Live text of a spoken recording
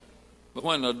But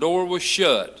when the door was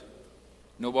shut,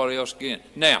 nobody else could get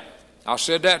in. Now, I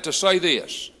said that to say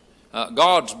this.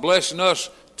 God's blessing us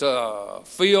to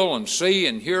feel and see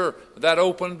and hear that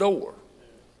open door.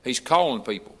 He's calling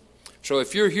people. So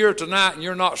if you're here tonight and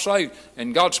you're not saved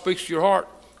and God speaks to your heart,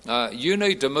 you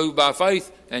need to move by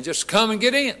faith and just come and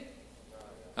get in.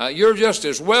 You're just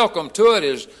as welcome to it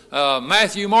as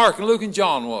Matthew, Mark, and Luke, and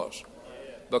John was,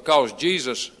 because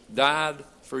Jesus died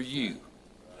for you.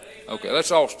 Okay,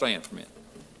 let's all stand for a minute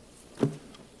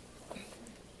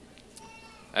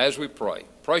as we pray.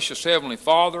 Precious Heavenly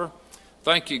Father,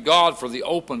 thank you, God, for the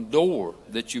open door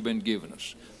that you've been giving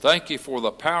us. Thank you for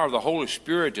the power of the Holy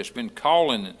Spirit that's been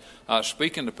calling and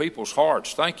speaking to people's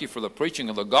hearts. Thank you for the preaching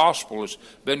of the gospel that's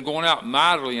been going out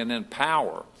mightily and in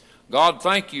power. God,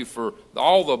 thank you for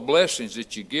all the blessings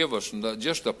that you give us and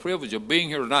just the privilege of being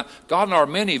here tonight. God, and our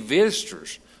many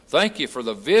visitors, thank you for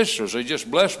the visitors. They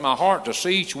just blessed my heart to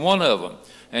see each one of them.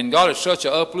 And God, it's such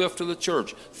an uplift to the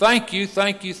church. Thank you,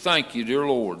 thank you, thank you, dear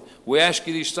Lord. We ask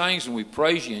you these things and we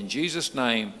praise you in Jesus'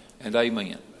 name, and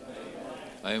amen.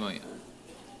 Amen.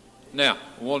 Now,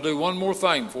 we want to do one more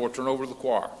thing before I turn over to the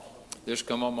choir. This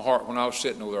come on my heart when I was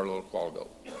sitting over there a little while ago.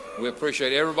 We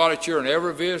appreciate everybody cheering,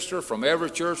 every visitor from every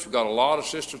church. We've got a lot of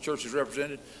sister churches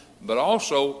represented. But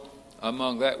also,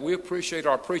 among that, we appreciate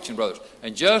our preaching brothers.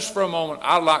 And just for a moment,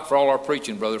 I'd like for all our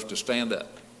preaching brothers to stand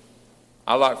up.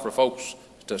 I'd like for folks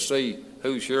to see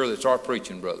who's here that's our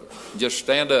preaching brother. Just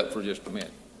stand up for just a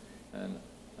minute. And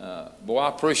boy, I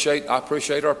appreciate our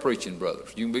preaching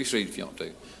brothers. You can be seated if you want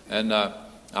to. And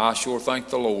I sure thank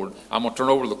the Lord. I'm going to turn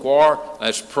over to the choir.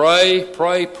 Let's pray,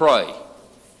 pray, pray.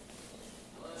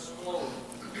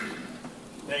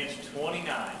 Page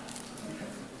 29.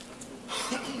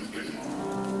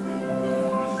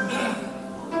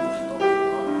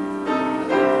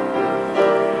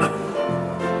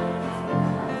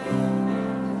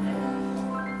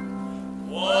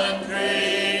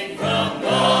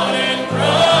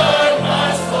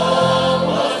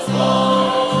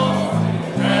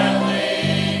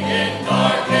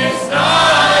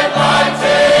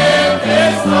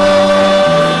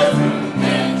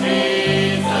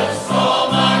 Jesus saw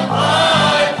my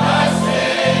pride.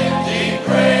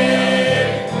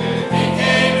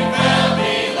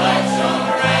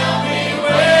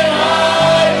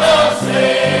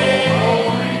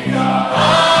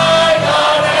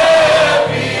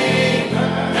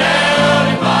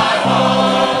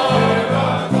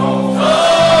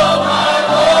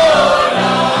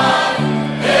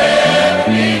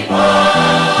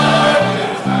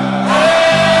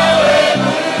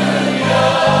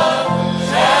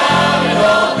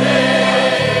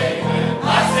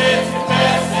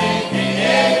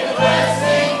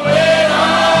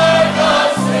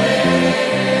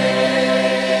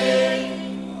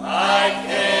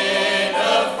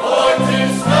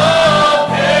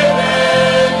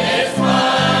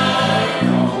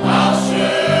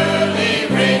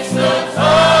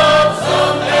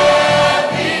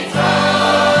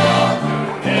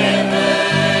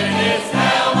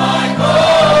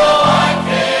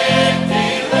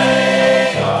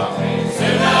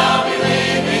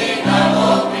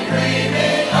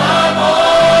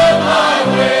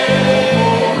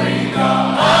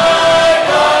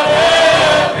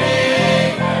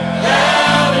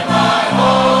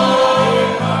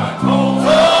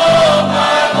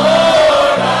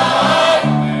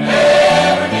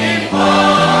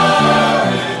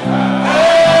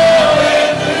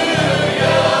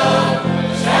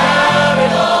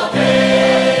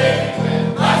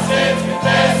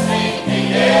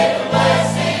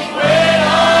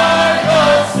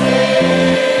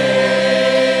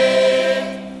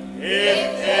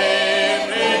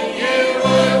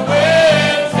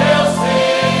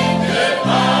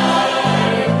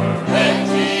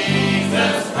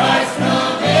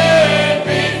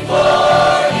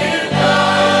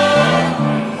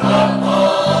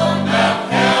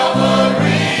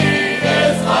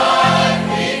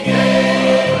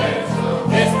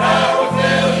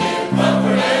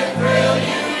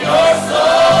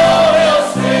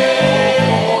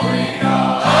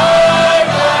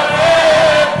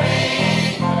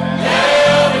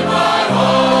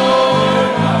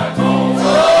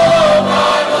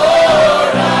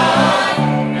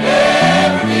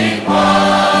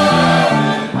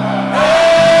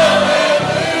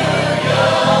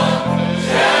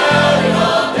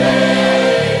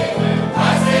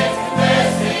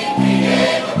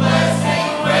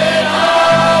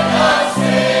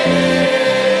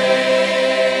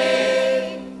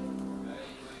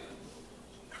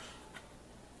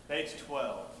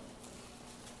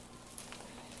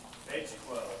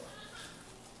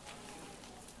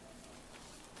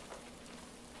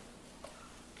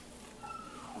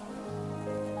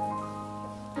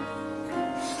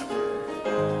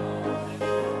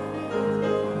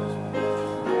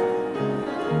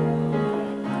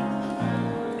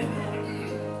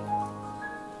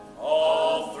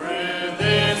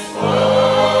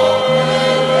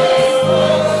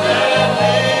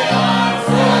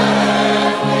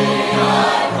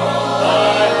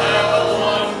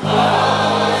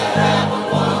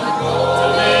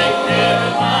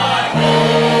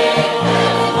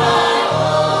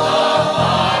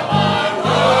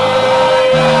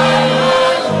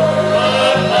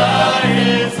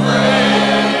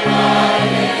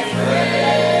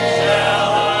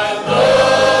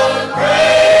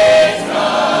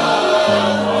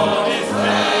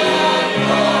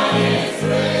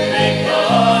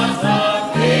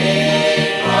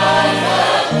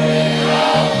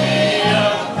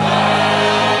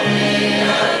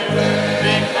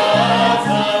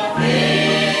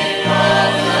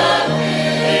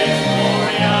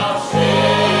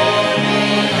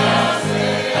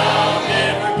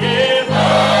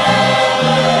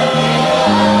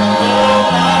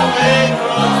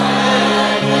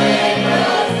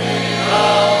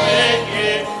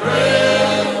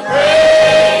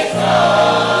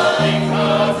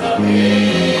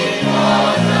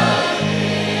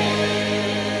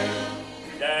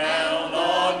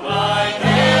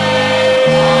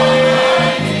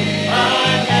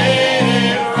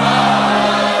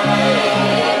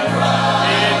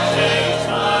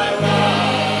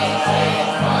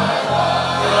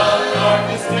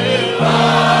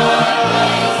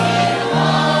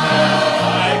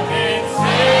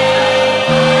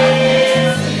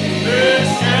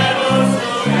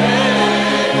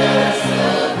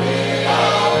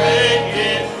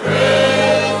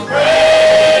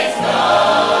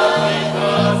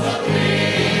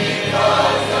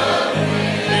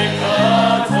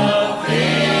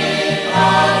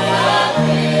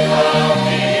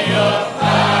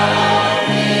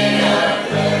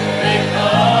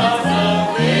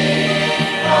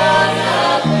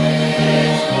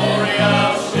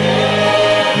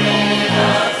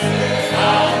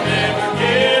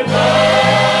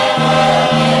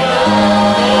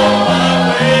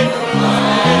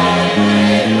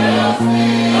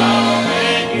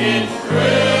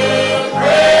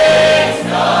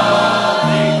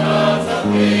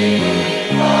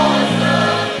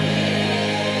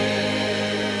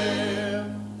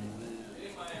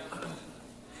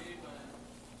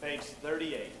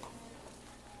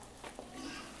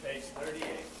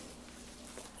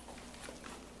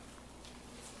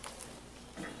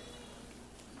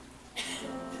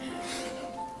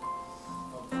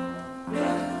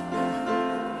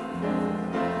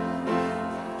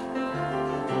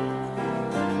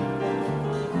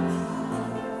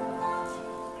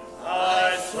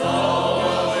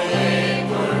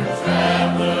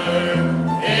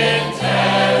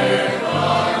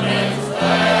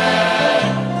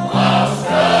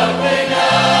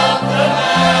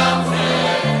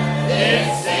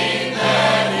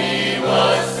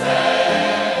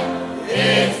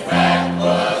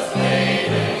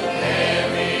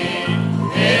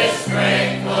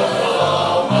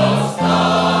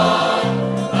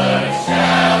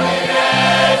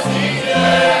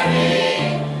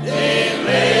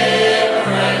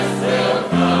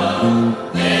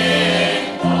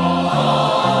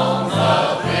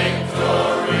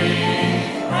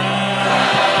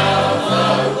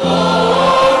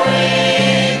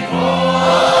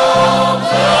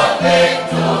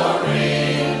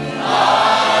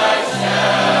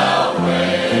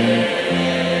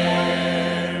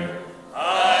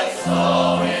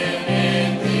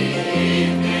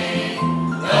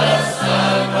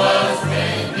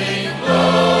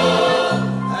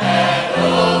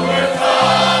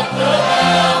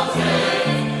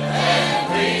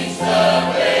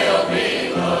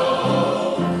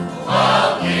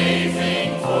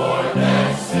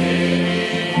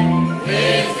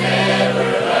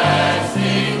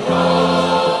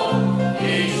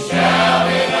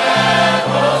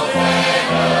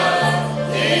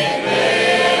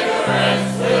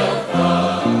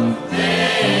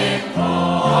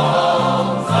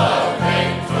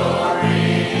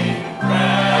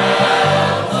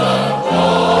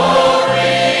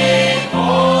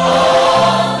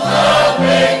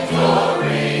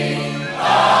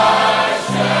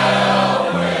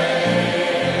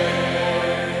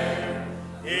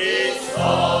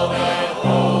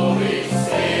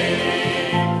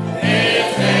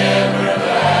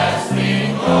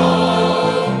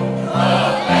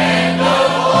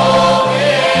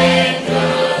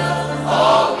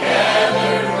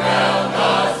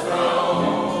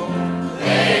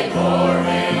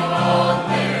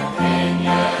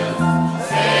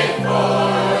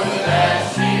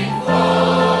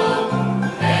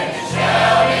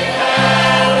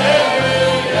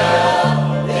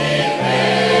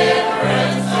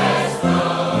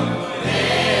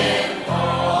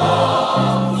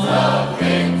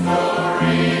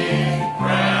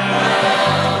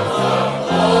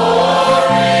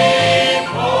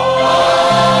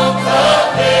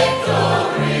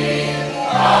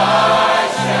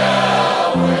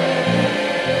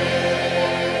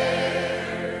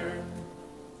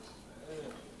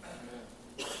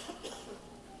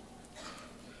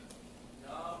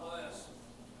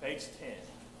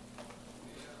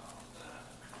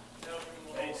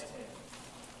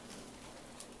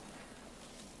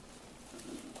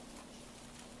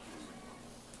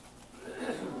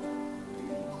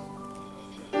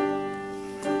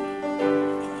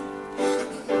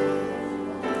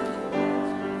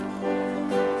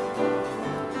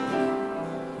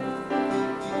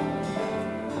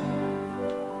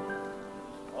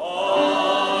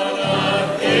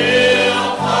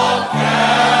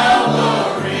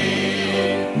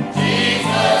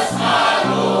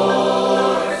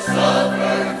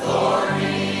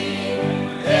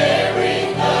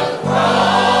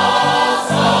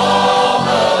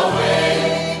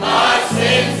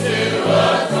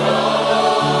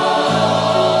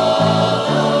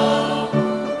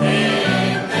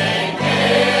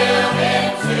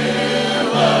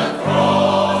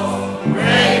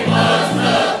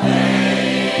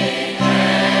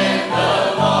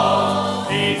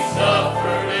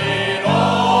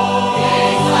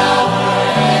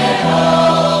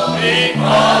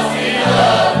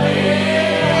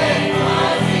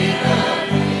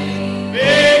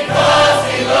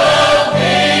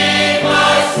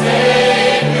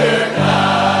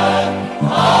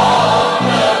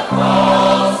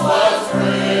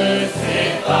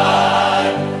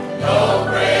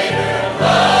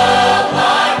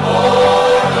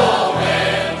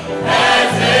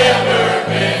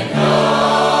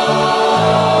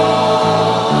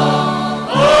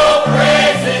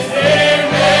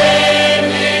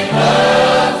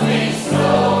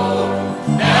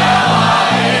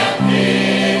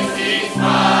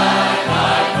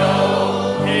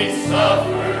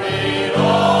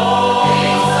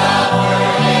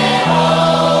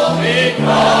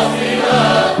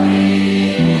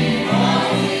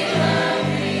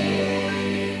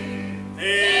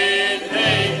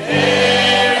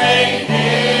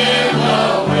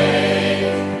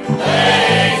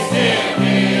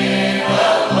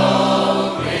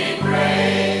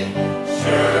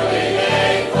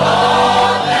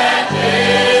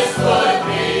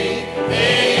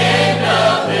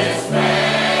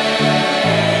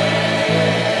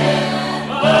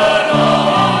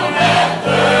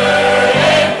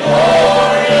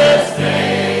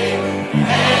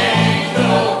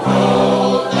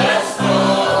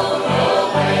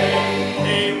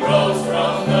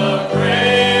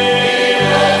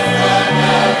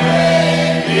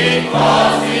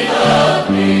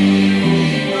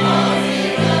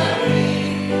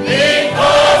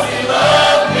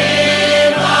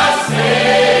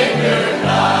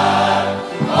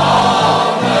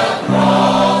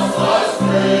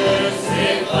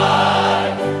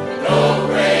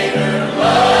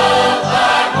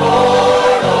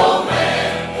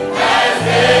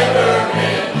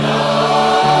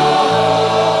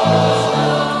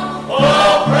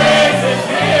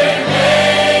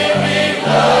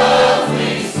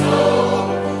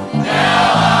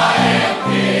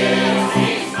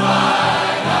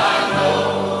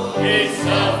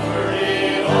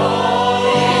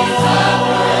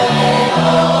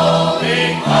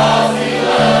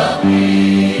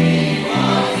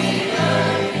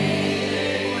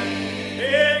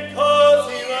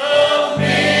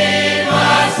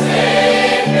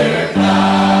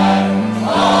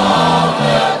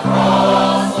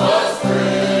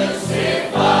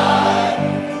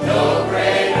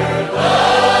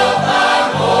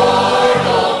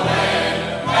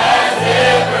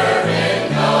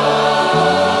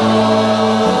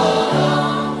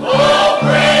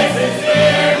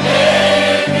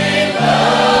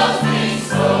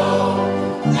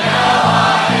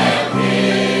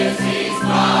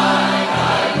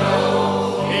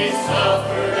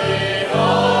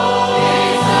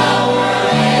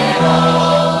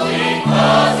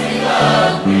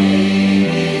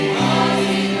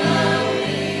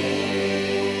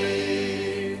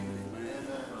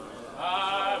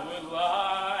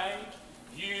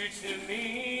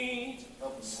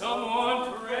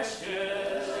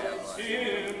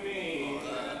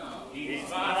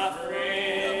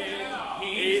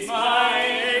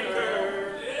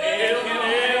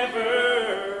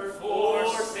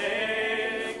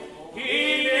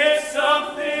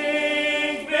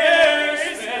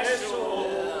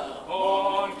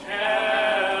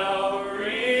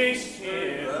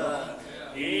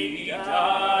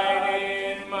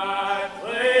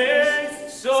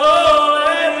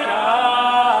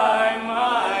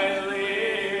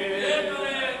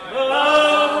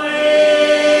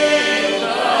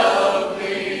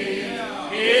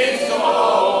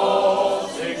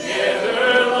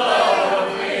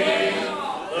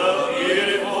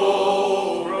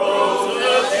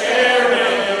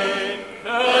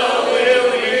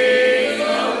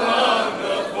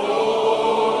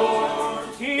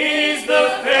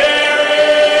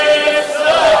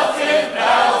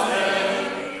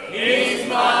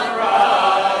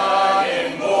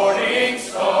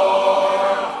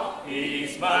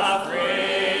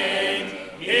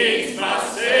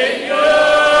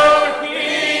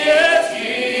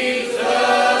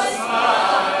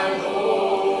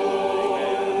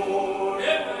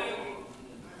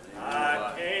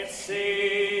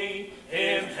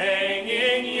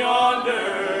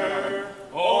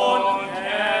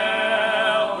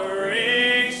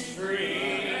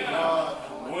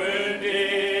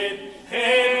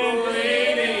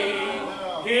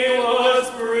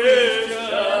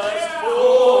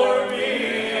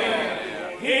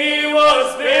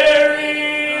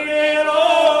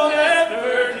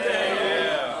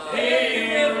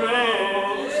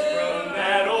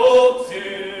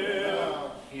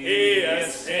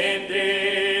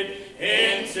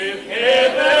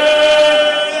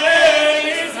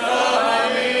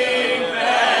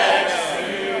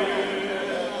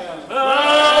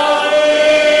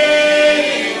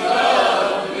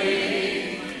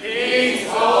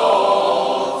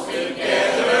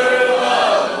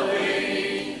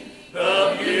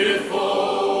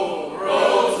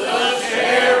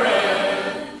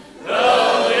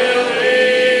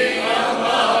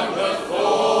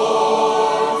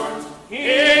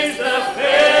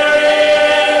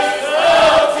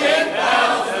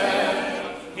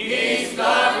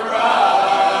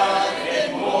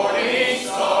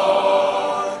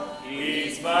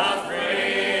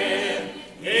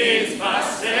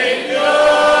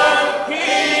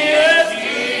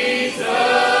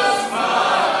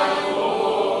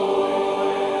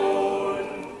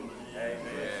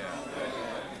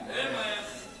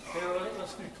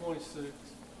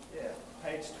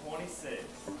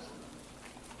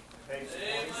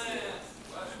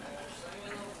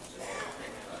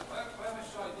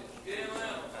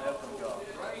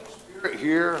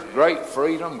 Here, great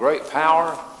freedom, great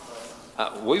power.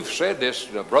 We've said this,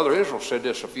 Brother Israel said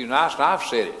this a few nights, and I've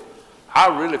said it.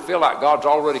 I really feel like God's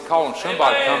already calling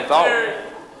somebody to come forward.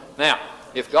 Now,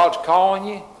 if God's calling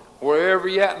you, wherever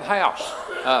you're at in the house,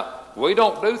 we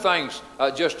don't do things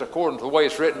just according to the way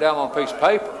it's written down on a piece of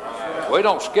paper. We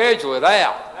don't schedule it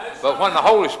out. But when the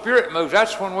Holy Spirit moves,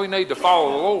 that's when we need to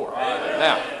follow the Lord.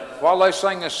 Now, while they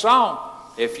sing this song,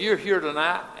 If you're here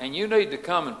tonight and you need to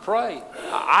come and pray,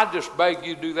 I just beg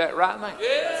you to do that right now.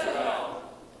 Yeah.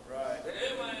 Right.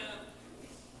 Amen.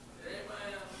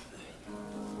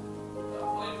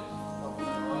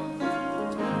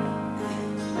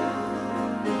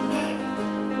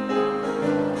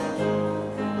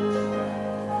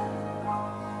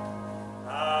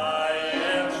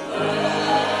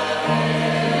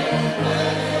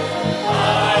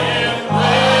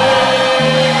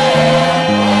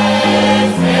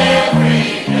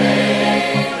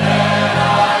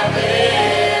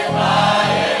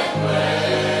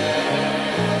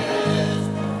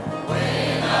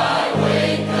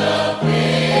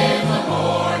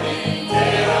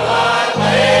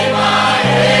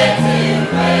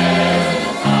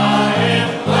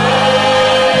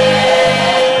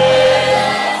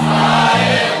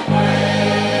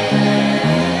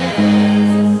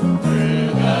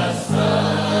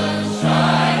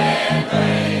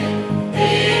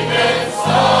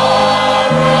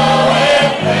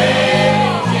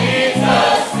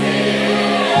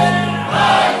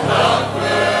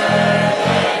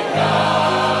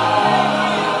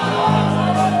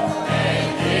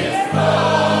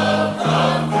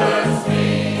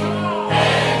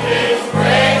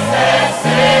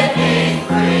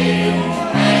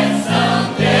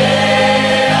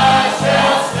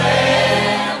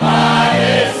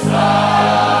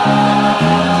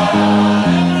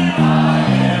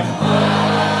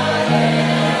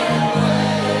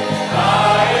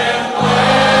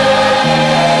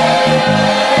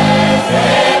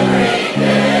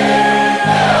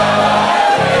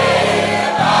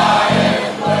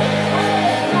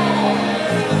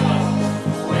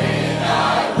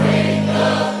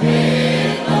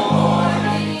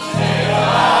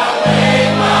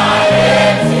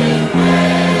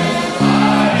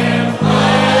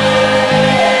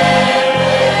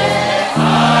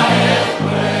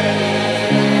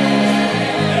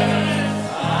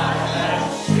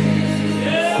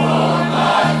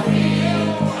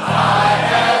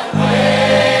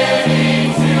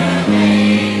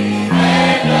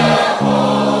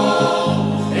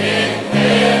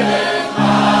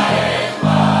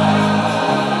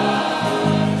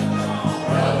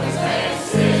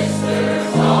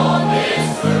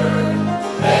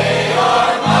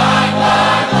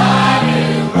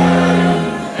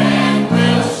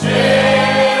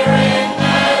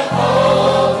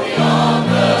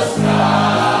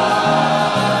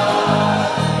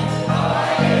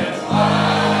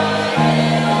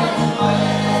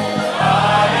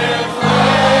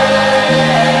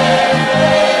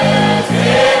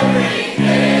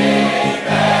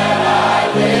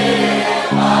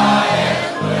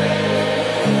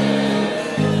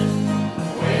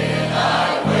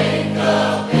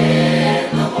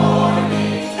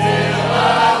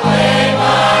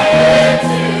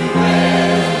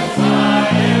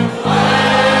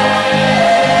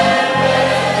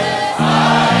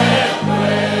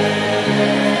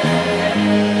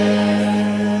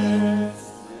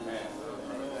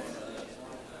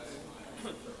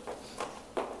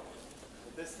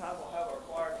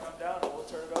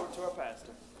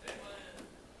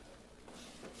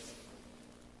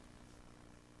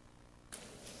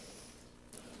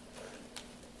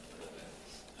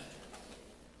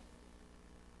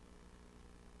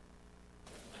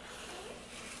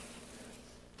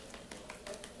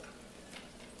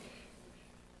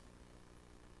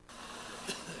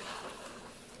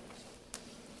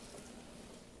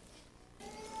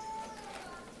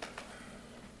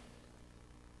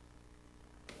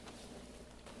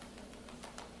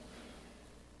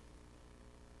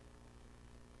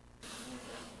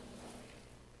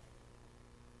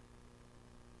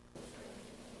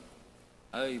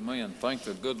 Amen. Thank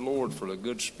the good Lord for the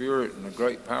good spirit and the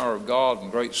great power of God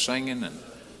and great singing.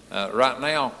 And right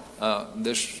now,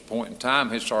 this point in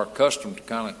time, it's our custom to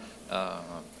kind of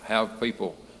have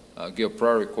people give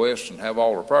prayer requests and have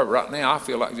all the prayer. But right now, I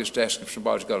feel like just asking if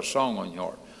somebody's got a song on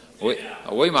your heart.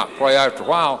 We might pray after a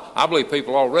while. I believe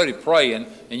people are already praying,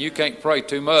 and you can't pray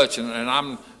too much. And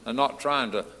I'm not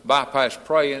trying to bypass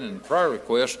praying and prayer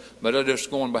requests, but I'm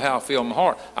just going by how I feel in my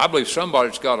heart. I believe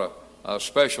somebody's got a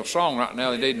special song right now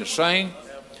they need to sing.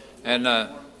 And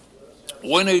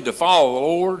we need to follow the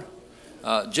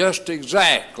Lord just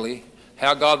exactly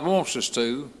how God wants us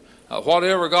to.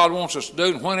 Whatever God wants us to do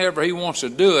and whenever He wants to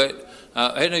do it,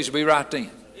 it needs to be right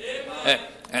then.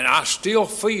 And I still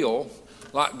feel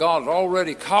like God's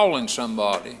already calling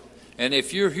somebody. And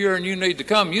if you're here and you need to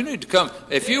come, you need to come.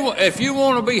 If you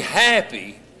want to be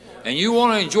happy and you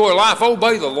want to enjoy life,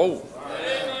 obey the Lord.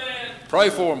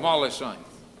 Pray for them while they sing.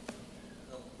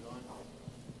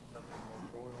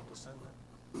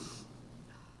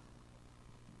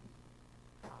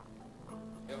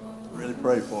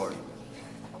 pray for you.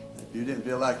 If you didn't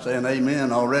feel like saying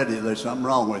amen already, there's something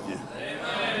wrong with you.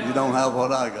 Amen. You don't have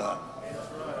what I got.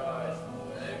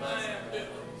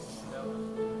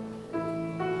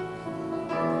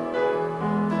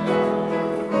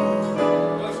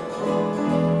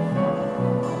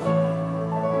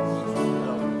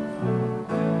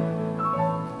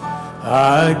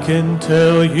 I can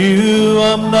tell you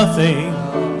I'm nothing,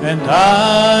 and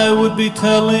I would be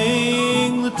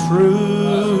telling the truth.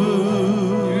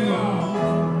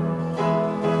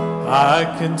 I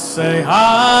can say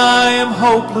I am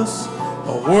hopeless,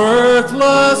 a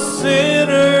worthless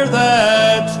sinner,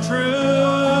 that's true.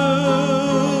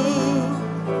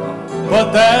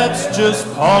 But that's just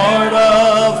part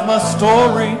of my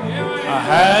story. I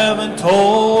haven't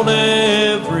told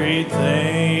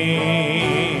everything.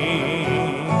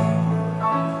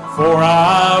 For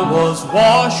I was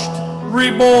washed,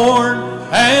 reborn,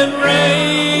 and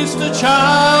raised a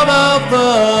child of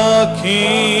the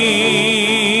King.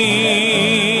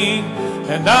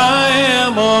 And I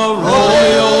am a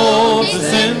royal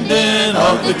descendant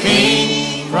of the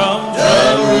King from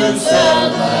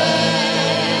Jerusalem.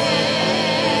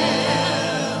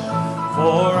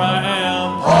 For I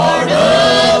am part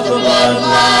of the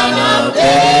bloodline of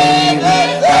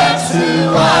David, that's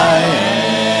who I am.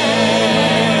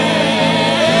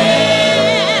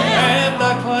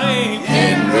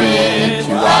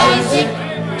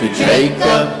 To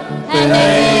Jacob and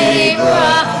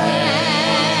Abraham.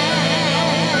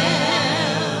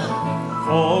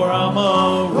 For I'm a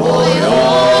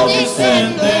royal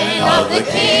descendant of the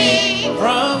King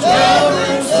from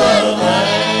Jerusalem.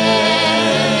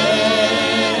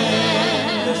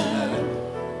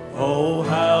 Oh,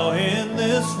 how in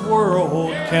this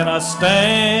world can I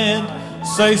stand,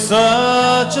 say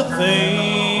such a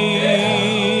thing?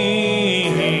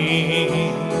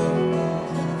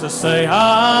 To say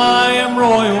I am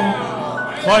royal,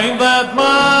 claim that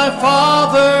my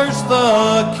Father's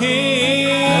the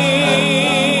King.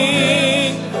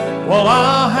 Well,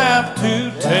 I'll have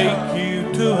to take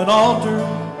you to an altar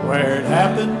where it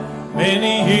happened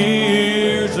many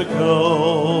years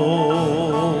ago.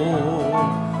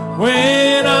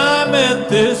 When I met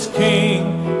this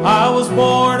King, I was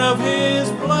born of his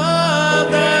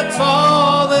blood, that's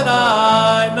all that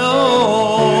I know.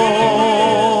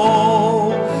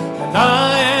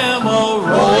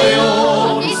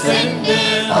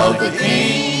 Of the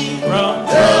King from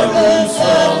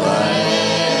Jerusalem.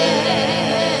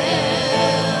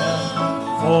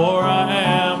 For I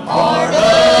am part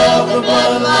of the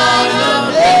bloodline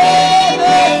of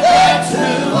David, that's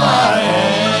who I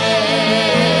am.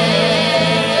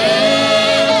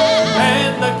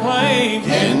 And I claim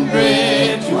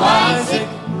kindred to Isaac,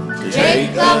 to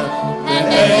Jacob, and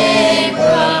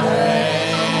Abraham.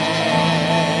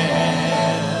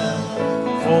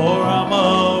 For I'm a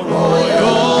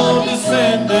royal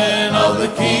descendant of the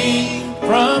King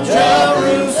from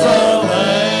Jerusalem,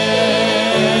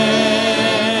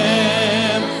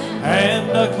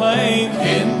 and I claim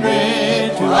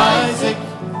kindred to Isaac,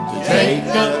 to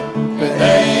Jacob, and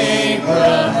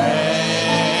Abraham.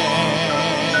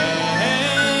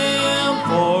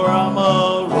 For I'm a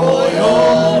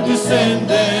royal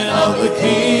descendant of the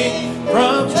King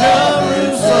from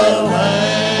Jerusalem.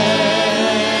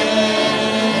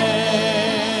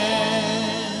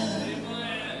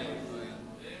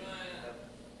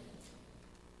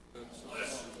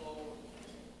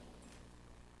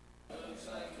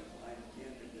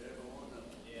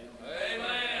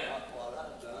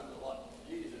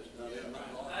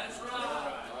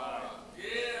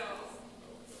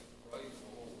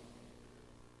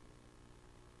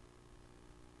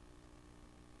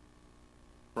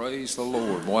 Praise the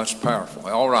Lord. Boy, that's powerful.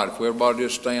 All right, if everybody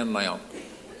just stand now.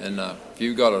 And if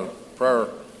you've got a prayer,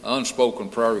 unspoken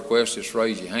prayer request, just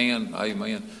raise your hand.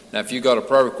 Amen. Now, if you've got a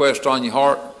prayer request on your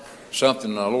heart,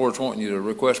 something the Lord's wanting you to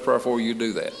request prayer for, you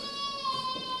do that.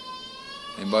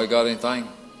 Anybody got anything?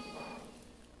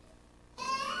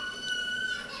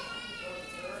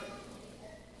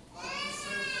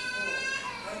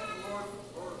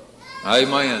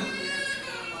 Amen.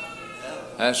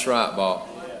 That's right, Bob.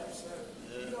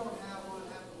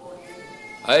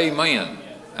 Amen.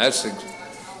 That's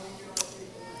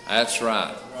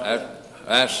right.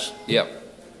 That's yep.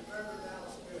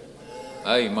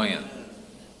 Amen.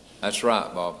 That's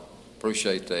right, Bob.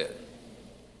 Appreciate that.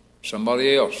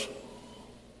 Somebody else.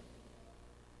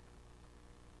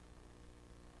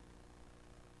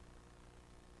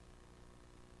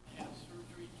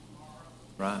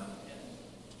 Right.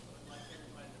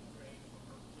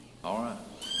 All right.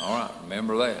 All right.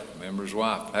 Remember that. Remember his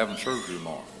wife having surgery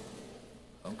tomorrow.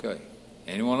 Okay.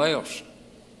 Anyone else?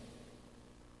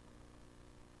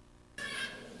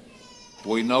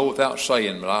 We know without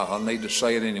saying, but I need to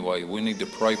say it anyway. We need to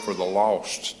pray for the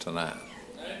lost tonight.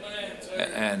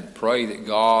 And pray that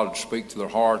God speak to their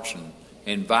hearts and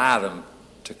invite them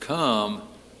to come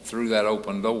through that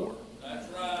open door. That's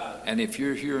right. And if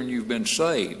you're here and you've been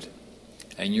saved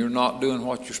and you're not doing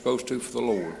what you're supposed to for the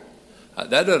Lord, that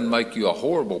doesn't make you a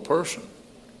horrible person.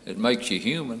 It makes you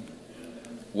human.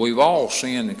 We've all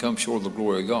sinned and come short of the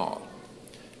glory of God.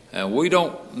 And we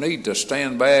don't need to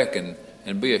stand back and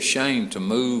be ashamed to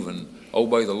move and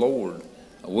obey the Lord.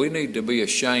 We need to be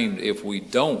ashamed if we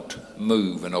don't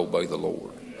move and obey the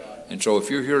Lord. And so if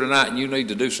you're here tonight and you need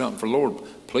to do something for the Lord,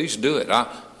 please do it.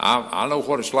 I know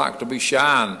what it's like to be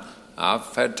shy, and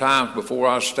I've had times before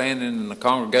I was standing in the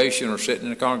congregation or sitting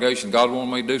in the congregation, God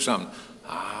wanted me to do something.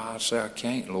 I say, I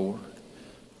can't, Lord.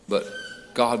 But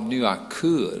God knew I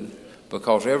could,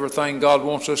 because everything God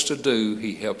wants us to do,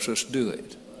 He helps us do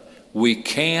it. We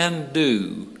can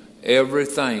do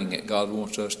everything that God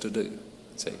wants us to do.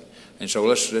 See? And so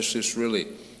let's just really,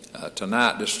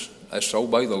 tonight, let's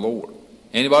obey the Lord.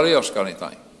 Anybody else got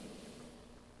anything?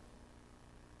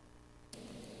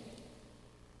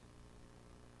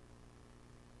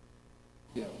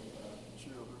 Yeah.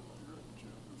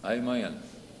 Amen.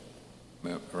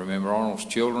 Remember Arnold's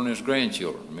children, his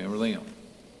grandchildren. Remember them.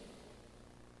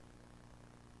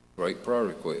 Great prayer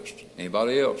request.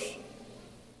 Anybody else?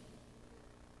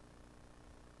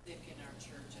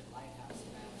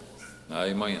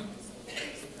 Amen.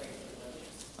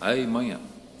 Amen.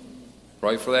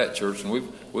 Pray for that, church.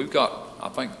 And we've got, I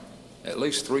think, at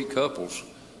least 3 couples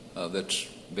that's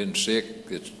been sick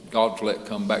that God's let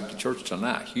come back to church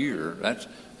tonight here.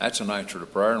 That's an answer to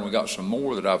prayer. And we got some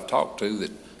more that I've talked to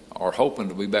that are hoping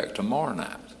to be back tomorrow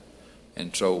night.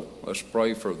 And so let's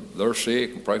pray for their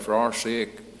sick and pray for our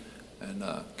sick, and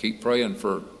keep praying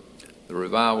for the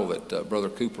revival that Brother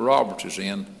Cooper Roberts is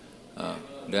in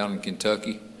down in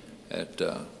Kentucky at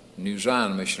New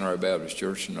Zion Missionary Baptist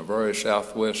Church in the very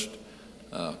southwest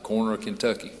corner of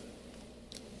Kentucky.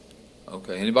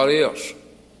 Okay, anybody else?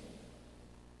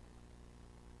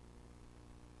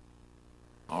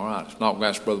 All right, if not, I'm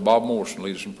going to ask Brother Bob Morrison to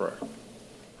lead us in prayer.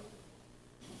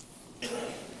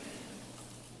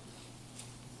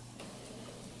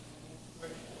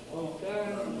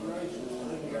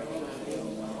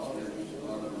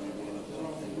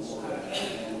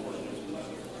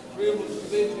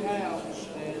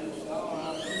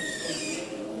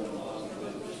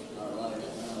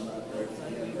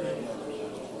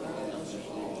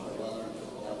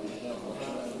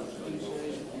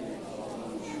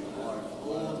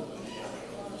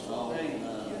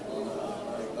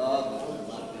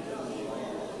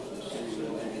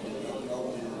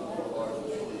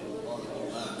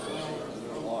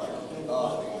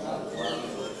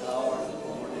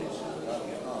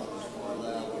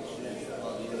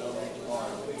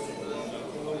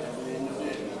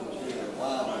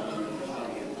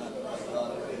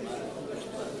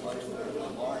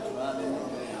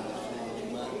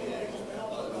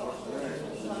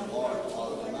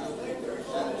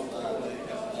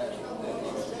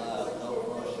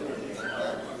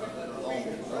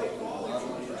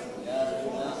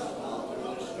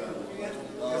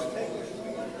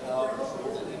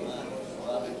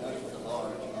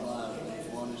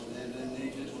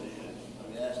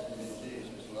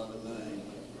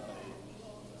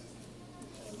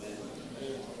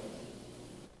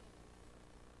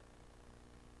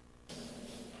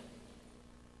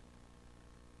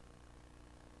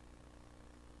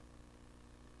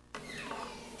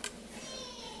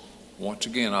 Once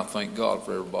again, I thank God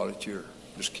for everybody that's here.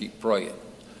 Just keep praying.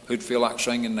 Who'd feel like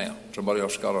singing now? Somebody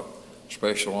else got a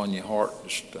special on your heart?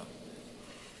 Just,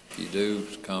 if you do,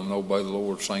 come and obey the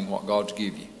Lord, sing what God's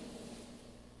give you.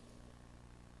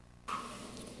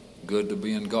 Good to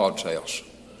be in God's house.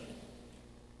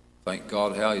 Thank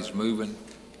God how He's moving.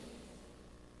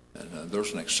 And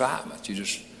there's an excitement. You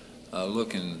just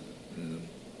looking and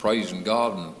praising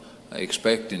God and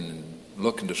expecting and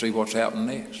looking to see what's happening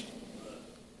next.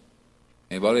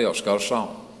 Anybody else got a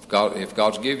song? If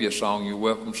God's give you a song, you're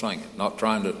welcome to sing it. Not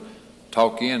trying to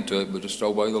talk you into it, but just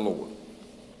obey the Lord.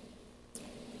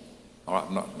 All right,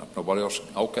 nobody else?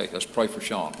 Okay, let's pray for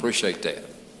Sean. Appreciate that.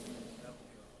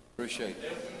 Appreciate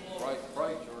that.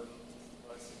 Pray, church.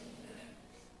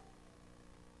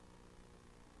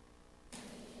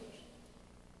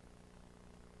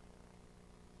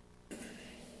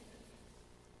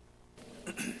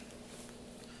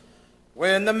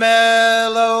 When the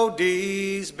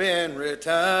melody's been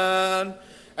written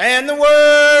and the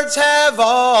words have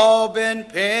all been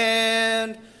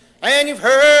penned, and you've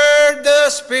heard the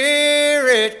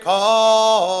Spirit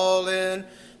calling,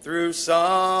 through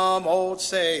some old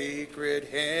sacred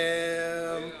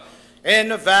hymn. In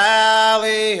the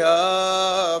valley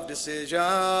of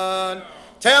decision,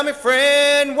 tell me,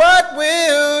 friend, what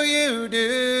will you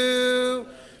do?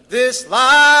 This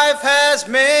life has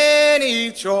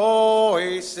many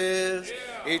choices,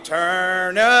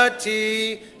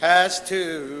 eternity has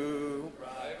two.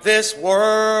 This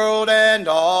world and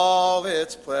all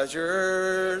its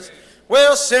pleasures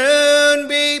will soon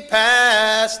be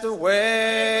passed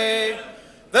away.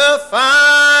 The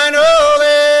final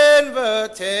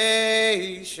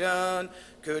invitation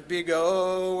could be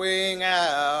going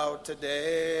out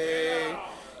today.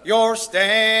 You're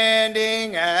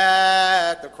standing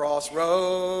at the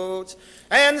crossroads,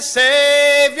 and the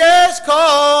Savior's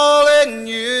calling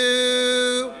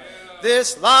you.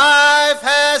 This life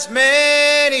has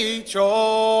many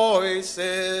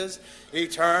choices,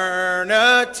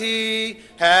 eternity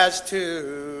has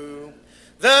two.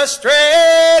 The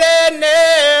straight and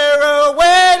narrow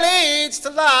way leads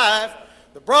to life,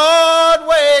 the broad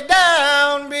way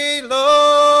down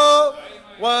below.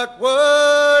 What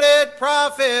would it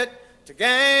profit to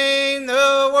gain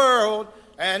the world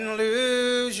and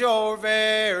lose your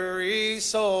very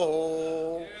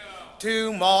soul?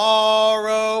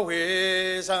 Tomorrow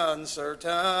is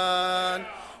uncertain.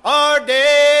 Our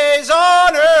days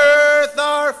on earth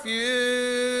are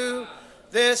few.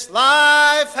 This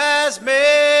life has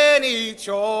many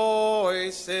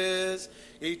choices.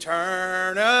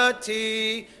 Eternity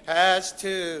has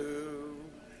two.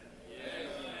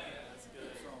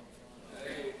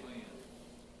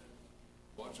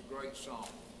 What's a great song.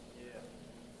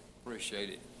 Appreciate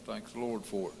it. Thank the Lord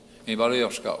for it. Anybody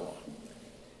else got one?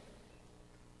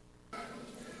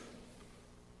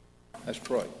 Let's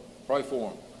pray. Pray for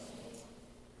them.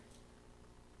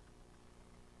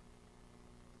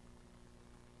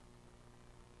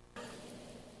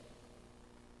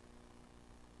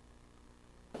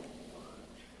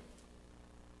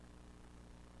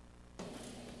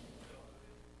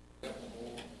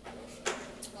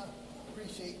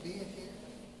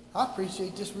 I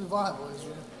appreciate this revival,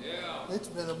 Israel. Yeah. It's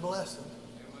been a blessing.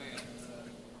 Amen.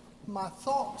 My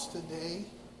thoughts today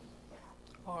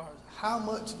are how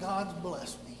much God's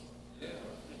blessed me. Yeah.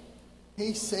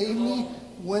 He saved me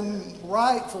when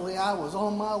rightfully I was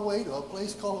on my way to a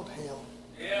place called hell.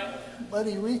 Yeah. But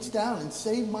he reached down and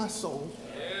saved my soul.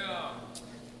 Yeah.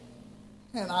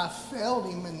 And I failed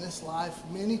him in this life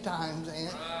many times,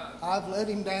 and I've let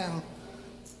him down.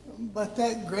 But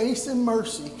that grace and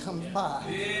mercy comes by.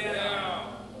 Yeah.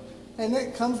 And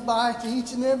it comes by to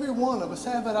each and every one of us.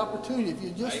 Have that opportunity if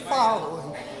you just follow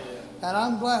him. And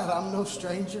I'm glad I'm no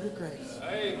stranger to grace.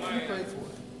 Amen. You pray for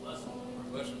it.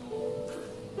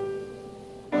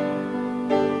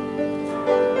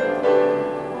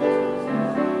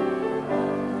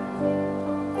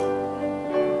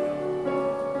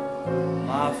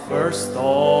 My first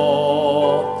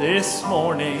thought this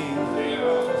morning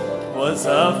was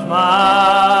of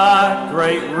my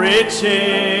great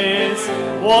riches,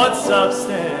 what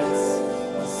substance,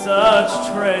 such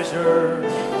treasure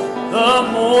the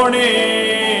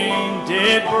morning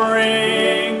did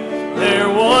bring. There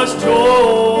was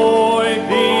joy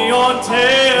beyond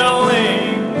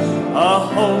telling, a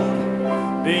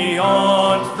hope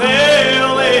beyond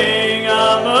failing.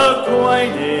 I'm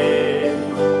acquainted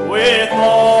with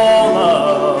all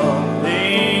of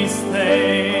these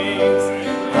things.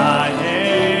 I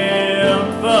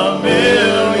am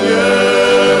familiar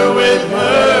with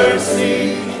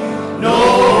mercy,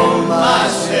 know my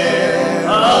share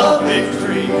of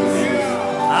victories.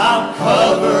 I'm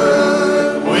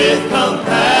covered with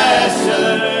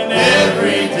compassion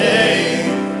every day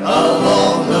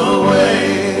along the way.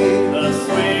 The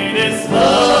sweetest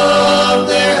love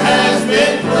there has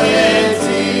been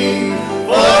plenty,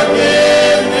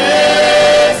 forgiveness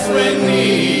when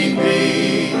need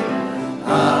be. I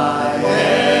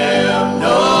am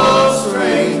no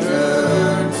stranger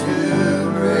to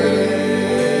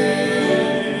grace.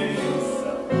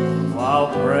 While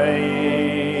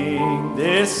praying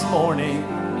this morning,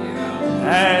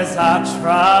 as I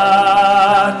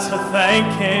tried to thank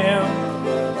him,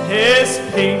 his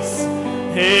peace,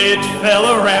 it fell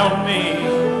around me,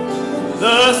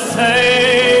 the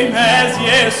same as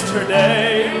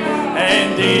yesterday.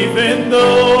 And even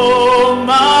though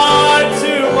my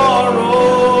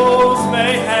tomorrows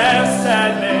may have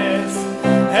sadness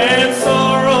and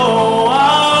sorrow,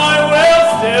 I will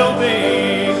still be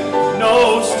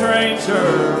no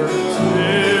stranger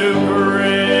to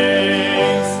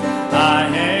grace. I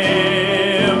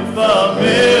am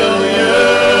familiar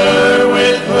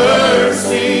with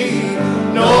mercy,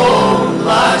 know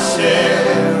my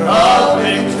share of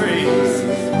victories.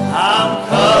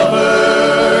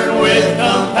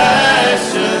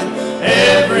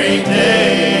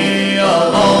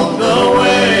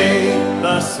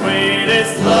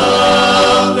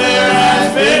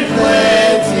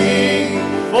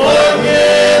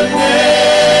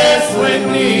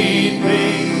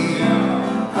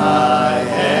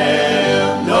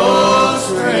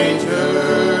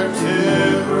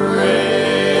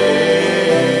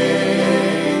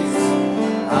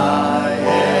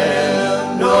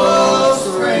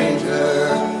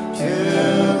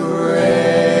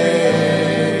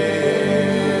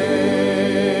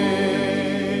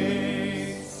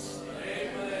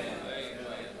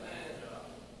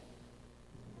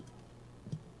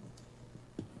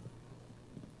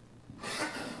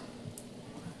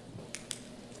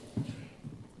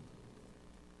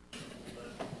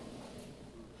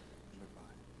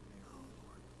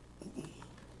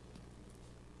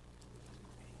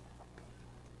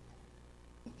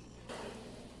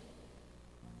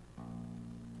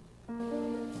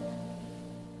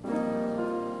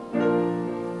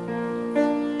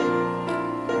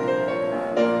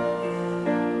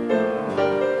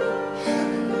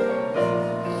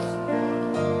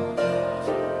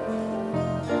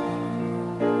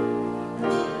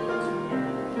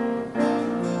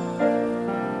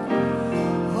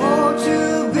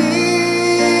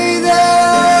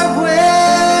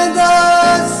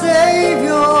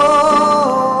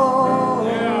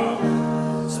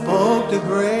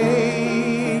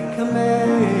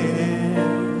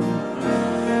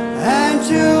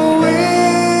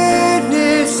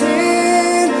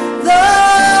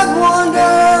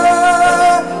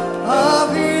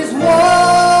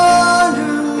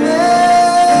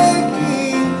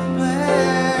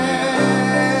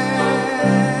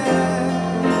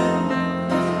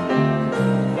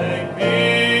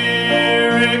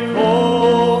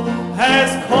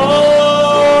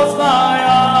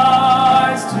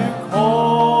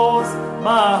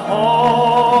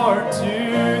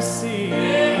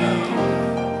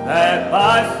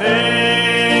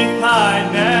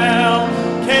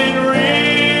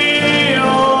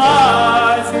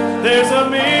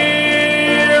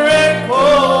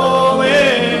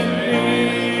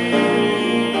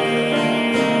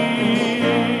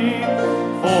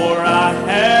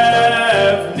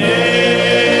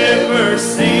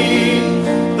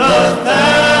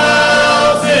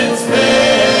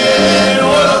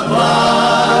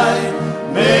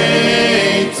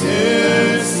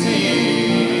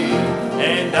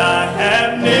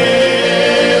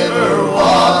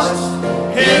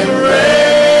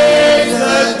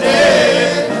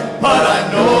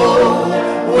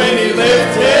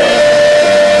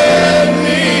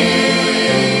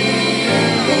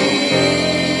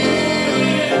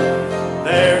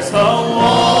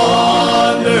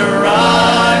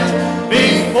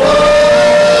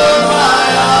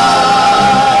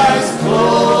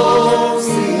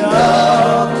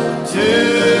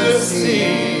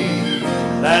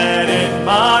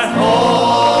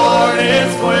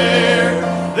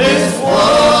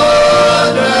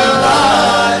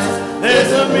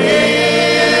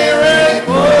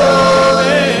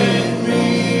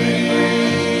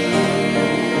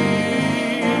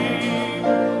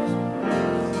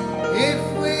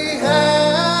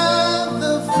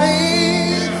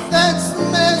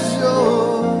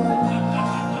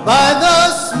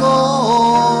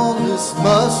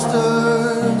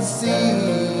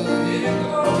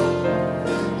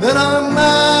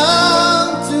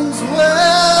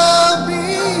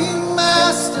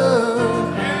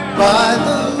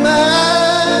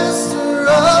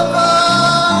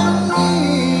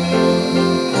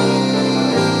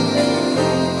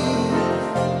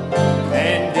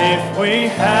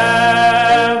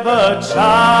 a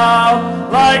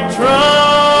childlike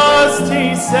trust.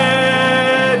 He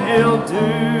said He'll do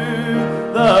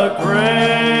the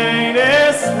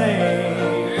greatest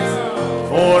thing,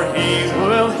 for He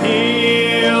will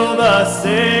heal the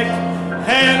sick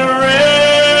and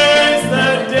raise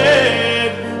the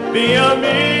dead, be a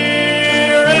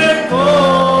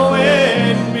miracle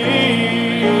in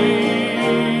me.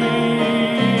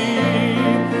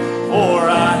 For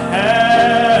I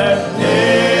have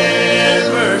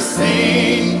never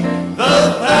seen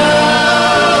the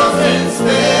thousands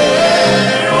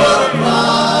there or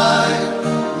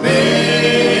blind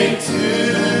made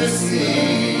to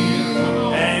see,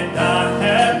 and I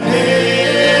have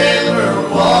never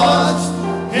watched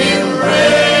Him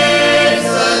raise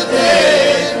the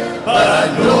dead, but I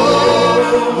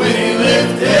know when He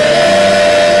lifted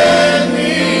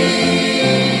me,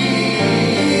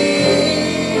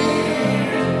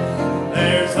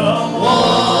 there's a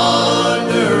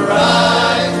wonder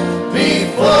right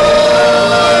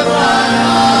before my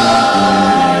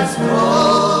eyes,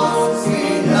 close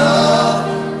enough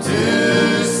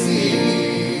to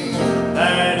see,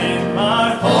 that in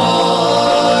my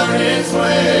heart is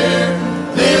where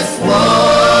this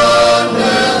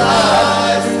wonder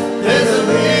lies. There's a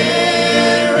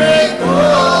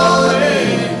miracle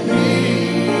in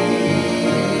me.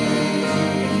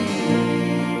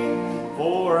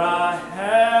 For I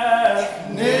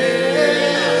have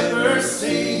never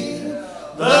seen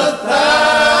the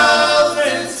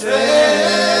thousands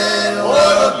fed or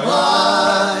the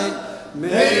blind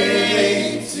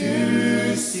made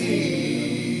to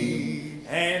see,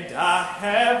 and I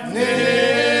have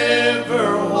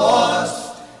never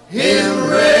watched Him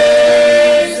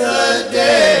raise the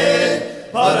dead,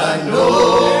 but I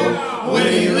know when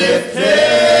He lifted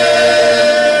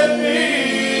me,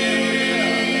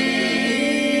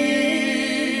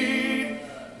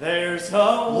 there's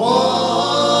a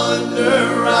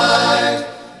wonder right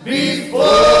before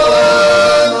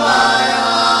my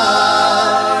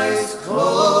eyes,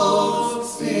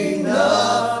 close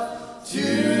enough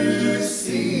to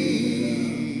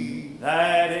see,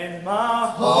 that in my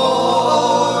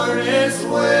heart is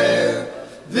where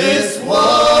this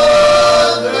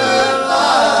wonder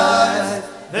lies.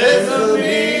 There's a miracle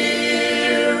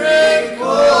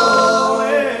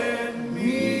in me.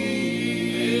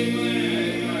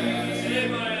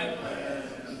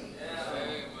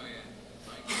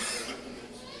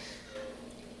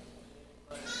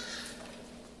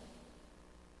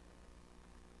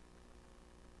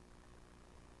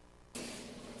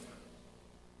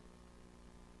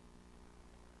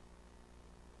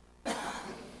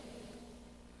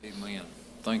 Amen.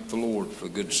 Thank the Lord for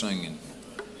good singing.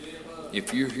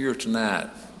 If you're here tonight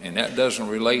and that doesn't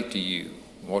relate to you,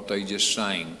 what they just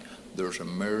sang, there's a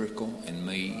miracle in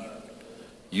me.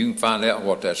 You can find out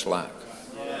what that's like.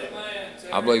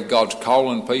 I believe God's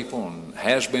calling people and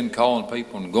has been calling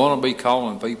people and going to be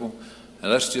calling people.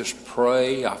 And let's just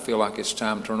pray. I feel like it's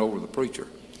time to turn over to the preacher.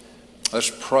 Let's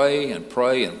pray and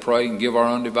pray and pray and give our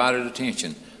undivided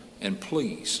attention. And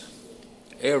please,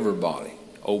 everybody,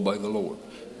 obey the Lord.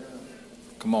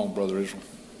 Come on, Brother Israel.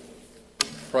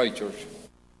 Pray, church.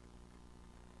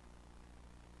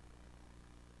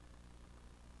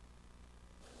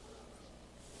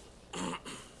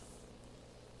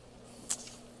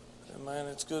 Man,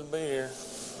 it's good to be here.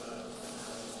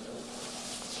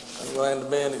 I'm glad to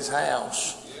be in His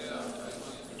house.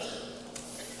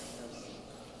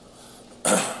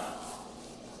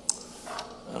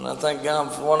 And I thank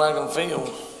God for what I can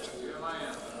feel.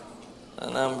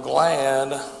 And I'm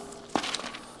glad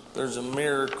there's a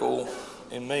miracle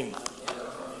in me.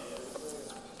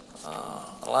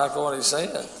 I like what he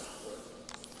said.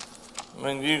 I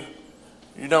mean,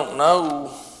 you don't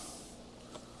know,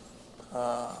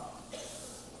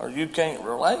 or you can't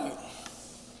relate.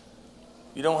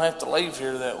 You don't have to leave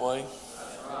here that way.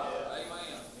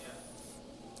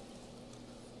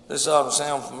 This ought to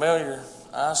sound familiar.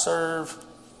 I serve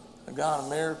a God of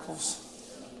miracles.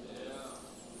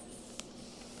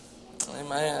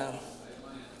 Amen.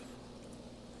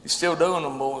 He's still doing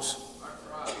them, boys.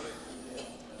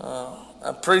 I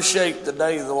appreciate the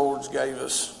day the Lord's gave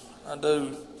us. I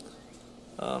do.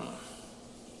 I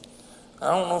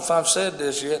don't know if I've said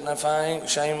this yet, and if I ain't,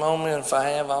 shame on me. And if I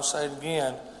have, I'll say it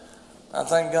again. I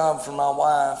thank God for my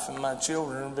wife and my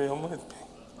children being with me.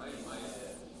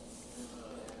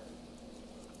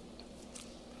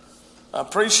 I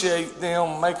appreciate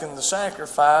them making the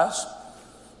sacrifice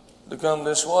to come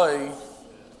this way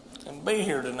and be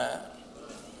here tonight.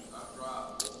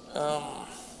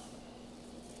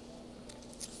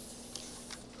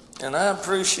 And I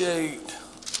appreciate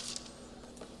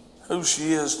who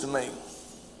she is to me.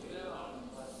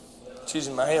 She's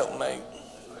my helpmate.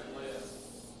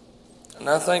 And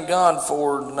I thank God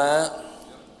for her tonight.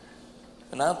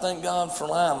 And I thank God for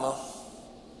Lima.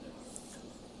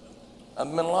 I've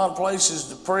been a lot of places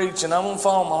to preach, and I'm going to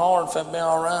follow my heart if that'd be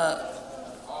all right.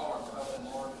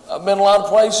 I've been a lot of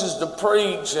places to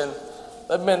preach, and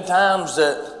there have been times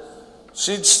that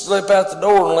she'd slip out the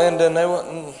door, Linda,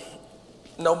 and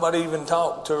nobody even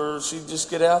talked to her. She'd just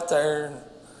get out there, and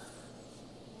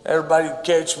everybody would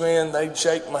catch me, and they'd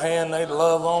shake my hand, they'd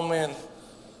love on me,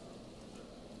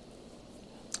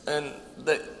 and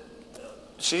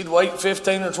she'd wait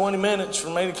 15 or 20 minutes for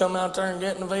me to come out there and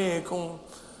get in the vehicle.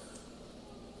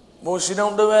 Boy, she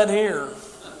don't do that here.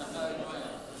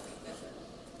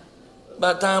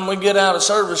 By the time we get out of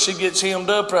service, she gets hemmed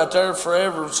up right there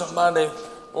forever. Somebody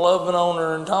loving on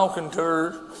her and talking to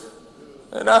her.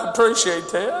 And I appreciate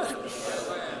that.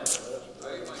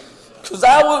 Because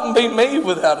I wouldn't be me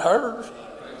without her.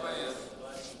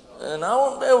 And I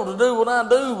wouldn't be able to do what I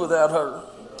do without her.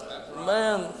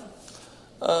 Man,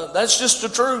 that's just the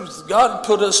truth. God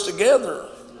put us together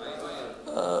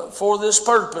for this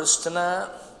purpose tonight.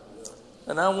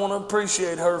 And I want to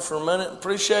appreciate her for a minute.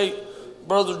 Appreciate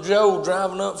Brother Joe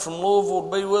driving up from Louisville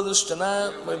to be with us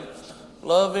tonight. We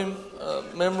love him.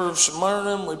 Member of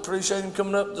Smyrna. We appreciate him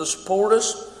coming up to support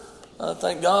us.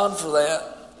 Thank God for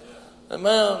that.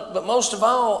 Amen. But most of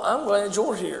all, I'm glad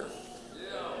you're here.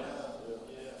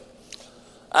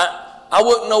 I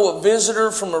wouldn't know a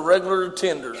visitor from a regular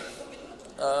attender.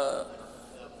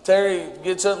 Terry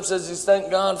gets up and says he's thank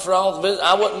God for all the visitors.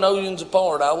 I wouldn't know yous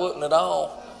apart. I wouldn't at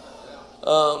all.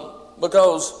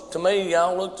 Because to me,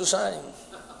 y'all look the same.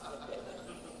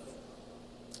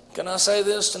 Can I say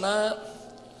this tonight?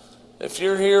 If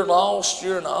you're here lost,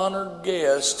 you're an honored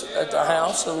guest at the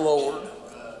house of the Lord.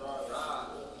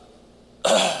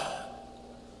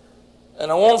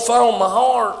 And I want to follow my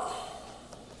heart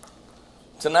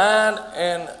tonight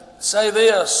and say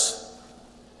this.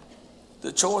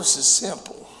 The choice is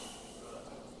simple.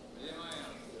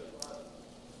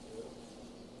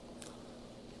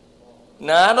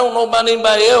 Now, I don't know about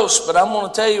anybody else, but I'm going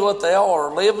to tell you what they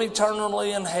are. Live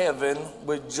eternally in heaven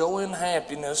with joy and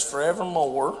happiness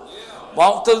forevermore.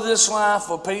 Walk through this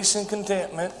life with peace and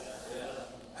contentment.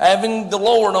 Having the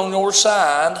Lord on your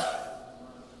side,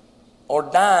 or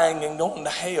dying and going to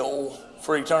hell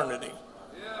for eternity.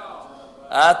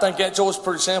 I think that choice is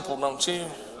pretty simple, don't you?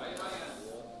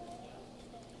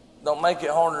 Don't make it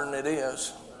harder than it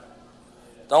is.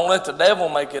 Don't let the devil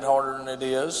make it harder than it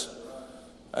is.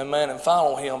 Amen. And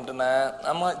follow him tonight.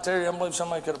 I'm like Terry, I believe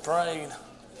somebody could have prayed.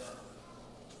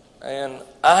 And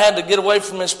I had to get away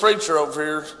from this preacher over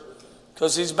here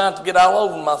because he's about to get all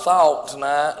over my thought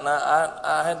tonight. And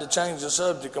I had to change the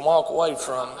subject and walk away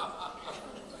from it.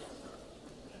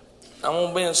 I'm going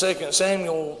to be in 2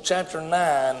 Samuel chapter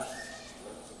 9.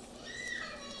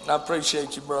 And I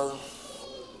appreciate you, brother.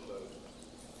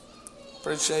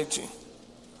 Appreciate you.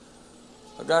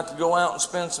 I got to go out and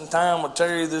spend some time with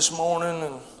Terry this morning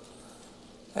and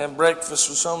have breakfast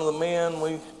with some of the men.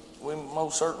 We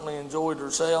most certainly enjoyed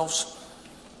ourselves.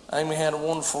 Amy had a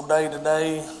wonderful day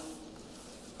today,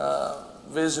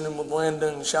 visiting with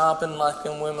Linda and shopping like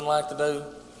them women like to do.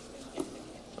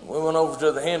 We went over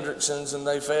to the Hendricksons and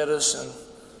they fed us and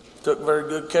took very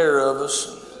good care of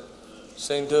us.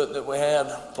 Seen to it that we had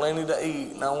plenty to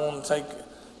eat, and I want to take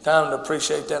time to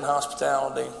appreciate that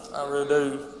hospitality. I really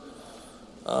do.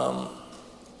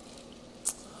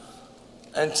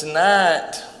 And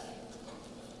tonight,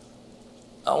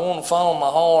 I want to follow my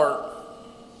heart.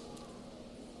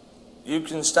 You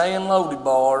can stay in Lodi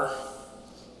Bar,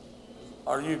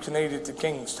 or you can eat at the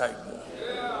King's table.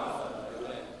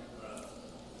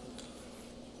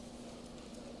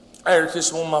 Eric, this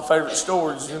is one of my favorite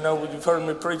stories. You know, you've heard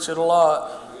me preach it a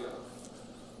lot.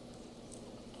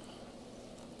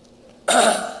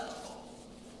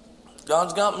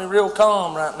 God's got me real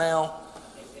calm right now.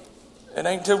 It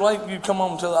ain't too late for you to come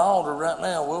on to the altar right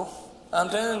now, Will. I'm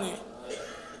telling you.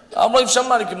 I believe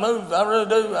somebody can move. I really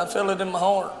do. I feel it in my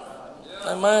heart.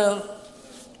 Amen.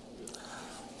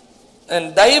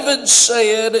 And David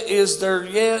said, is there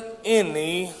yet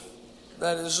any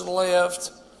that is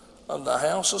left of the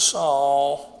house of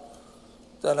Saul,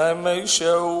 that I may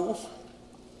show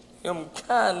him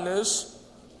kindness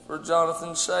for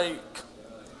Jonathan's sake?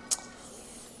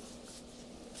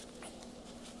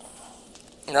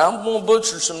 Now I'm going to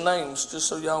butcher some names just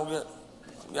so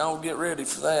y'all get ready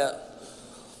for that.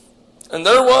 And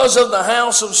there was of the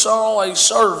house of Saul a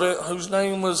servant whose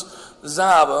name was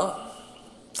Ziba.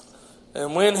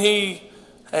 And when he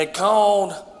had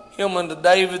called him unto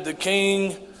David the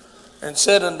king, and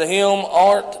said unto him,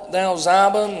 art thou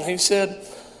Ziba? And he said,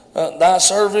 thy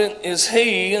servant is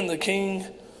he. And the king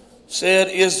said,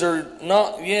 is there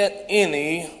not yet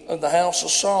any of the house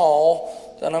of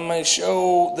Saul, that I may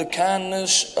show the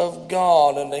kindness of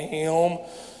God unto him?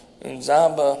 And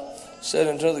Ziba said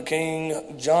unto the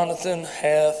king, Jonathan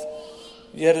hath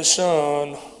yet a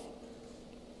son,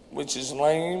 which is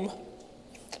lame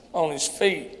on his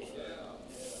feet.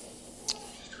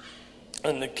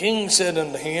 And the king said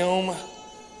unto him,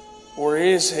 where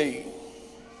is he?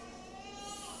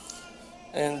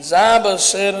 And Ziba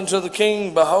said unto the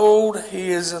king, behold,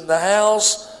 he is in the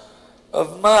house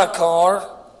of Machir,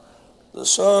 the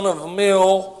son of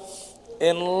Ammiel,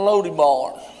 in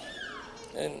Lodebar.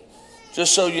 And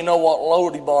just so you know what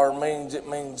Lodebar means, it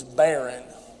means barren,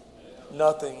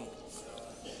 nothing.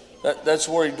 That's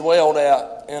where he dwelled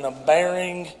at, in a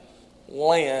barren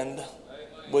land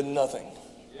with nothing.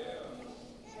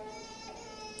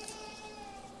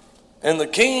 And the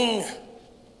king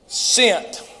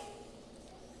sent,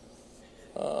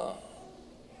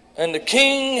 and the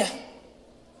king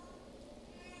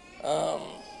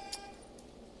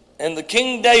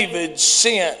David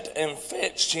sent and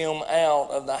fetched him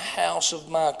out of the house of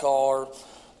Machir,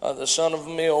 the son of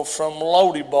Ammiel, from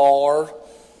Lodebar.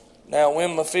 Now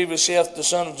when Mephibosheth, the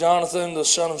son of Jonathan, the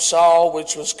son of Saul,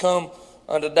 which was come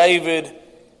unto David,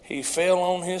 he fell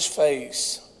on his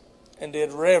face and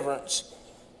did reverence.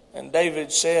 And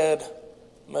David said,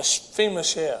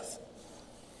 Mephibosheth.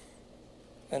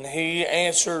 And he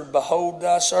answered, behold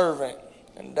thy servant.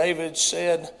 And David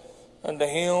said unto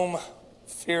him,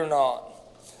 fear not,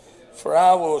 for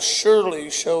I will surely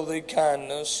show thee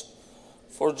kindness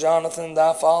for Jonathan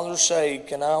thy father's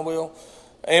sake, and will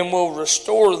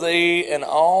restore thee in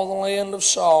all the land of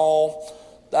Saul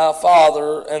thy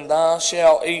father, and thou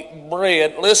shalt eat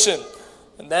bread. Listen,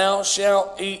 and thou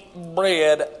shalt eat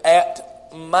bread at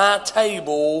my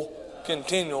table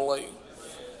continually.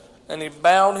 And he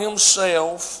bowed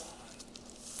himself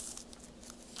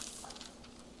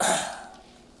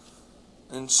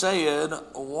and said,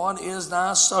 what is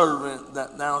thy servant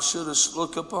that thou shouldest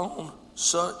look upon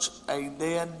such a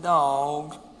dead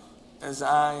dog as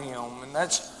I am? And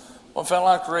that's what I felt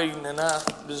like reading, and I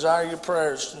desire your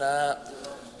prayers tonight.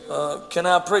 Can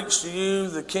I preach to you?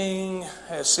 The King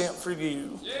has sent for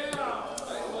you.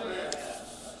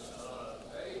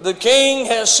 The King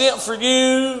has sent for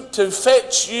you to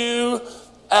fetch you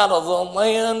out of the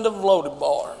land of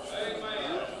Lodebar.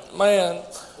 Man,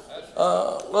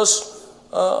 let's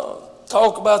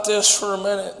talk about this for a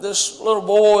minute. This little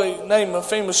boy named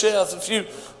Mephibosheth, if you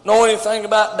know anything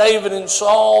about David and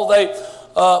Saul, they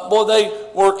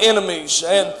were enemies.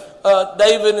 And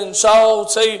David and Saul,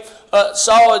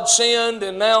 Saul had sinned,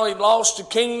 and now he lost the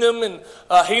kingdom, and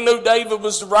he knew David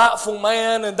was the rightful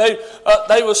man, and there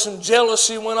was some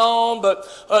jealousy went on. But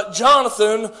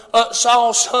Jonathan,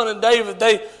 Saul's son, and David,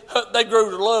 they grew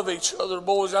to love each other,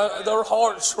 boys. Their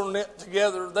hearts were knit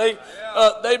together. They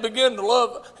began to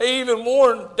love. He even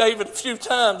warned David a few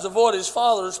times of what his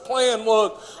father's plan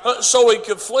was, so he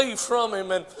could flee from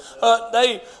him. And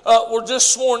they were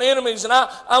just sworn enemies. And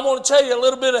I want to tell you a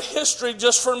little bit of history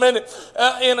just for a minute.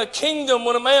 In a kingdom,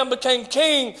 when a man became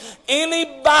king,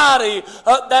 anybody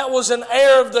that was an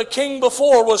heir of the king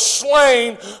before was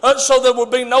slain, so there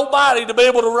would be nobody to be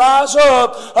able to rise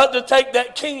up to take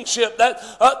that kingship.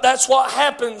 That's what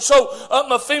happened. So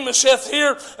Mephibosheth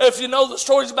here, if you know the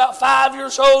story, he's about 5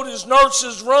 years old. His nurse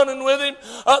is running with him.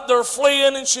 They're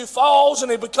fleeing, and she falls,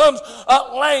 and he becomes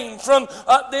lame from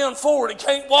then forward. He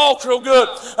can't walk real good.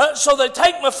 So they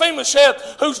take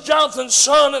Mephibosheth, who's Jonathan's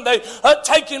son, and they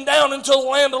take him down into the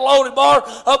land of Lodebar,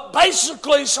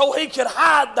 basically so he could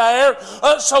hide there,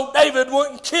 so David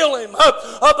wouldn't kill him,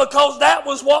 because that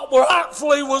was what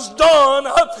rightfully was done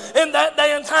in that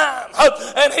day and time.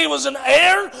 And he was an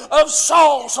heir of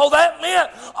Saul, so that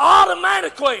meant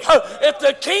automatically, if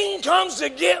the king comes to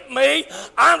get me,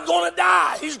 I'm going to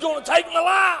die. He's going to take my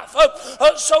life.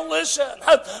 So listen,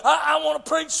 I want to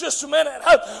preach just a minute.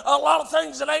 A lot of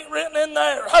things that ain't written in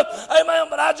there. Amen.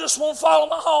 But I just want to follow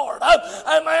my heart.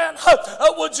 Amen.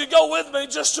 Would you go with me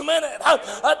just a minute?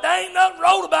 There ain't nothing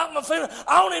wrote about my family.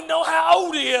 I don't even know how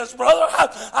old he is, brother.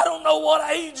 I don't know what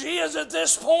age he is at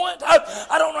this point.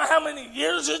 I don't know how many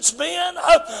years it's been.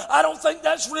 I don't think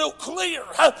that's real clear.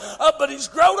 But he's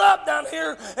grown up down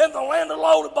here in the land of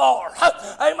Lodebar.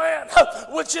 Amen.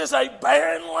 Which is a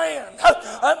barren land.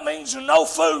 That means no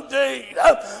food to eat.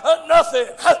 Nothing.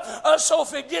 So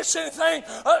if he gets anything,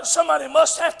 somebody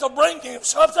must have to bring him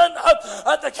something.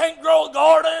 They can't grow a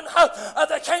garden.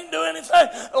 They can't do anything.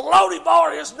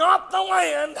 Lodebar is not the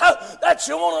land that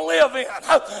you want to live in.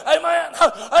 Amen.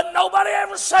 Nobody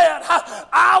ever said,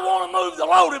 I want to move to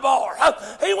Lodebar.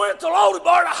 He went to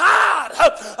Lodebar to hide.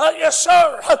 Yes,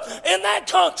 sir. In that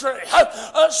country.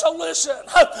 So listen,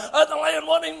 the land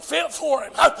wasn't even fit for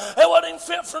him. It wasn't even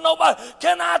fit for nobody.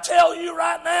 Can I tell you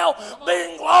right now,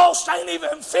 being lost ain't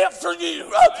even fit for you.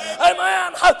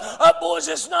 Amen. Boys,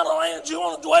 it's not a land you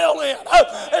want to dwell in.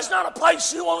 It's not a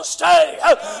place you want to stay.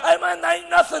 Amen. There ain't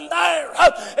nothing there.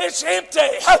 It's empty.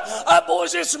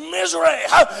 Boys, it's misery.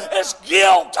 It's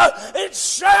guilt.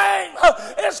 It's shame.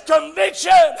 It's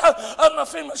conviction.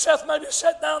 Mephibosheth maybe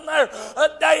sat down there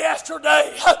day after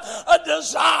day,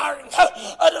 desiring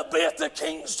to be at the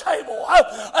king's table,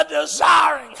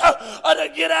 desiring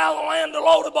to get out of the land of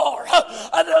Lodebar,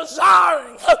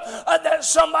 desiring that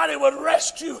somebody would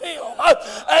rescue him.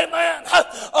 Amen.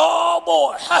 Oh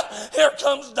boy, here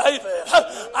comes David.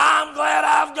 I'm glad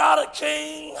I've got a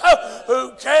king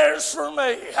who cares for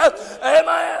me.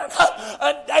 Amen.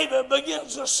 And David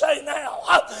begins to say now,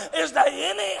 is there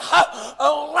any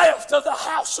left of the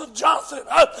house of Jonathan,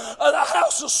 the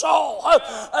house of Saul,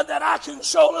 that I can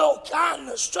show a little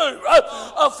kindness to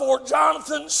for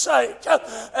Jonathan's sake?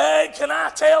 Hey, can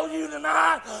I tell you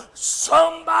tonight,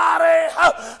 somebody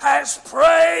has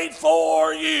prayed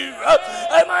for you.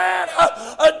 Amen.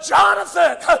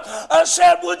 Jonathan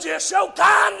said, would you show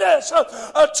kindness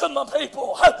to my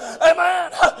people?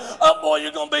 Amen. Boy,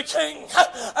 you're going to be king.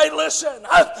 Hey, listen,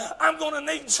 I'm going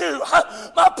to need you.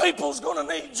 My people's going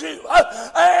to need you.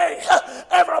 Hey,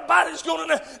 everybody's going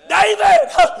to need.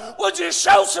 David, would you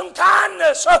show some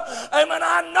kindness? Amen.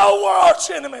 I know we're arch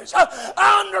enemies.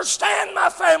 I understand my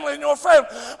family and your family.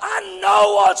 I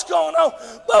know what's going on.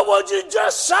 But would you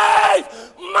just save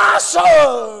my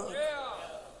son?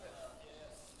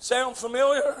 Sound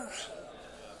familiar?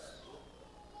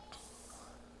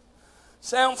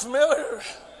 Sound familiar?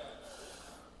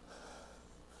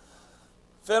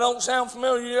 If it don't sound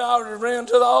familiar, you ought to have ran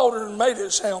to the altar and made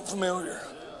it sound familiar.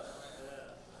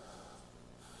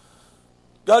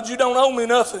 God, you don't owe me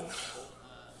nothing.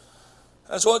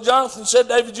 That's what Jonathan said,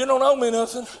 David, you don't owe me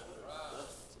nothing.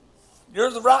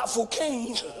 You're the rightful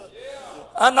king.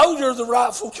 I know you're the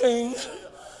rightful king.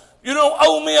 You don't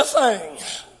owe me a thing.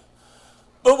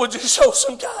 But would you show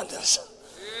some kindness?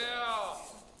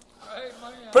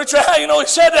 Preacher, how you know he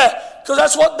said that? Because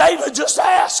that's what David just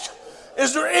asked.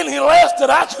 Is there any left that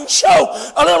I can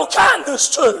show a little kindness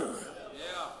to?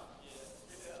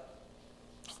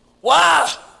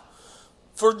 Why?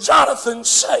 For Jonathan's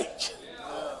sake.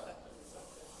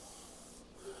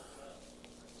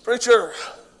 Preacher,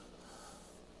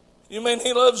 you mean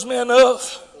he loves me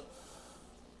enough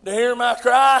to hear my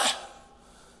cry?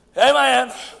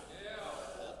 Amen.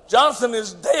 Jonathan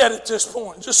is dead at this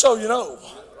point, just so you know.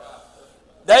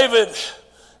 David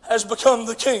has become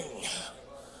the king.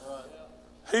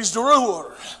 He's the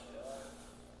ruler.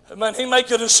 Amen. He make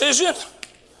a decision,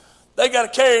 they got to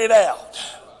carry it out.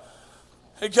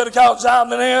 He could have called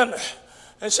Zion in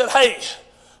and said, hey,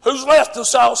 who's left of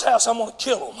Saul's house? I'm going to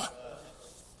kill him.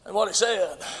 And what he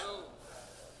said,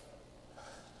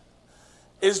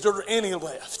 is there any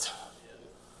left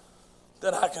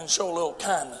that I can show a little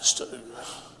kindness to?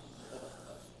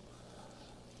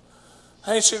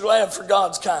 Ain't you glad for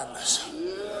God's kindness?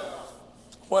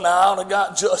 When I ought to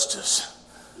got justice,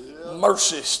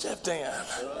 mercy stepped in.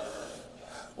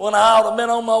 When I ought to have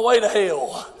been on my way to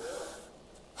hell,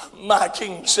 my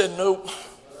king said, nope.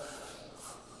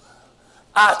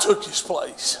 I took his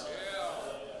place.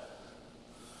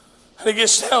 And he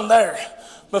gets down there.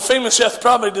 Mephibosheth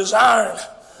probably desiring,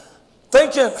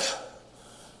 thinking,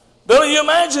 Billy, you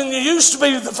imagine you used to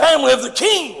be the family of the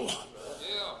king.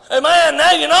 Amen.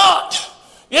 Now you're not.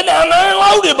 You're down there in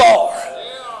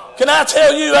Lodebar. Can I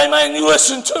tell you, amen, you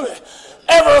listen to me.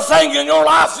 Everything in your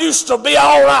life used to be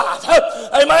all right.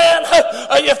 Amen.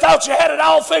 You thought you had it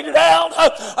all figured out.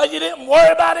 You didn't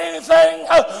worry about anything.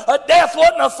 Death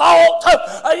wasn't a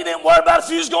thought. You didn't worry about if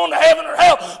you was going to heaven or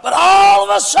hell. But all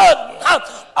of a sudden,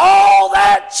 all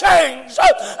that changed,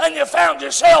 and you found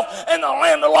yourself in the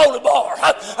land of Lodebar.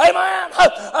 Amen.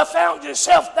 I found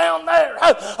yourself down there.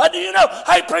 Do you know,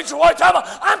 hey preacher, what are you talking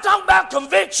about? I'm talking about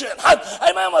conviction.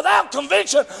 Amen. Without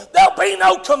conviction, there'll be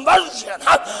no conversion.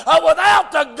 Without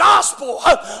the gospel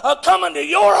coming to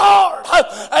your heart,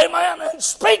 amen, and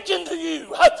speaking to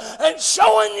you and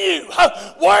showing you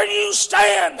where you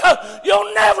stand,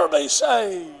 you'll never be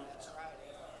saved.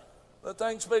 But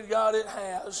thanks be to God, it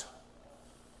has.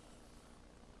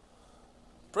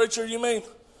 Preacher, you mean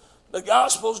the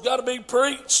gospel's got to be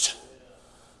preached?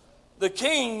 The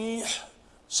king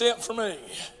sent for me.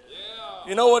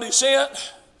 You know what he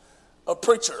sent? a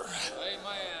preacher.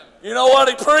 Amen. You know what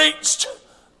he preached?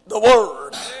 The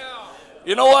Word. Yeah.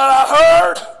 You know what I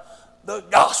heard? The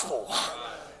gospel.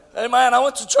 Amen. I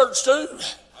went to church too. Amen.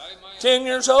 10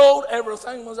 years old,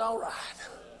 everything was all right.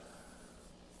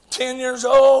 10 years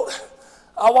old,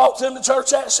 I walked into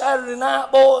church that Saturday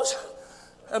night, boys,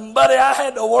 and buddy, I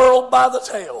had the world by the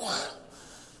tail.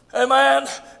 Amen.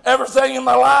 Everything in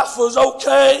my life was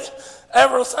okay.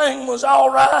 Everything was all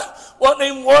right. Wasn't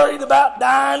even worried about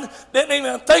dying. Didn't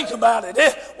even think about it.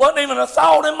 It wasn't even a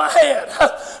thought in my head.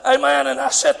 Amen. And I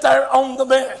sat there on the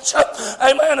bench.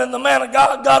 Amen. And the man of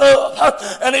God got up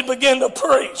and he began to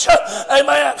preach.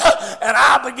 Amen. And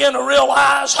I began to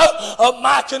realize of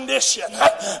my condition.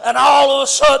 And all of a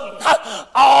sudden,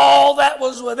 all that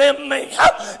was within me,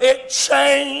 it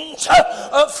changed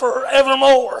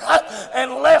forevermore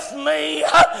and left me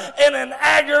in an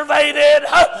aggravated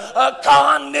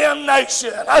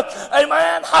condemnation.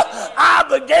 Amen. I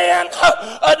began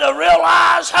to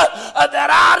realize that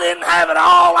I didn't have it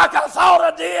all like I thought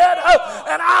I did,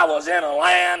 and I was in a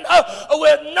land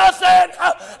with nothing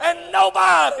and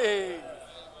nobody.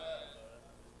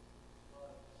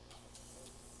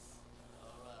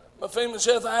 My family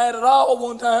said I had it all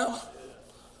one time.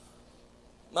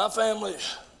 My family,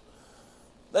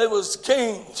 they was the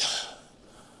kings,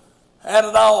 had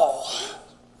it all.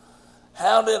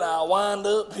 How did I wind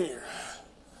up here?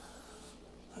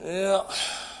 Yeah.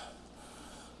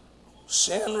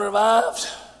 Sin revived,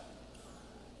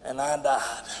 and I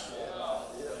died.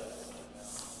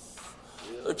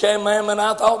 The commandment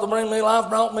I thought to bring me life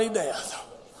brought me death.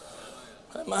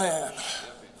 Amen.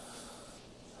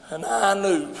 And I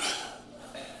knew,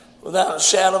 without a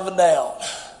shadow of a doubt,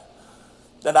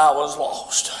 that I was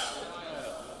lost.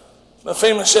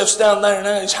 Mephibosheth's down there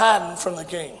now, he's hiding from the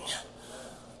king.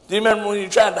 Do you remember when you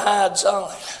tried to hide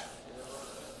something?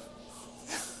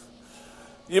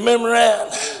 You remember that?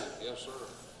 Yes, sir.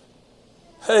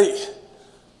 Hey,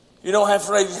 you don't have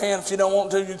to raise your hand if you don't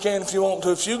want to. You can if you want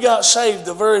to. If you got saved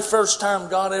the very first time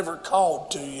God ever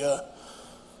called to you,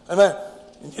 amen,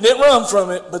 you didn't run from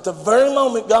it, but the very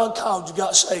moment God called you,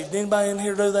 got saved. Anybody in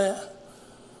here do that?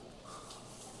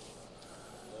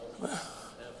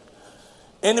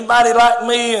 Anybody like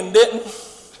me and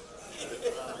didn't?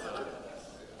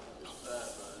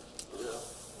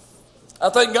 I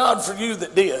thank God for you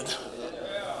that did.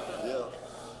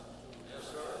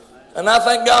 And I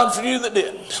thank God for you that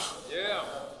didn't.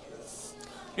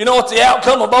 You know what the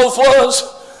outcome of both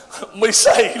was? We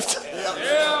saved.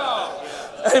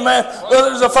 Amen. Whether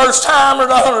it was the first time or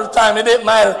the 100th time, it didn't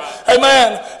matter.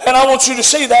 Amen. And I want you to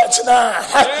see that tonight.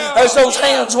 As those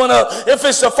hands went up. If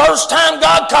it's the first time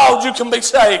God called, you can be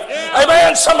saved.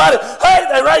 Amen. Somebody, hey,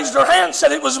 they raised their hand and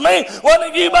said it was me.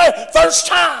 Wasn't it you, babe? First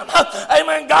time.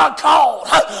 Amen. God called.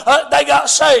 They got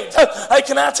saved. Hey,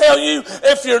 can I tell you,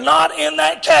 if you're not in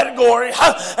that category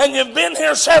and you've been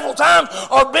here several times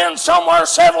or been somewhere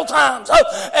several times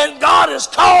and God has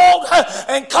called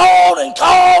and called and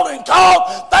called and called,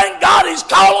 thank God He's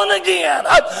calling again.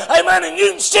 Amen. And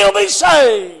you can still be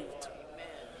saved.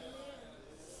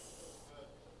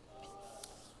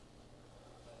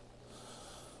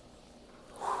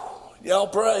 Y'all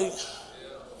pray.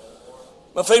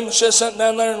 Mephibosheth sitting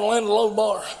down there in the land of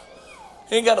Lodabar.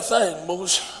 He ain't got a thing,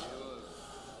 boys.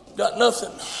 Got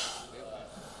nothing.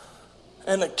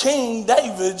 And the King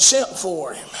David sent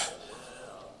for him.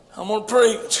 I'm going to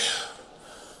preach.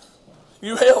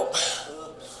 You help.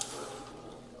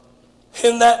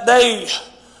 In that day,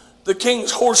 the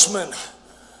king's horsemen,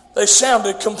 they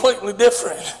sounded completely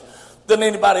different than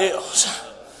anybody else.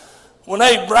 When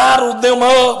they bridled them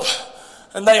up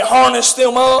and they harnessed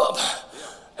them up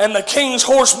and the king's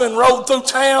horsemen rode through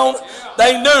town,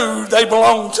 they knew they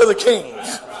belonged to the king.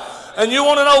 And you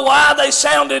want to know why they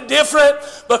sounded different?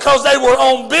 Because they were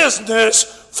on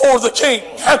business for the king.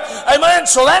 Amen.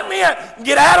 So that meant,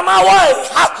 get out of my way.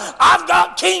 I've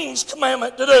got king's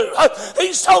commandment to do.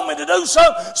 He's told me to do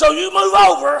something, so you move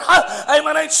over.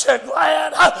 Amen. Ain't said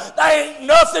glad. There ain't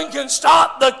nothing can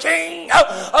stop the king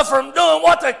from doing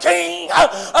what the king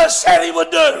said he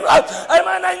would do.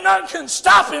 Amen. Ain't nothing can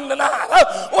stop him tonight.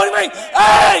 What do you mean?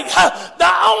 Hey,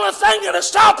 the only thing that'll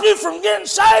stop you from getting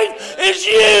saved is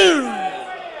you.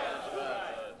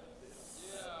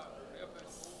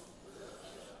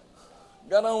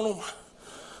 Got on them.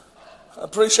 I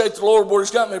appreciate the Lord where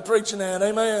He's got me preaching at.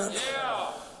 Amen.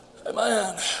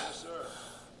 Amen.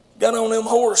 Got on them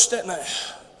horse, didn't they?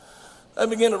 They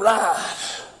began to ride.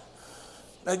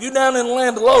 Now you down in the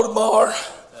land of Lodabar,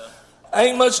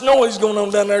 ain't much noise going on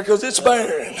down there because it's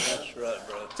barren. That's right,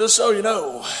 brother. Just so you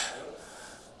know.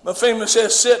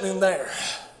 Mephibosheth sitting in there.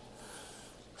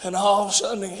 And all of a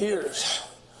sudden he hears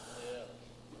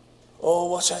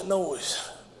Oh, what's that noise?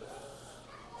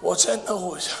 What's that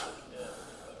noise?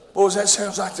 Boys, that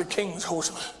sounds like the King's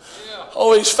horseman.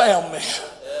 Oh, he's found me.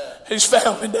 He's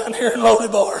found me down here in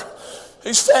Lodebar.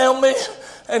 He's found me,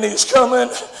 and he's coming,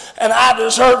 and I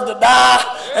deserve to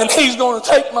die, and he's going to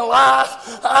take my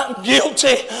life. I'm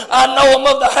guilty. I know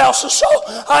I'm of the house of Saul.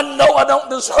 I know I don't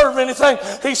deserve anything.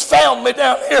 He's found me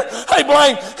down here. Hey,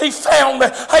 Blaine, he found me.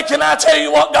 Hey, can I tell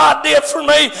you what God did for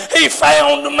me? He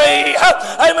found me.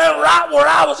 Amen. Right where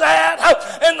I was at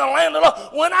in the land of the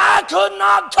Lord. When I could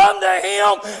not come to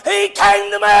him, he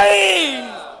came to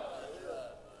me.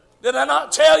 Did I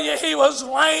not tell you he was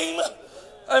lame?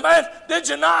 Amen. Did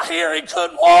you not hear he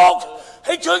couldn't walk?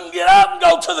 He couldn't get up and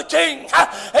go to the king.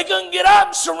 He couldn't get up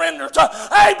and surrender to.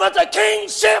 Hey, but the king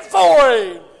sent for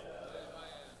him.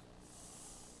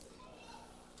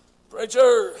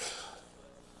 Preacher,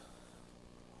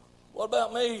 what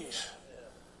about me?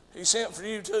 He sent for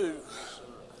you too.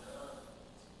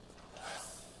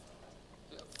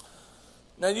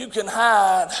 Now you can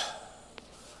hide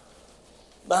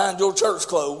behind your church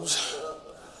clothes.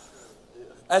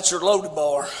 That's your loaded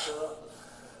bar.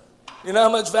 You know how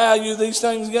much value these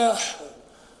things got?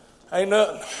 Ain't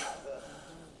nothing.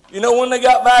 You know when they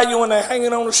got value? When they're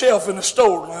hanging on a shelf in the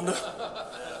store, Linda.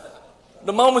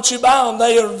 The moment you buy them,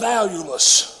 they are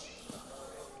valueless.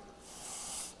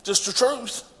 Just the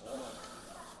truth.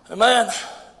 Amen.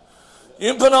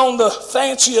 You can put on the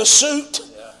fanciest suit,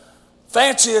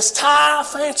 fanciest tie,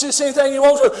 fanciest anything you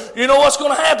want to. You know what's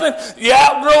going to happen? You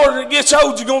outgrow it, it gets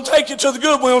old, you're going to take it to the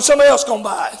Goodwill and somebody else going to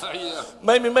buy it. Yeah.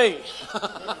 Maybe me.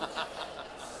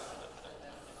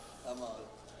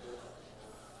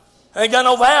 Ain't got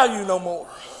no value no more.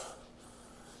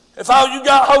 If all you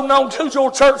got holding on to is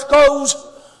your church clothes,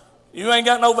 you ain't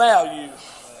got no value.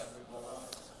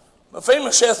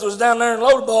 Mephibosheth was down there in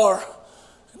Lodebar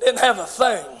and didn't have a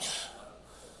thing.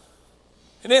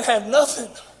 He didn't have nothing.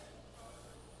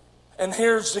 And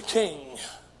here's the king.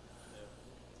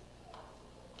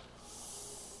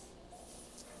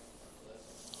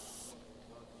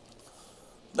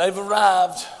 They've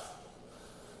arrived.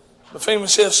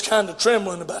 Mephibosheth's kind of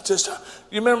trembling about this time.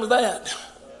 You remember that?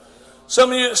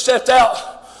 Some of you that stepped out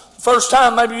the first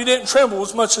time, maybe you didn't tremble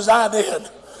as much as I did.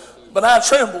 But I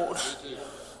trembled.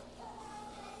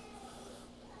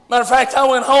 Matter of fact, I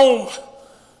went home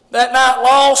that night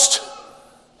lost,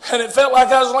 and it felt like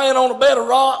I was laying on a bed of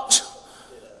rocks.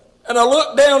 And I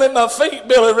looked down at my feet,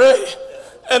 Billy Ray,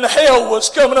 and hell was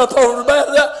coming up over the back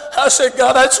of that. I said,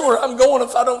 God, that's where I'm going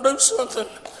if I don't do something.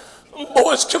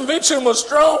 Boy's conviction was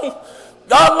strong.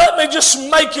 God, let me just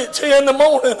make it to you in the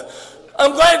morning.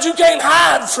 I'm glad you can't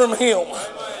hide from him.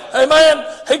 Amen.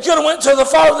 He could have went to the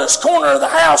farthest corner of the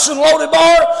house in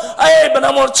Lodebar. Hey, but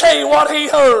I'm going to tell you what he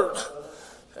heard.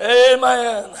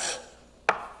 Amen.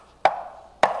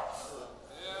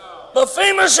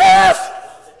 Mephibosheth.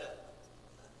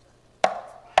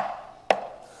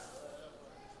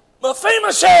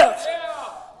 Mephibosheth.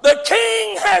 The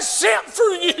king has sent for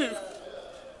you.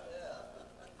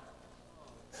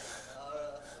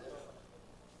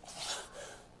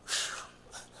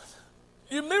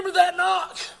 You remember that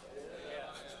knock?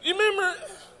 You remember it?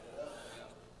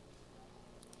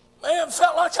 Man, it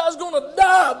felt like I was going to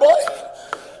die, boy.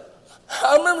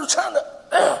 I remember trying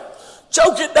to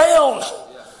choke it down.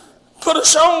 Put a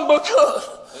songbook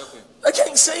up. They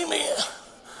can't see me.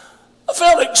 I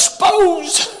felt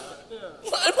exposed.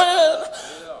 Man,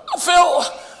 I felt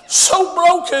so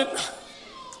broken.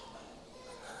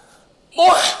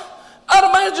 Boy, I'd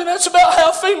imagine that's about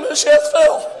how Mephibosheth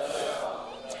felt.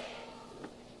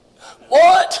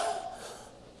 What?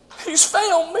 He's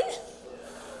found me.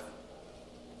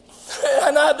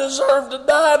 And I deserve to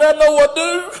die, and I know I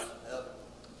do.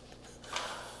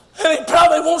 And he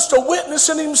probably wants to witness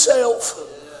it himself.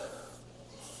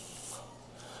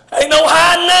 Ain't no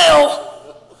hiding now.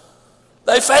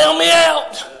 They found me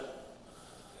out.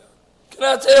 Can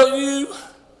I tell you,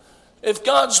 if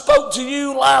God spoke to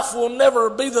you, life will never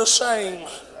be the same.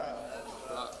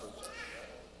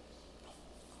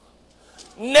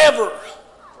 Never.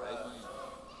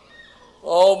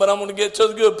 Oh, but I'm going to get to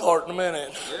the good part in a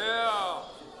minute. Yeah.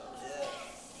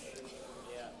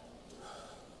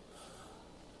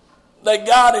 They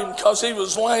got him because he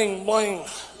was lame.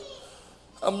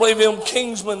 I believe them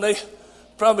kingsmen, they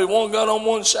probably one got on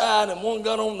one side and one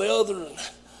got on the other. And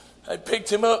they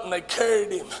picked him up and they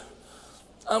carried him.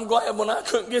 I'm glad when I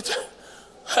couldn't get there.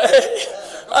 Hey,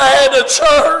 I had a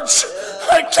church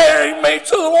that carried me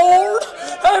to the Lord.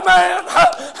 Amen.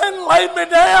 And laid me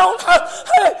down.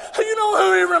 Hey, you know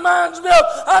who he reminds me of?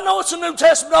 I know it's a New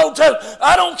Testament, Old Testament.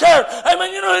 I don't care.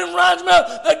 Amen. You know who he reminds me of?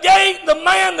 The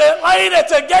man that laid at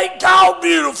the gate called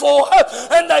Beautiful.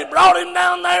 And they brought him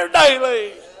down there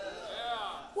daily.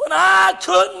 When I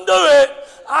couldn't do it,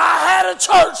 I had a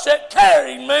church that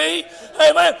carried me.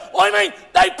 Amen. What do you mean?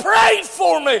 They prayed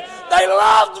for me. They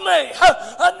loved me.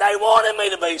 They wanted me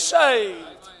to be saved.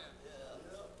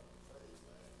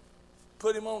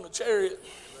 Put him on the chariot.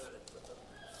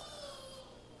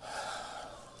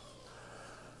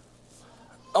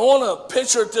 I want to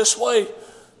picture it this way.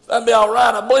 That'd be all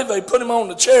right. I believe they put him on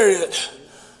the chariot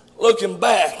looking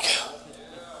back.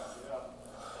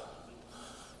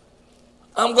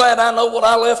 I'm glad I know what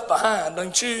I left behind,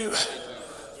 don't you?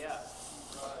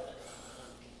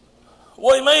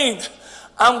 What do you mean?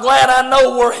 I'm glad I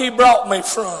know where he brought me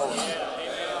from.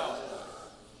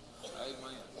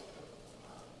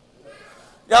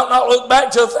 Y'all not look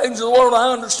back to the things of the world.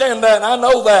 I understand that. I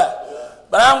know that.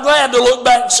 But I'm glad to look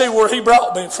back and see where he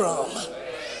brought me from.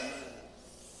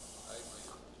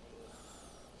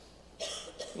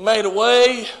 He made a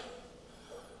way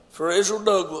for Israel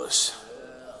Douglas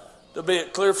to be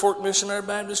at Clear Fork Missionary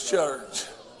Baptist Church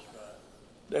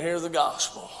to hear the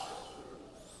gospel.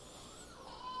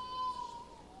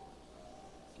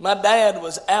 My dad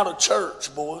was out of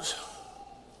church, boys.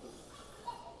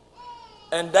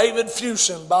 And David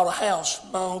Fusen bought a house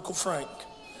from my Uncle Frank.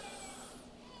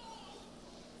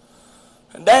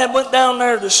 And Dad went down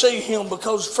there to see him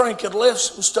because Frank had left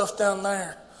some stuff down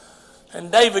there. And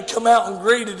David come out and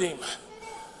greeted him.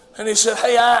 And he said,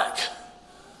 "Hey, Ike,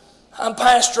 I'm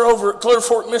pastor over at Clear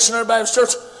Fork Missionary Baptist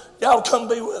Church. Y'all come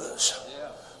be with us." Yeah.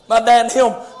 My dad and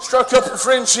him struck up a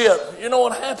friendship. You know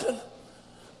what happened?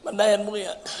 My dad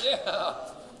went. Yeah.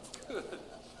 Good.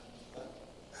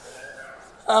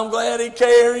 I'm glad he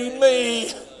carried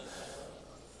me.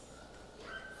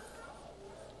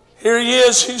 Here he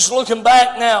is. He's looking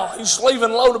back now. He's leaving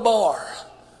Lodabar.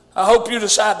 I hope you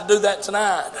decide to do that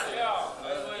tonight.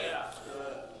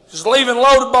 He's leaving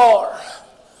Lodabar.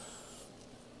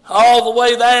 All the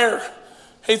way there,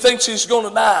 he thinks he's going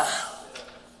to die.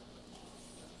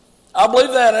 I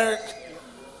believe that, Eric.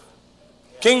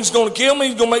 King's going to kill me.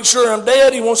 He's going to make sure I'm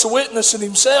dead. He wants to witness it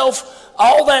himself.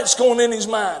 All that's going in his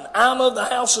mind. I'm of the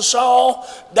house of Saul.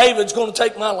 David's going to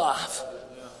take my life.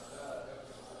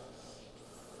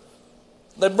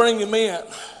 They bring him in.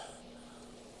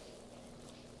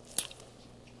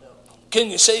 Can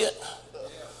you see it?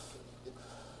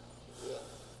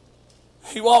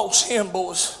 He walks in,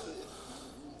 boys,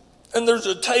 and there's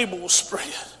a table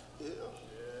spread.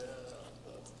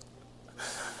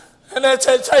 And at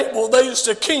that table, there's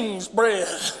the king's bread.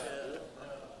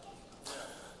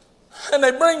 And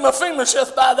they bring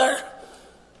Mephibosheth by there.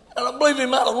 And I believe he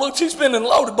might have looked. He's been in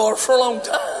Lodabar for a long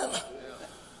time.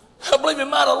 I believe he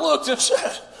might have looked and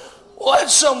said, "Well,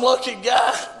 that's some lucky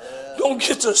guy going to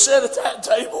get to sit at that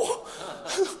table.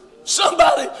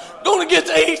 Somebody going to get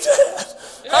to eat that.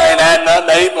 I ain't had nothing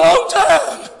to eat in a long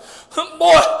time."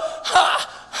 Boy,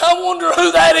 I wonder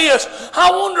who that is.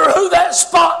 I wonder who that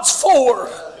spot's for.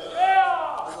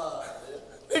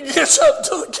 He gets up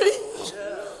to the king.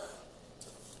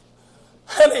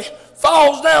 And he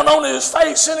falls down on his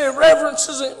face and he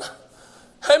reverences him.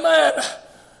 Amen.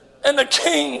 And the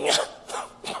king,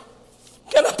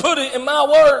 can I put it in my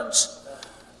words?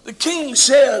 The king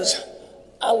says,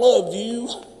 "I love you."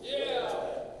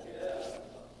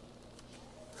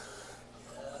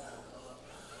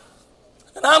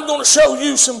 And I'm going to show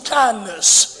you some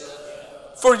kindness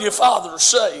for your father's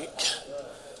sake.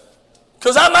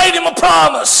 Because I made him a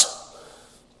promise.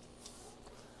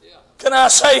 Can I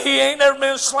say he ain't never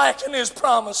been slacking his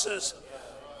promises?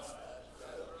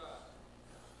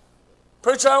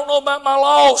 Preacher, I don't know about my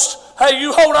lost. Hey,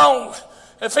 you hold on.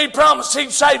 If he promised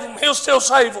he'd save him, he'll still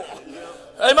save him.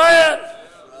 Amen.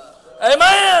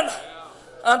 Amen.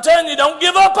 I'm telling you, don't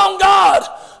give up on God.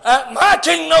 My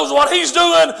king knows what he's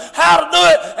doing, how to do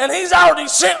it, and he's already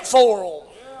sent for them.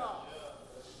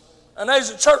 And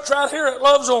there's a church right here that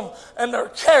loves them, and they're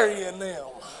carrying them.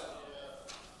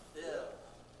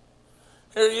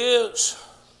 Here he is,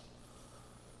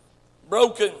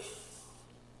 broken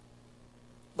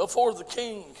before the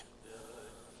king.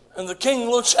 And the king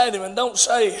looks at him and don't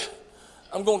say,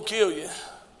 "I'm going to kill you."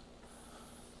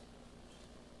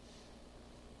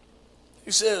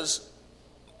 He says,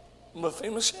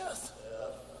 "Mephibosheth,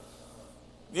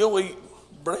 you'll eat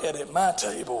bread at my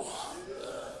table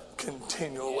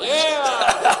continually."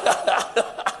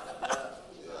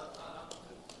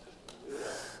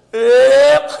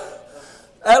 Yep.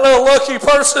 That little lucky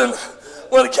person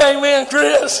when it came in,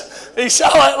 Chris, He saw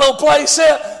that little place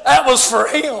set. That was for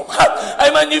him.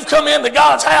 Amen. You've come into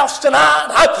God's house tonight.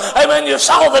 Amen. You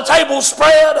saw the table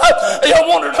spread. You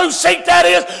wondered whose seat that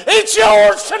is. It's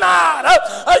yours tonight.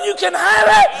 You can have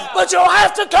it, but you'll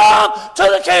have to come to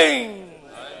the King.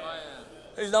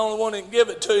 He's the only one that can give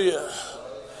it to you.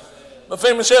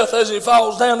 Mephibosheth, as he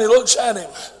falls down, he looks at him.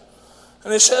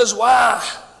 And he says, why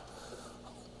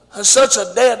is such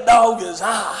a dead dog as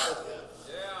I?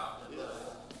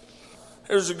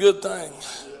 Here's a good thing.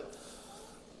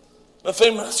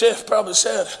 Mephibosheth probably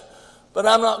said, but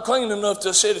I'm not clean enough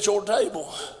to sit at your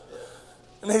table.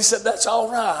 And he said, that's all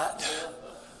right.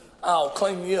 I'll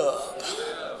clean you up.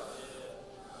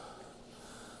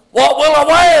 What will I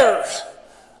wear?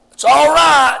 It's all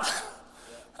right.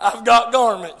 I've got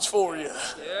garments for you.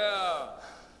 Yeah.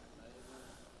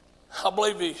 I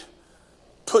believe he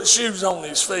put shoes on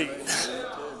his feet.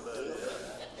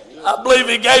 I believe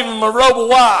he gave him a robe of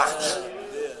white.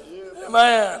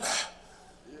 Man,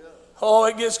 oh,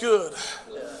 it gets good.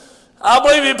 I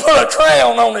believe he put a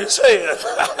crown on his head.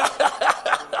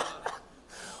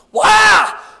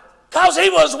 Why? Because he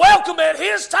was welcome at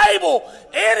his table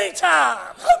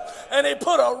anytime. And he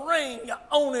put a ring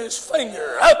on his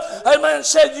finger. Amen.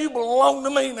 Said, you belong to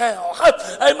me now.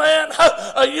 Amen.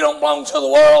 You don't belong to the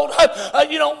world.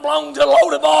 You don't belong to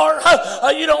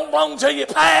Lodabar. You don't belong to your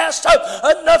past.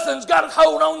 Nothing's got a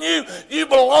hold on you. You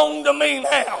belong to me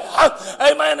now.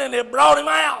 Amen. And he brought him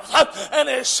out. And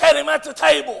he set him at the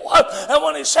table. And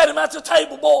when he set him at the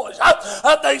table, boys,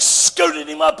 they scooted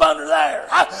him up under there.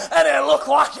 And it looked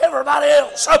like everybody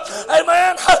else.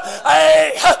 Amen.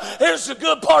 Hey, here's the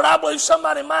good part. I believe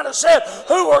somebody might have said,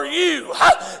 who are you?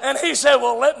 And he said,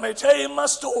 well, let me tell you my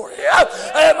story.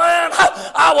 Amen.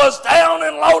 I was down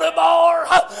in Lodabar,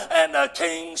 and the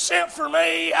King sent for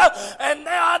me, and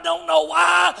now I don't know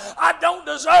why. I don't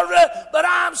deserve it, but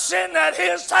I'm sitting at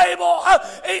his table,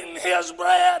 eating his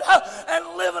bread,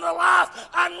 and living a life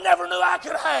I never knew I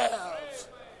could have.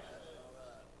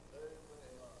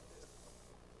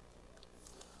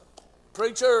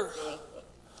 Preacher,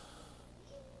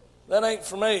 that ain't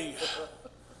for me.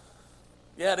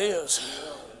 Yeah, it is.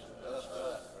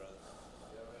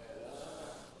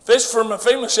 If it's for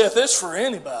Mephibosheth, it's for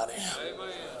anybody.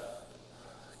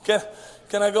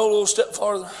 Can I go a little step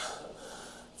farther?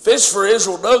 If it's for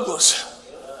Israel Douglas,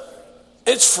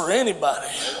 it's for anybody.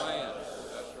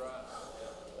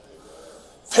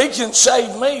 If he can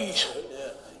save me,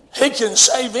 he can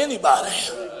save anybody.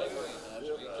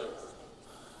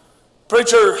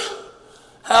 Preacher,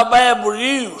 how bad were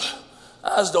you?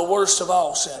 I was the worst of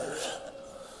all sinners.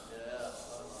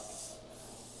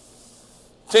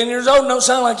 10 years old don't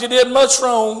sound like you did much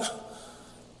wrong.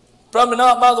 Probably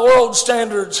not by the world's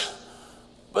standards.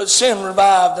 But sin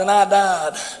revived and I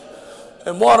died.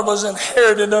 And what was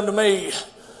inherited unto me,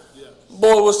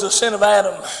 boy, was the sin of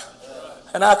Adam.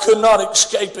 And I could not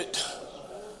escape it.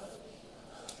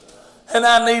 And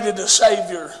I needed a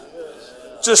Savior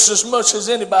just as much as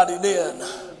anybody did.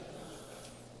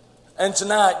 And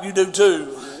tonight you do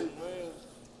too.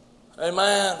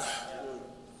 Amen.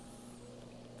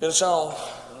 Get us on.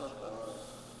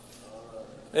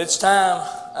 It's time.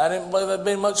 I didn't believe there'd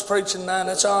be much preaching tonight.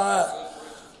 That's all right.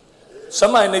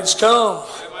 Somebody needs to come.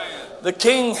 The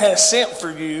King has sent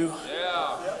for you.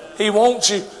 He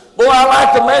wants you. Boy, I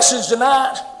like the message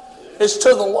tonight. It's to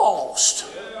the lost.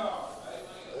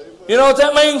 You know what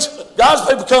that means? God's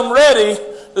people come ready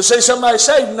to see somebody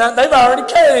saved tonight. They've already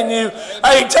carrying you.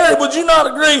 Hey, Terry, would you not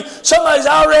agree? Somebody's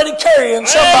already carrying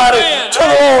somebody to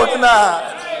the Lord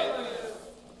tonight.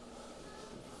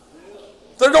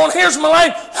 They're going, here's my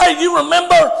name. Hey, you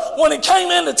remember when he came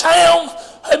into town?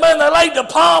 Amen. They laid the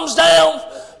palms down.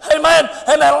 Amen.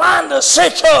 And they lined the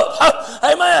sick up.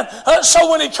 Amen. So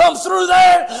when he come through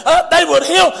there, they would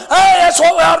heal. Hey, that's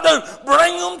what we ought to do.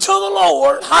 Bring them to the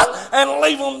Lord and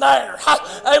leave them there.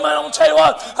 Amen. I'm going to tell you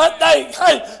what.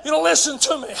 Listen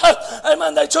to me.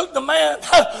 Amen. They took the man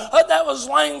that was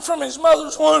lame from his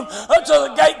mother's womb to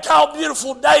the gate called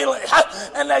Beautiful Daily.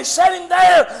 And they set him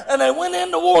there and they went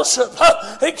into worship.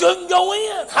 He couldn't go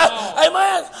in.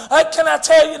 Amen. Can I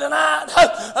tell you tonight,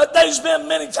 there's been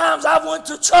many times I've went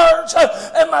to church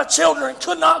and my children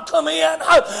could not come in.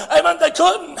 Amen. They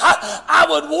couldn't. I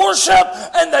would worship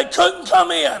and they couldn't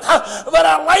come in. But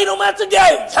I laid them at the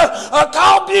gate,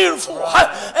 called Beautiful,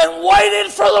 and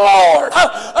waited for the Lord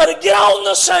to get on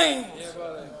the scene.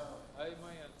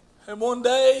 And one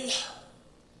day,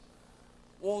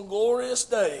 one glorious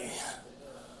day,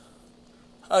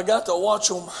 I got to watch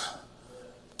them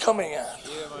come in.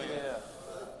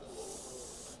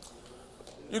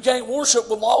 You can't worship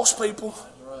with lost people.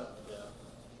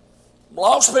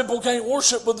 Lost people can't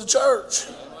worship with the church.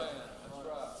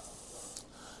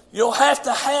 You'll have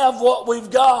to have what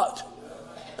we've got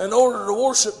in order to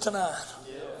worship tonight.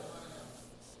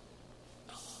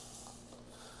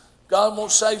 God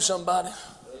wants to save somebody.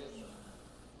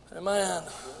 Amen.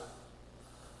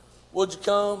 Would you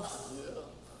come?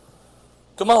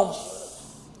 Come on.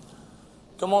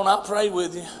 Come on, I'll pray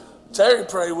with you. Terry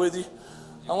pray with you.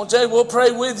 I want to tell you, we'll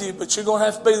pray with you, but you're going to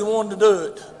have to be the one to do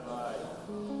it.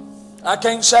 I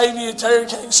can't save you. Terry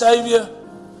can't save you.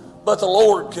 But the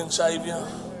Lord can save you.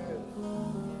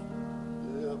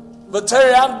 But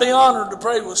Terry, I'd be honored to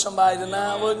pray with somebody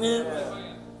tonight, wouldn't you?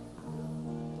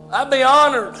 I'd be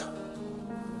honored.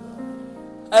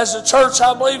 As the church,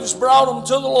 I believe, has brought them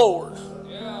to the Lord.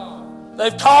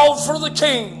 They've called for the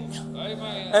King.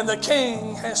 And the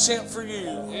King has sent for you.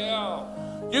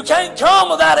 You can't come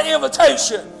without an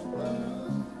invitation.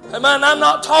 Amen. I'm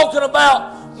not talking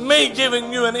about me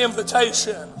giving you an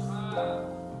invitation.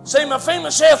 See, my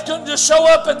famous chef couldn't just show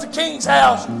up at the King's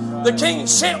house. The King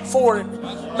sent for him.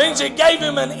 It means he gave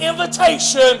him an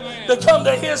invitation to come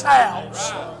to his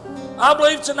house. I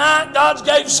believe tonight God's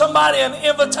gave somebody an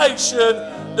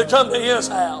invitation to come to his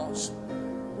house.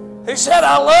 He said,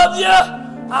 I love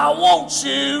you. I want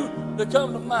you to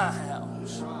come to my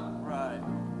house. Right.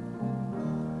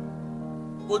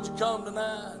 Would you come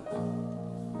tonight?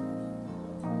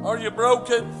 Are you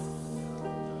broken?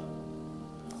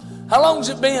 How long's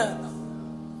it been?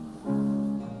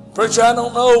 Preacher, I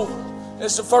don't know.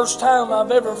 It's the first time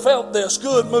I've ever felt this.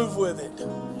 Good, move with it.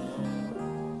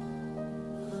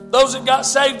 Those that got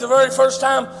saved the very first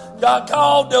time God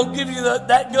called, they'll give you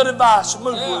that good advice.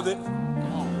 Move with it.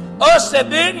 Us that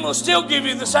didn't will still give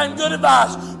you the same good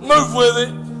advice. Move with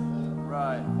it.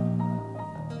 Right.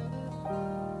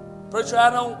 Preacher, I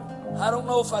don't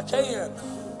know if I can.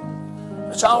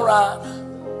 It's all right.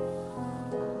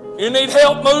 You need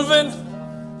help moving?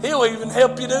 He'll even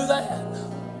help you do that.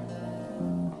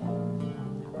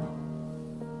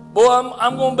 Boy,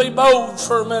 I'm going to be bold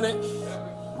for a minute.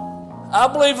 I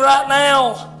believe right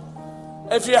now,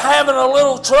 if you're having a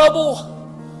little trouble,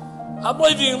 I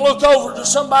believe you can look over to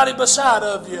somebody beside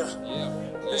of you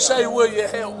and say, will you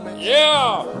help me?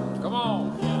 Yeah. Come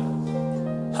on.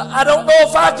 I don't know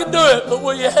if I can do it, but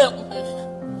will you help me?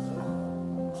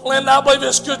 Linda, I believe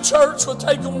this good church will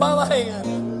take them by the hand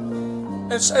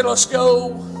and say, let's go.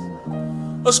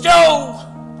 Let's go.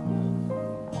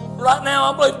 Right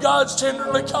now, I believe God's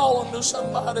tenderly calling to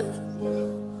somebody.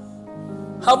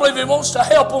 I believe He wants to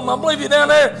help them. I believe you're down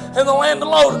there in the land of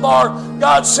Lodabar.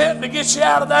 God's sent to get you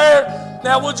out of there.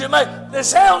 Now, would you make... It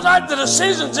sounds like the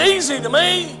decision's easy to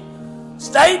me.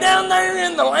 Stay down there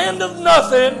in the land of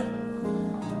nothing,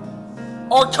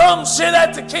 or come sit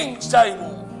at the King's table.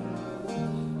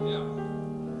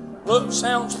 Look,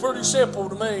 sounds pretty simple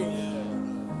to me.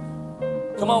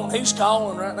 Come on, He's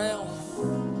calling right now.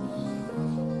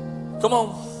 Come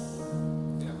on.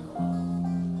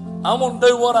 I want to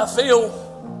do what I feel.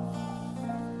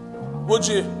 Would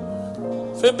you?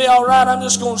 If it'd be all right, I'm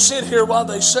just going to sit here while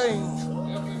they sing.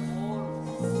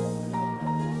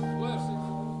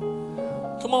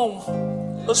 Come on.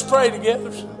 Let's pray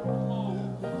together.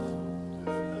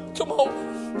 Come on.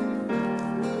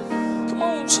 Come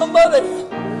on,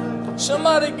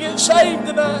 somebody get saved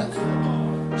tonight.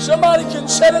 Somebody can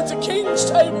sit at the King's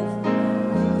table.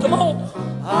 Come on.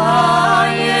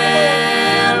 I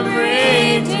am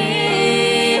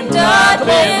redeemed. I've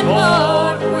been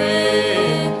bought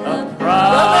with a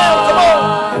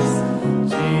price.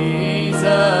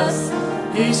 Jesus,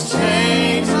 He's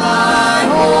changed my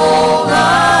whole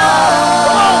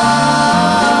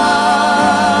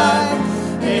life.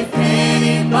 If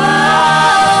anybody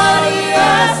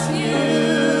asks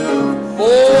you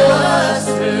just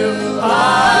who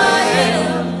I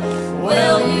am,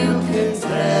 well, you can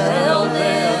tell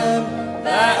them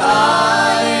that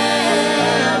I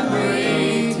am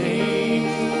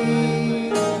redeemed.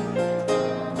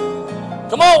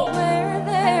 Come on. Where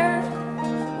there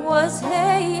was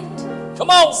hate, Come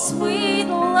on. sweet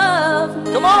love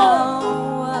Come on.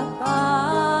 now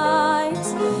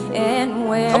abides. And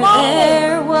where Come on.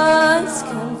 there was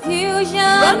confusion,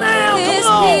 Right now, come His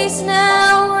on. peace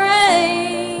now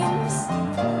reigns.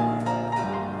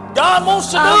 God wants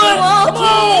to do I'm it. Come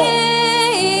on.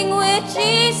 walking with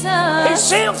Jesus. He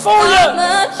sent for you. I'm a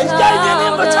He gave you an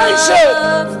invitation.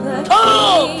 child of the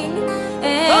Come. King,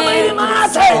 Come eat at my and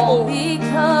it's all table.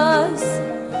 because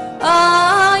I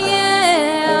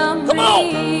am Come on.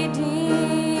 redeemed.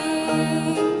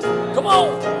 Come on.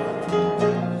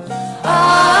 I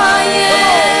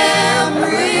am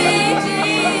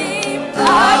redeemed.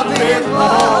 I've been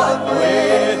bought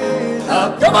with a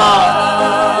Come on.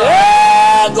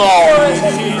 Yeah, glory.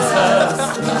 Jesus.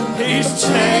 He's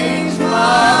changed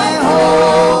my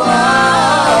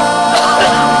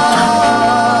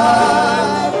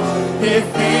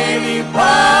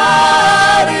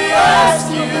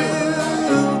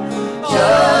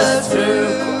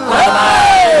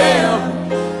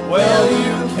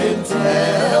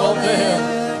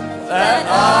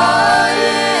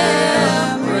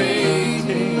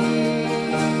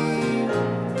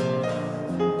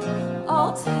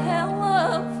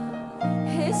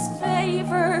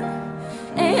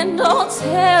I'll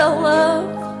tell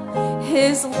of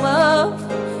His love,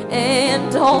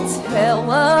 and I'll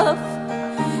tell of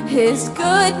His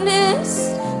goodness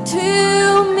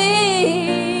to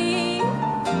me.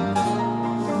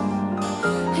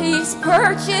 He's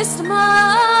purchased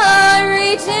my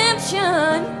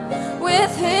redemption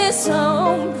with His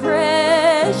own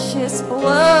precious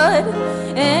blood,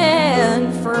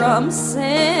 and from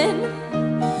sin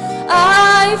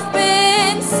I've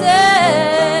been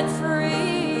set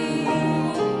free.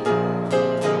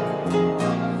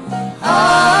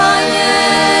 I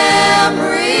am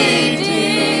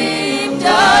redeemed,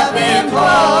 I've been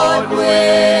bought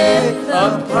with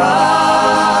a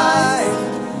price.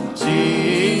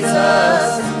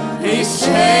 Jesus, He's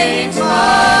changed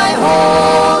my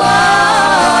whole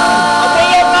life. I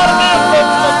think I'm not enough of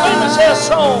the famous ass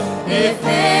song. If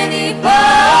anybody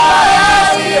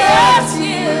asks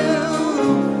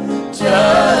you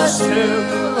just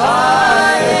who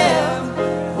I am,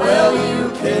 well, you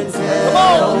can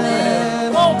tell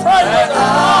them Come on, pray with that us. I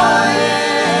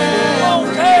am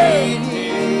redeemed.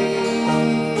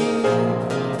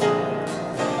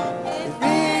 If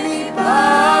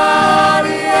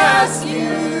anybody asks you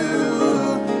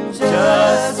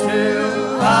just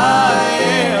who I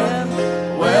am,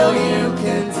 well, you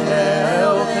can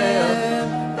tell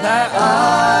them that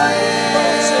I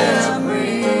am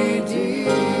redeemed.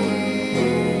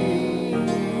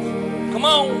 Come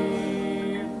on.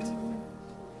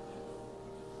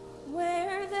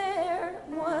 Where there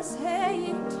was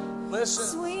hate, Listen.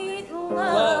 sweet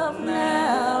love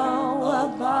now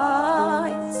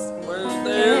abides. Where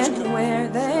there's And where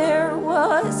there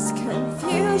was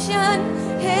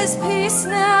confusion, His peace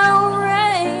now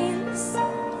reigns.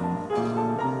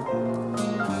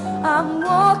 I'm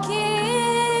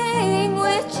walking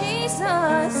with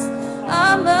Jesus,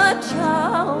 I'm a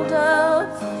child of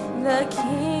the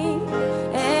King,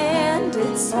 and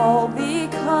it's all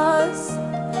because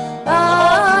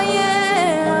I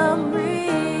am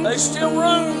redeemed. There's still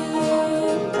room.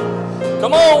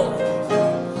 Come on.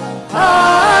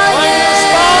 I am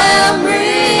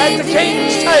At the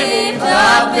King's redeemed, table.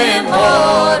 I've been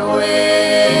bought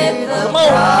with a Come on.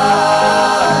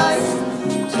 price.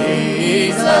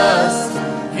 Jesus,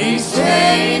 He's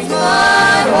changed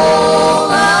my whole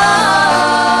life.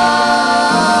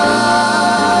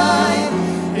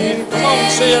 If Come on,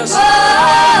 sis.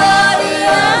 anybody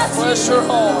asks Bless your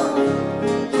heart.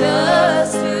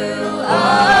 just who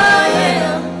I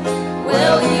am,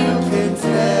 well, you can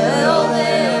tell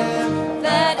them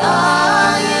that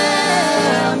I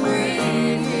am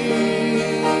redeemed.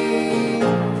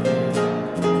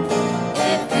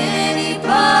 If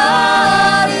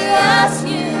anybody asks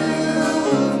you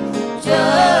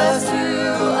just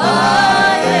who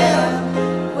I am,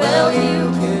 well,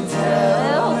 you can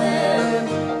tell them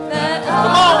that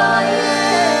I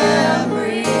am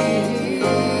redeemed.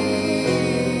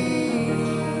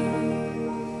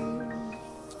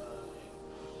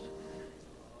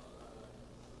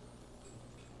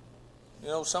 You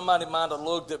know, somebody might have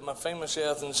looked at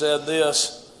Mephibosheth and said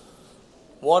this,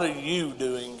 what are you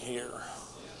doing here?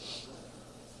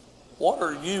 What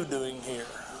are you doing here?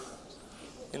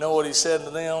 You know what he said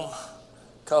to them?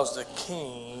 Because the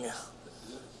king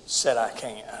said I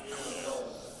can.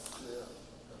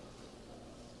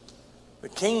 The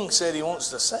king said he wants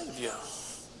to save you.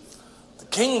 The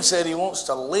king said he wants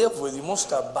to live with you, wants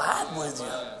to abide with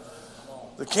you.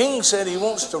 The king said he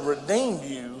wants to redeem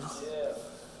you,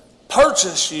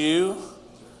 purchase you,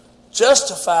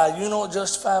 justify. You know what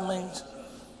justify means?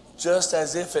 Just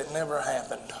as if it never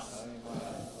happened.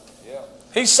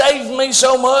 He saved me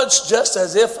so much just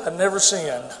as if I never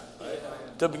sinned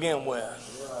to begin with.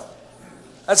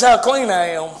 That's how clean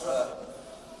I am.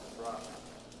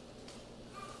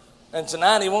 And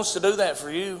tonight He wants to do that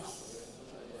for you.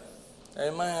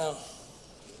 Amen.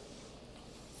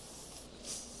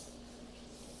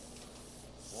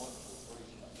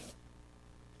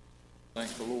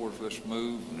 Thank the Lord for this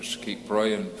move, and just keep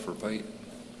praying for Peyton.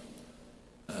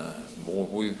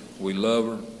 Boy, we love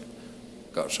her.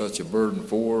 Got such a burden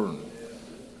for her,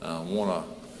 and want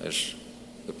to, as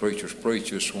the preachers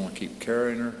preach, just want to keep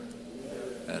carrying her.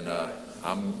 And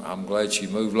I'm glad she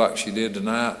moved like she did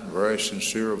tonight. Very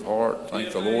sincere of heart.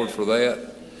 Thank the Lord for that.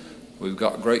 We've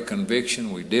got great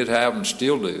conviction. We did have and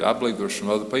still do. I believe there's some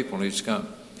other people who need to come.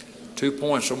 2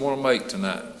 points I want to make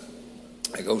tonight.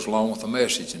 It goes along with the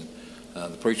message, and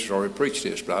the preacher's already preached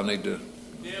this, but I need to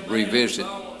revisit.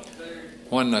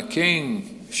 When the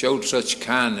king showed such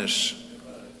kindness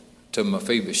to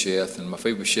Mephibosheth, and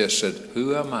Mephibosheth said,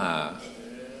 "Who am I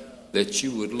that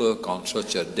you would look on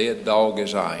such a dead dog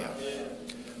as I am?"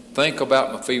 Think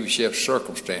about Mephibosheth's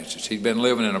circumstances. He'd been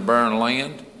living in a barren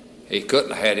land. He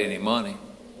couldn't have had any money.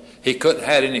 He couldn't have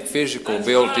had any physical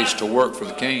abilities to work for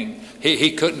the king.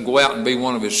 He couldn't go out and be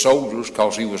one of his soldiers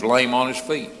because he was lame on his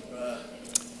feet.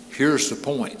 Here's the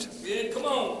point.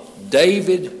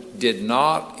 David did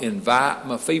not invite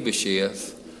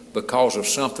Mephibosheth because of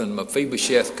something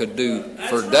Mephibosheth could do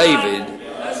for David.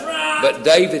 But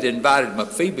David invited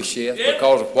Mephibosheth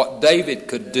because of what David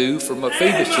could do for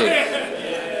Mephibosheth.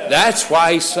 That's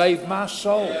why he saved my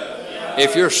soul.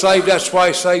 If you're saved, that's why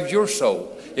he saved your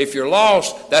soul. If you're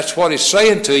lost, that's what he's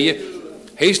saying to you.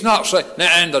 He's not saying,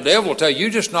 and the devil will tell you, you're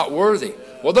just not worthy.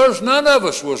 Well, there's none of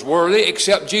us was worthy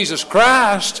except Jesus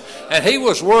Christ, and he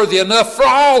was worthy enough for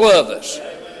all of us.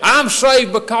 I'm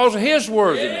saved because of his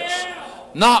worthiness,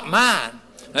 not mine.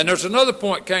 And there's another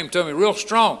point came to me real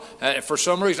strong. For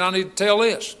some reason, I need to tell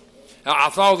this. I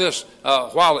thought this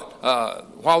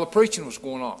while the preaching was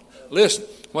going on. Listen,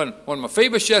 when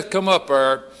Mephibosheth come up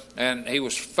there, and he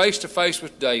was face to face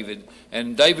with David,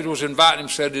 and David was inviting him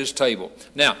to sit at his table.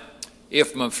 Now,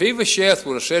 if Mephibosheth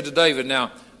would have said to David,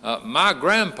 now, my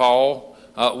grandpa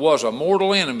was a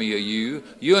mortal enemy of you.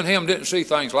 You and him didn't see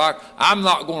things like, I'm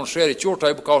not going to sit at your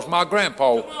table because my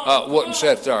grandpa wouldn't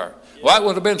sit there. Well, that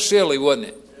would have been silly, wouldn't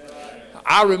it?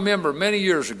 I remember many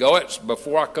years ago, it's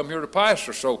before I come here to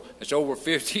pastor, so it's over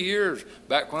 50 years,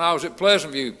 back when I was at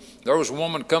Pleasant View, there was a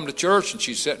woman come to church and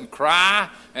she'd sit and cry,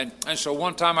 and so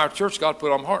one time our church got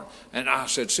put on my heart, and I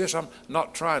said, sis, I'm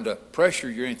not trying to pressure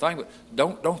you or anything, but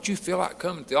don't you feel like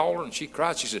coming to the altar? And she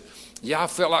cried, she said, yeah, I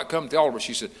felt like coming to the altar, but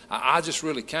she said, I just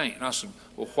really can't. And I said,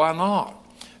 well, why not?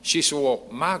 She said, well,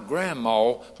 my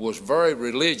grandma was very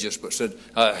religious, but said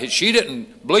she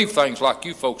didn't believe things like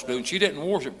you folks do, and she didn't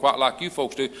worship quite like you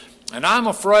folks do. And I'm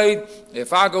afraid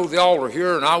if I go to the altar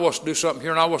here and I was to do something here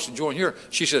and I was to join here,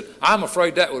 she said, I'm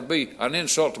afraid that would be an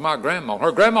insult to my grandma.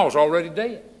 Her grandma was already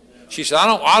dead. She said, I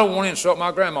don't want to insult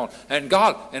my grandma. And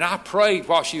I prayed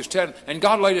while she was telling, and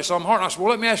God laid this on my heart. And I said,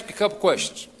 well, let me ask you a couple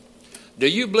questions. Do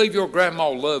you believe your grandma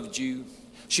loved you?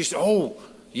 She said, oh,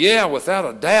 yeah, without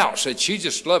a doubt. Said, she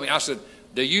just loved me. I said,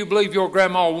 do you believe your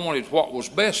grandma wanted what was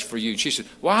best for you? She said,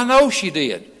 well, I know she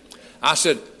did. I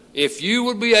said, if you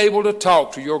would be able to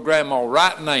talk to your grandma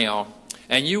right now,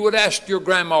 and you would ask your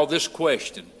grandma this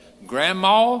question,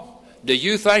 Grandma, do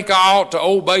you think I ought to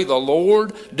obey the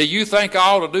Lord? Do you think I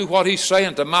ought to do what he's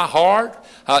saying to my heart?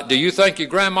 Do you think your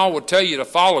grandma would tell you to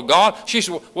follow God? She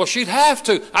said, well, she'd have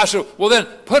to. I said, well, then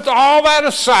put all that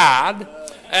aside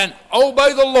and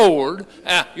obey the Lord.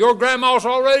 Your grandma's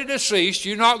already deceased.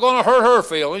 You're not going to hurt her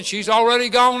feelings. She's already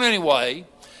gone anyway.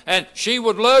 And she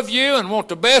would love you and want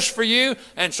the best for you.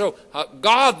 And so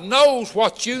God knows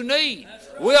what you need.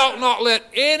 We ought not let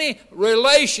any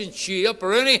relationship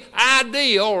or any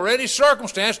ideal or any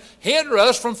circumstance hinder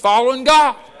us from following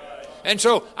God. And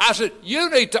so I said, you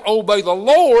need to obey the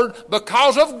Lord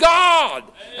because of God.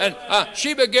 And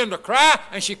she began to cry,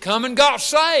 and she come and got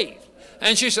saved.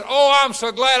 And she said, oh, I'm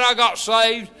so glad I got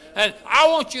saved. And I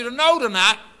want you to know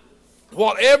tonight,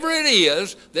 whatever it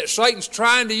is that Satan's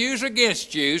trying to use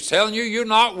against you, telling you you're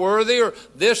not worthy, or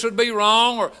this would be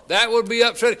wrong, or that would be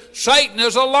upsetting, Satan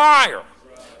is a liar.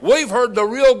 We've heard the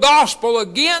real gospel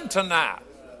again tonight.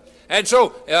 And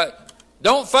so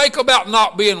don't think about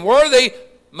not being worthy.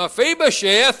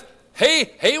 Mephibosheth,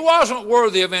 he wasn't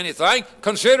worthy of anything,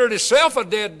 considered himself a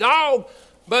dead dog,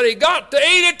 but he got to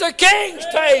eat at the king's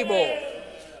table.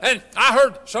 And I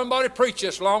heard somebody preach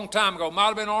this a long time ago. Might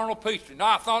have been Arnold Peachtree. No,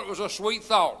 I thought it was a sweet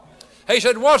thought. He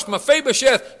said once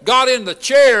Mephibosheth got in the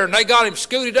chair and they got him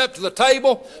scooted up to the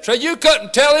table, said you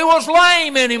couldn't tell he was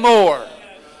lame anymore.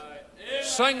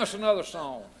 Sing us another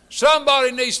song.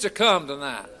 Somebody needs to come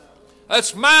tonight.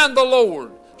 Let's mind the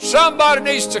Lord. Somebody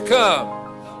needs to come.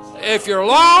 If you're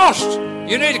lost,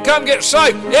 you need to come get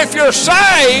saved. If you're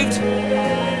saved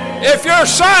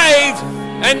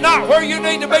and not where you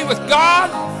need to be with God,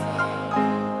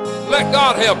 let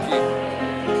God help you.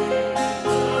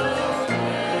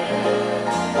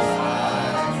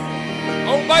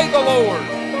 Obey the Lord.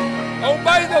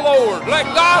 Obey the Lord. Let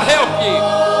God help you.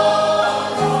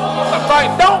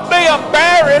 Don't be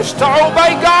embarrassed to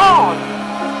obey God.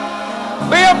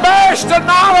 Be embarrassed to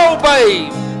not obey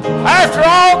Him. After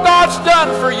all God's done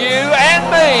for you and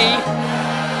me,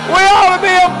 we ought to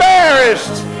be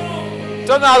embarrassed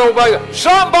to not obey God.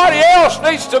 Somebody else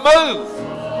needs to move.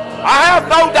 I have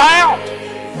no doubt.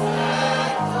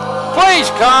 Please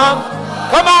come.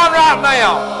 Come on right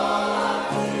now.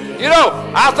 You know,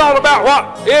 I thought about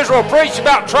what Israel preached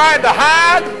about trying to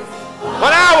hide.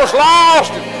 When I was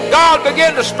lost, God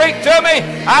began to speak to me.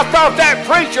 I thought that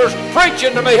preacher's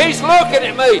preaching to me. He's looking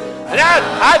at me. And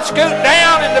I'd scoot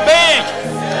down in the bench.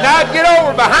 and I'd get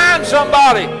over behind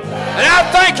somebody, and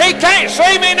I'd think he can't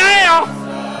see me now.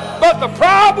 But the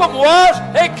problem was,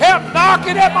 he kept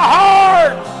knocking at my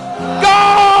heart.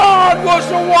 God was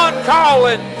the one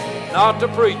calling, not the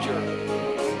preacher.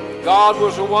 God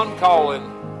was the one calling,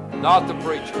 not the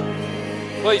preacher.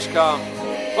 Please come.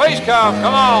 Please come.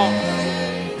 Come on.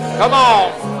 Come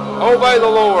on. Obey the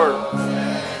Lord.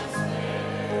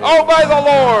 Obey the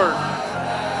Lord.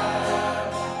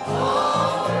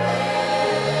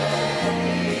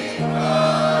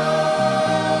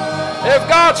 If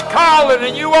God's calling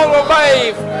and you won't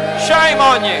obey, shame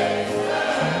on you.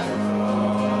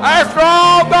 After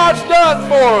all God's done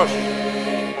for us,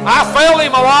 I failed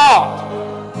Him a lot.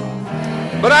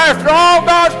 But after all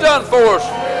God's done for us,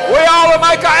 we ought to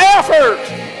make an effort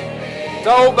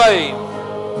to obey Him.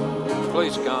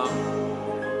 Please come.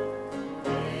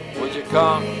 Would you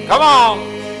come? Come on.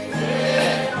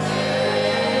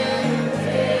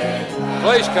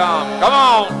 Please come. Come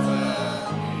on.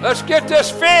 Let's get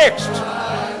this fixed.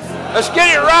 Let's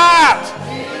get it right.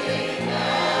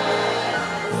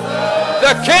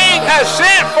 The King has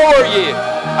sent for you.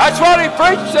 That's what he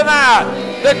preached tonight.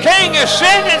 The King is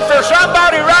sending for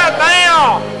somebody right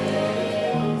now.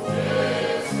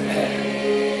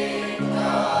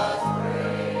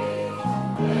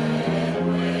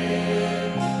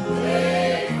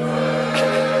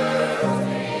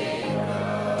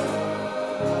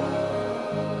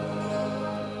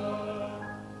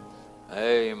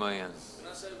 Amen. Can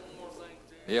I say one more thing?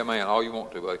 Yeah, man. All you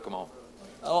want to, buddy. Come on.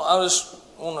 I just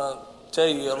want to tell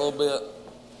you a little bit.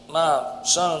 My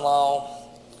son-in-law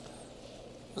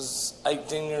was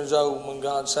 18 years old when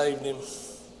God saved him.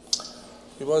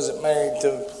 He wasn't married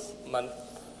to my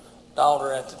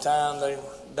daughter at the time. They were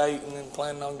dating and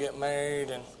planning on getting married.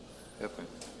 And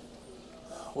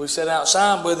we sat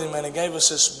outside with him, and he gave us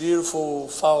this beautiful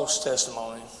false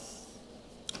testimony.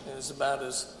 It was about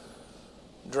as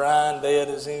dry and dead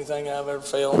as anything I've ever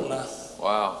felt. And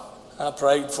I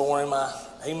prayed for him.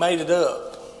 He made it up.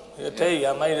 He'll tell you,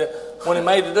 I made it. When he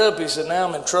made it up, he said, now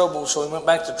I'm in trouble. So he went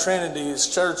back to Trinity, his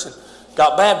church, and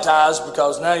got baptized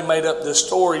because now he made up this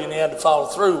story and he had to follow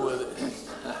through with it.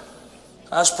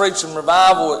 I was preaching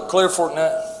revival at Clear Fork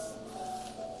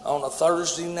on a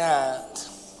Thursday night.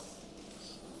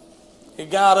 He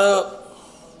got up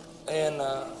and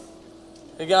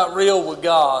he got real with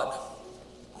God.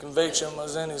 Conviction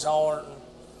was in his heart. And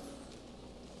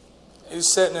he's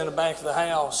sitting in the back of the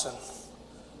house, and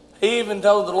he even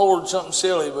told the Lord something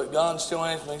silly, but God still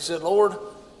answered me. He said, Lord,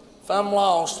 if I'm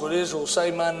lost, would Israel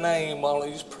say my name while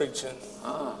he's preaching?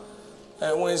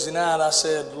 That Wednesday night, I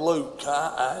said, Luke.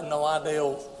 I had no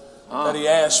idea that he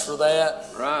asked for that.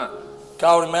 Right.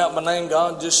 Called him out by name.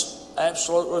 God just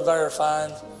absolutely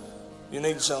verified you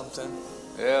need something.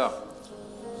 Yeah.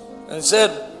 And he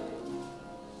said,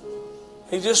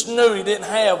 he just knew he didn't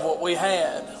have what we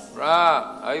had.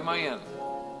 Right. Amen.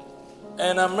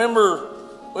 And I remember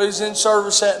we was in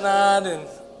service that night, and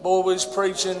boy, we was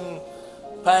preaching.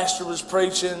 Pastor was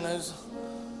preaching. He was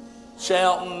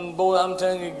shouting. Boy, I'm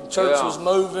telling you, the church was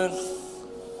moving.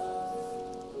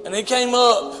 And he came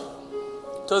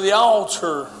up to the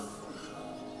altar.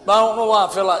 But I don't know why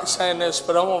I feel like saying this,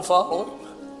 but I'm going to follow him.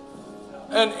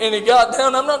 And he got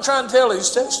down. I'm not trying to tell his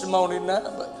testimony tonight,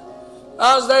 but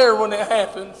I was there when it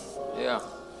happened. Yeah.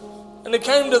 And he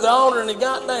came to the altar and he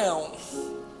got down.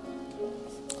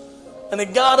 And he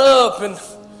got up and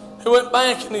he went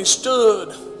back and he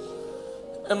stood.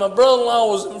 And my brother-in-law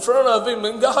was in front of him,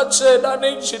 and God said, I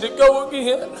need you to go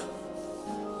again.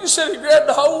 He said he grabbed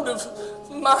a hold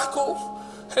of Michael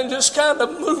and just kind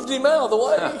of moved him out of the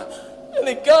way. And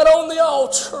he got on the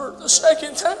altar the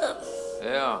second time.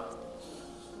 Yeah.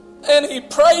 And he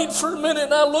prayed for a minute,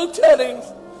 and I looked at him,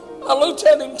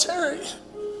 Terry.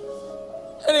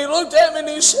 And he looked at me and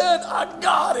he said, I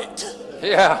got it.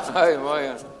 Yeah,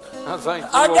 amen.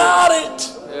 I got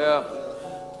it. Yeah.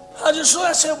 I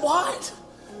said, what?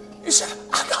 He said,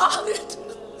 I got it.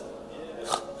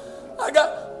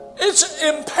 It's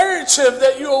imperative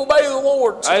that you obey the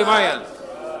Lord tonight. Amen.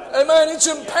 Amen. It's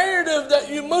imperative that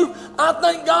you move. I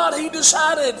thank God he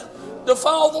decided to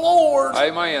follow the Lord.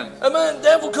 Amen. Amen. The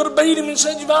devil could have beat him and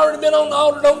said, you've already been on the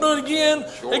altar, don't do it again.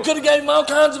 Sure. He could have gave him all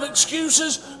kinds of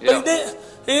excuses, but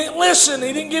he didn't listen.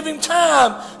 He didn't give him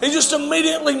time. He just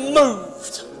immediately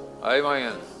moved.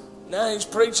 Amen. Now he's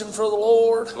preaching for the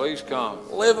Lord. Please come.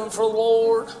 Living for the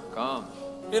Lord. Come.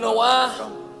 You know why?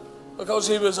 Come. Because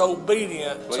he was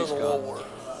obedient Please to the come. Lord.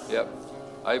 Yep.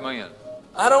 Amen.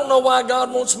 I don't know why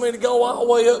God wants me to go all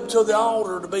the way up to the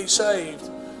altar to be saved.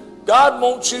 God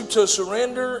wants you to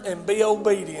surrender and be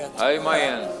obedient.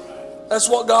 Amen. That's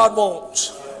what God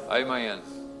wants. Amen.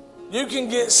 You can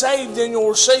get saved in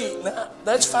your seat. Now,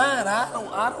 that's fine. I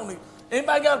don't.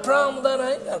 Anybody got a problem with that?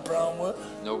 I ain't got a problem with it.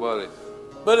 Nobody.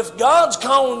 But if God's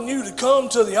calling you to come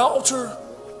to the altar,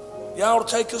 you ought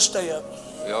to take a step.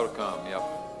 You ought to come, yep.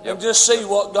 And just see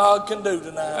what God can do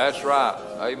tonight. That's right.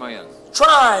 Amen.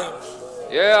 Try Him.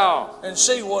 Yeah. And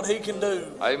see what He can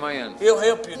do. Amen. He'll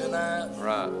help you tonight.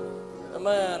 Right.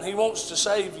 Amen. He wants to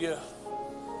save you.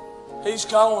 He's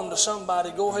calling to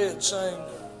somebody. Go ahead, sing.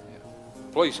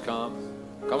 Please come.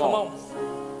 Come on.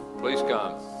 Please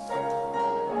come.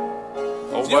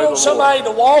 If you want somebody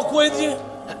to walk with you,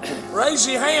 raise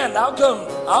your hand. I'll come.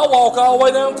 I'll walk all the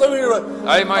way down through here.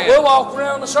 Amen. We'll walk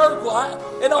around the circle.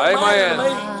 It don't matter to me.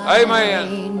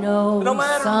 Amen. It don't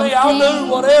matter to me. I'll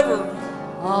do whatever.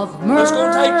 It's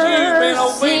going to take you being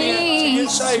obedient to get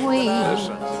saved tonight.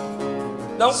 Listen.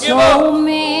 Don't give up. So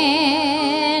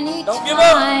many Don't give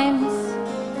up. times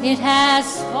it has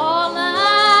fallen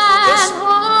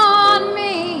on me.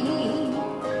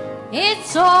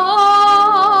 It's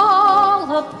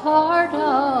all a part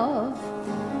of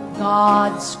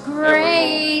God's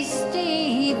grace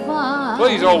divine.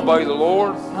 Please obey the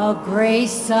Lord. A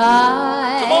grace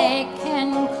I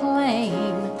can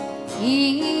claim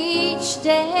each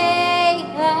day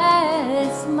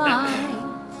as mine.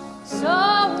 So I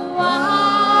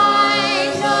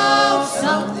know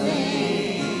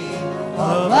something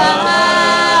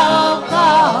about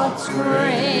God's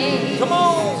grace. Come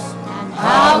on. And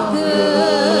how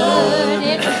good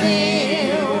it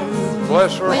feels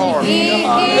Bless her when heart. He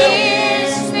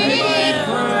hears me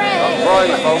Pray, pray.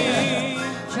 folks.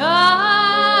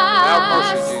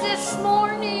 Just this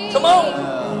morning, Come on.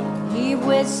 He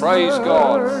whispered Praise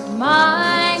God.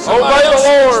 my name. Obey the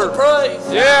Lord. Pray.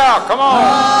 Yeah, come on.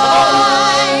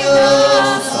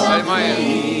 Amen.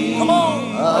 Come on.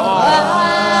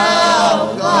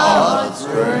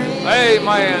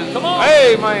 Amen. Come on.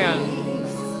 Amen.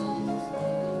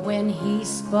 When He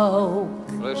spoke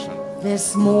Listen.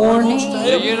 this morning,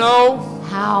 Do you know?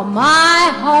 how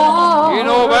my heart You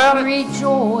know about it?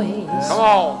 rejoiced. Come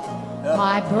on.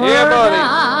 My burden Yeah, buddy.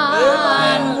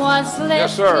 was lifted.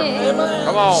 Yes, sir.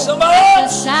 Come on. Somebody The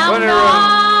else. sound Plenty of of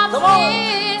Come on.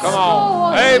 His Come on.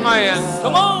 voice. Amen.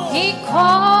 Come on. He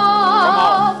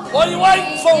called What are you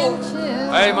waiting for?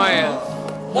 Amen.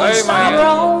 What's Amen.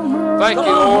 Thank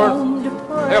you, Lord.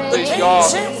 Help The these King God.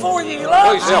 sent for you. He loves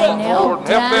Please help them, you. Lord.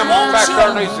 Help them back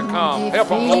there needs to come. Help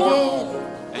them, Lord.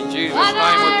 In Jesus'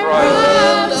 name we pray.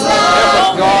 Help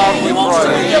us, God, we He wants to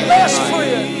be pray. your best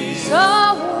friend.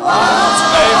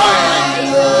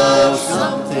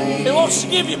 Amen. He wants to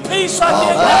give you peace like you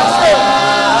ain't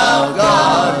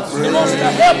got before. He wants to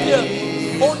help you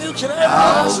more than you can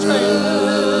ever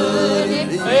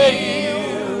understand. Hey.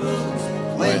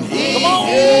 When He Come on.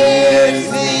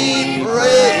 hears me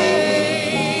pray.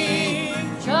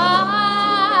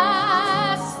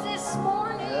 Just this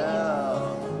morning,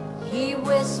 He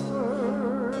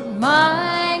whispered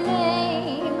my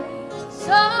name.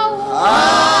 So I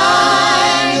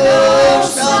know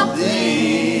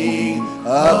something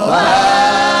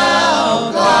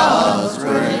about God's grace.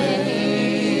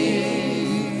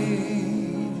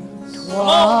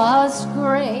 'twas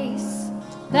grace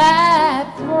that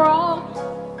brought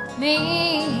me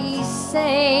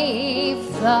safe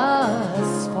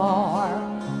thus far.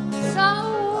 So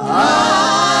I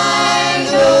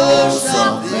know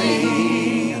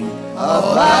something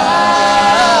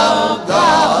about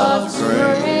God's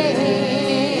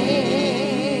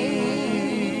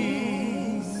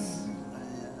grace.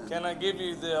 Can I give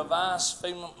you the advice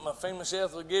my famous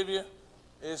chef will give you?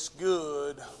 It's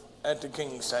good at the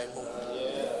King's table.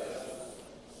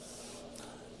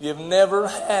 You've never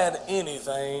had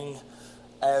anything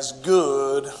as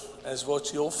good as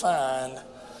what you'll find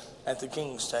at the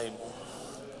King's table.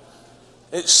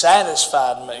 It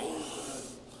satisfied me.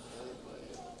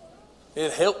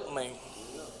 It helped me.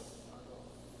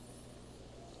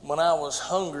 When I was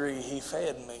hungry, He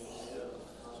fed me.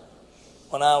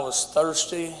 When I was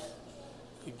thirsty,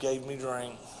 He gave me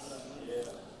drink.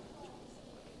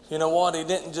 You know what? He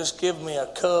didn't just give me a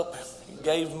cup. He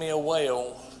gave me a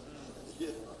well.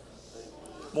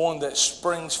 One that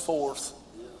springs forth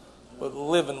with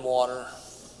living water.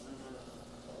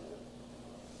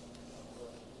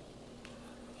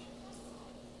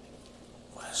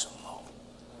 Bless Him, Lord.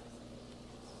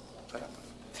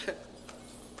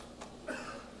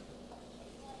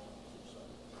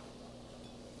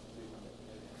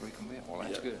 Recommit. Well,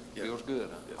 that's good. Feels good.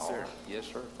 Huh? Yes, sir. All right. Yes,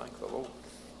 sir. Thank the Lord.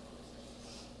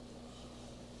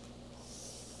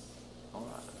 All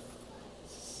right.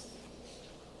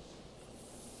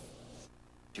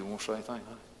 Do you want to say anything,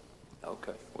 huh?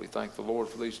 Okay. We thank the Lord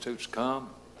for these two to come.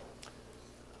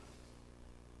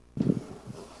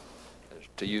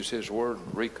 to use his word,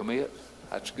 recommit.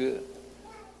 That's good.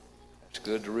 It's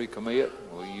good to recommit.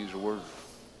 We use the word,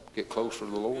 get closer to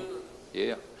the Lord.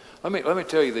 Yeah. Let me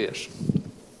tell you this.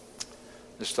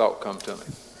 This thought come to me.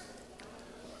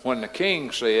 When the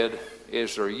king said,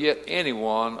 "Is there yet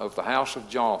anyone of the house of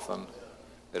Jonathan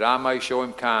that I may show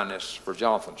him kindness for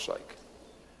Jonathan's sake?"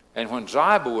 And when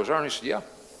Ziba was there, he said, "Yeah,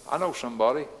 I know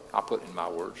somebody." I put in my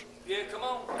words. Yeah, come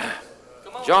on.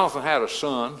 Come on. Jonathan had a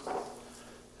son,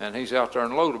 and he's out there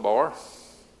in Lodabar,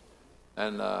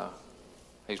 and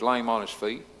he's lame on his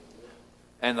feet.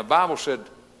 And the Bible said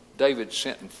David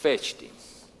sent and fetched him.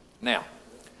 Now,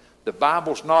 the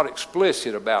Bible's not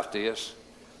explicit about this,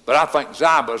 but I think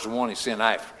Ziba's the one he sent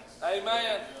after him.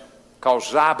 Amen. Because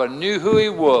Ziba knew who he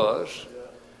was,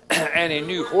 and he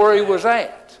knew where he was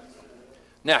at.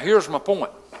 Now, here's my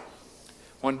point.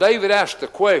 When David asked the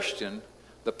question,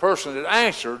 the person that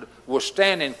answered was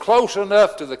standing close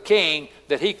enough to the king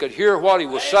that he could hear what he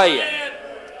was saying.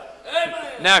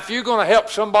 Amen. Now, if you're going to help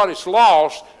somebody that's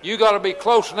lost, you got to be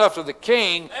close enough to the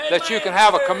king that you can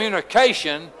have a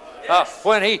communication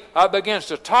when he begins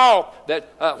to talk. That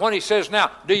when he says, "Now,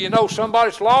 do you know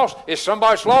somebody's lost? Is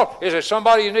somebody's lost? Is it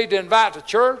somebody you need to invite to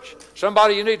church?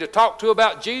 Somebody you need to talk to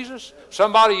about Jesus?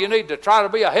 Somebody you need to try to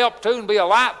be a help to and be a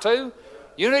light to?"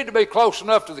 You need to be close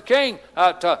enough to the king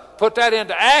to put that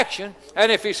into action.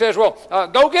 And if he says, "Well,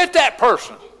 go get that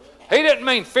person," he didn't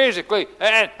mean physically.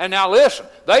 And now listen,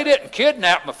 they didn't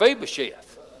kidnap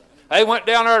Mephibosheth. They went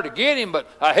down there to get him, but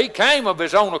he came of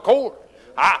his own accord.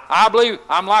 I believe,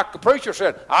 I'm like the preacher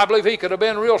said, I believe he could have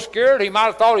been real scared. He might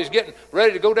have thought he's getting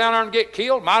ready to go down there and get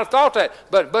killed. Might have thought that.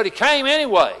 But he came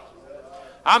anyway.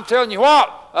 I'm telling you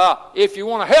what, if you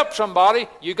want to help somebody,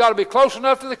 you got to be close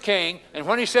enough to the king, and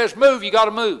when he says move, you got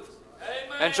to move.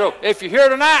 Amen. And so if you're here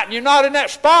tonight and you're not in that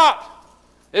spot,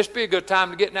 this would be a good time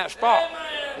to get in that spot.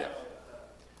 Amen.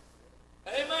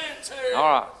 Yeah. Amen, Terry.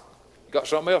 All right. You got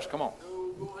something else? Come on.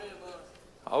 No, go ahead,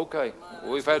 brother. Okay.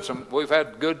 We've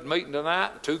had good meeting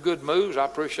tonight, 2 good moves. I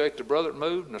appreciate the brother that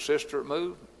moved and the sister that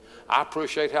moved. I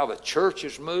appreciate how the church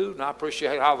has moved, and I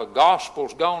appreciate how the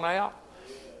gospel's gone out.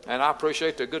 And I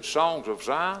appreciate the good songs of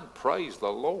Zion. Praise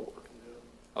the Lord.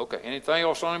 Okay, anything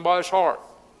else on anybody's heart?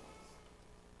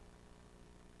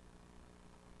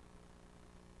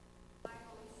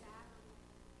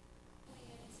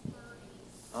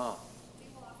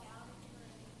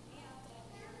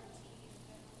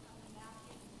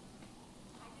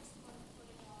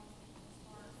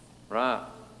 Right.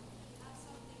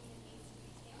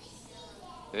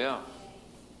 Yeah.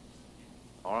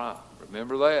 All right.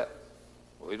 Remember that.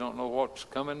 We don't know what's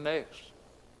coming next.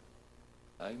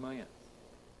 Amen.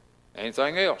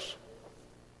 Anything else?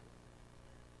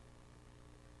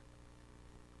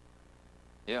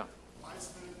 Yeah. Life's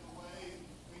been in the way.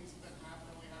 Things have been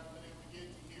happening we haven't been able to get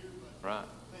to hear, but Right.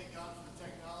 thank God for the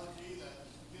technology that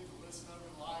we get to listen over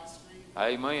the live stream.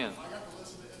 Amen. I got to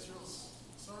listen to Israel's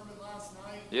sermon last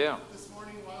night. Yeah. This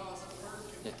morning while I was at work.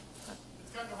 And Yeah.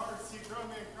 it's kind of hard to see a grown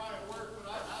man cry at work, but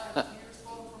I had tears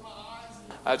flowing from my eyes.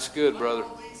 And That's good, brother. I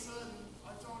called Lisa and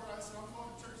I told her, I said, I'm going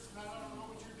to church tonight. I don't know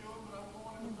what you're doing, but I'm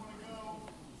going and I'm going to go.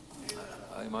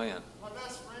 And, Amen. my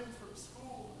best friend from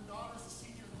school, her daughter's a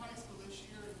senior in high school this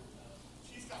year, and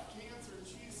she's got cancer, and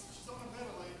she's on a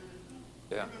ventilator. And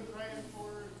Yeah. we've been praying for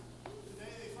her.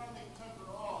 Today they finally took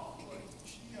her off, but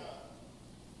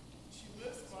she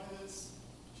lives by this.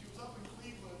 She was up in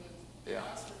Cleveland, and they Yeah.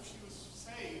 asked her if she was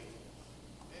saved,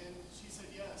 and she said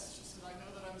yes. She said, I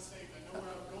know that I'm saved. I know where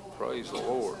I'm going. Praise And the I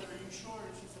Lord. said, are you sure?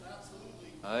 And she said, absolutely.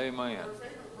 Amen. Her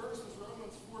favorite verse was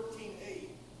Romans 14:8.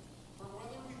 For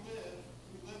whether we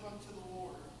live unto the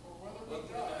Lord, or whether we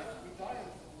die unto the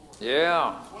Lord.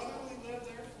 Yeah. Whether we live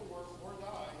therefore or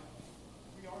die,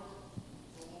 we are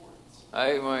the Lord's.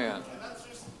 Amen. And that's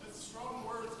just strong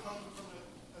words coming from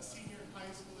a senior in high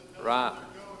school that knows Right. where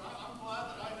they're going. I'm glad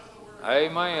that I know the word.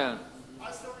 Amen. I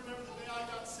still remember the day I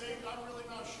got saved. I'm really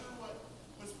not sure what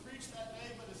was preached that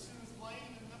day, but as soon as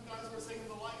Blaine and them guys were singing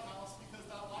the lighthouse, because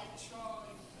that light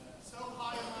shined so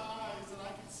high in my eyes that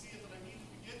I could see it, that I needed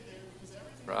to get there because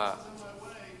everything Right. else was in my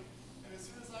way. And as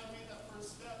soon as I made that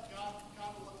first step, God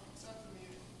accepted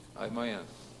me. Amen.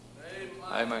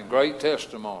 Amen. Great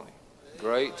testimony.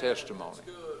 Great testimony.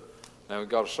 Now we've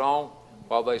got a song.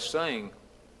 While they sing,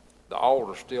 the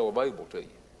altar's still available to you.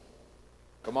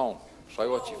 Come on. Say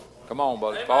what you... Come on,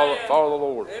 buddy. Follow the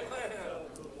Lord.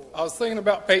 I was thinking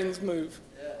about Peyton's move.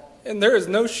 And there is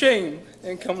no shame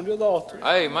in coming to the altar.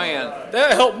 Amen.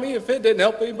 That helped me if it didn't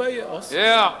help anybody else.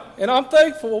 Yeah. And I'm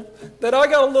thankful that I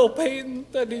got a little Peyton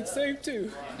that needs saved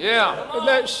too. Yeah. And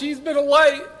that she's been a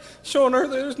light showing her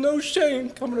that there's no shame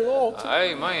coming to the altar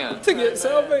Amen. to get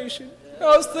salvation.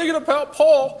 I was thinking about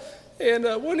Paul, and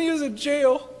when he was in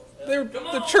jail,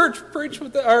 the church prayed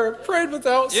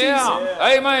without ceasing. Yeah.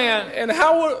 Amen. And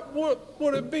how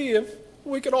would it be if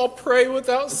we could all pray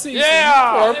without ceasing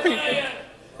Yeah. for our people?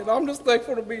 And I'm just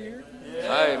thankful to be here.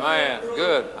 Amen.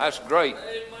 Good. That's great.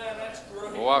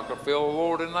 Well, I can feel the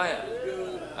Lord in that.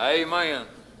 Amen.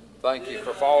 Thank you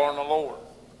for following the Lord.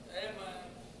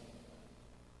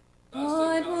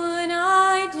 What would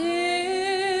I do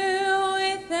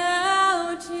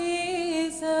without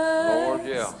Jesus? Lord,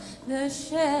 yeah. The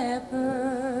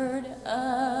shepherd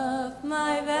of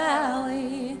my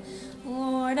valley.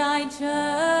 Lord, I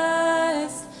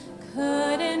just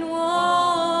couldn't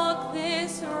walk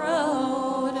this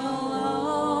road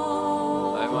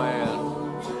alone. Amen.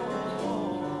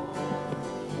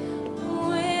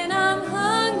 When I'm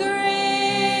hungry,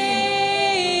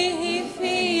 He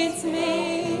feeds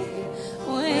me.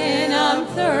 When I'm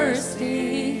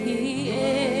thirsty, He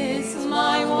is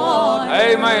my water.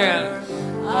 Amen.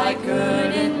 I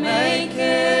couldn't make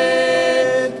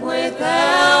it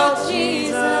without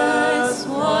Jesus.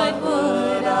 What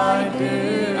would I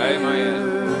do? Amen.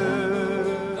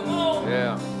 Come on.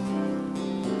 Yeah.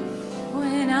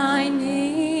 When I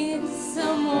need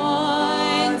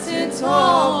someone to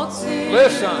talk to,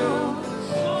 Listen.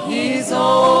 He's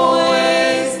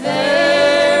always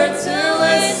there to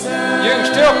listen. You can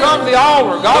still come to the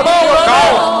altar. God's still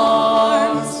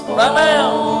calling. Right now.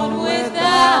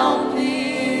 Without me,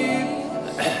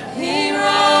 He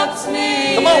wraps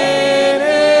me Come on. in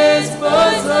His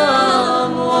bosom.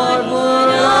 What would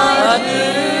I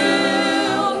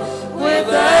do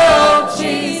without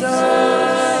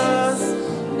Jesus,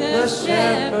 the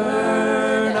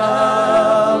shepherd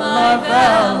of my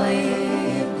valley?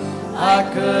 I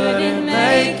couldn't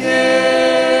make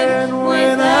it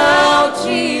without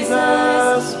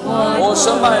Jesus. What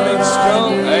somebody would needs to I come.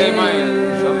 do? Amen.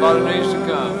 Somebody needs to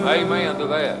come. Amen to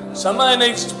that. Somebody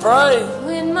needs to pray.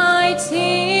 When my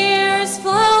tears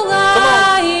flow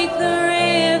like the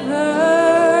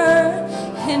river,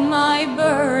 and my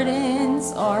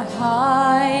burdens are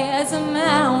high as a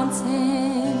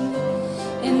mountain,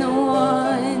 and the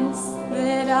ones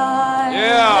that I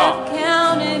have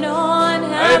counted on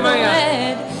have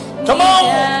let Come me on.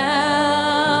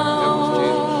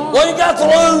 down. What you got to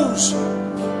lose?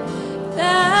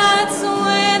 That's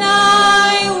when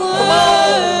I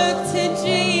look to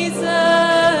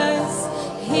Jesus.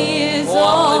 He is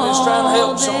all just trying to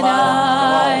help that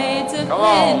I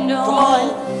depend on.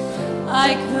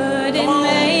 I couldn't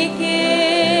make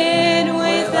it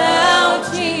without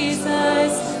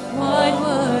Jesus. What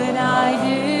would I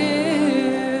do?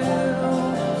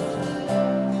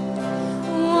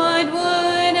 What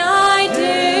would I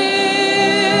do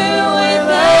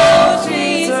without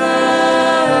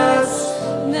Jesus,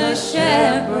 the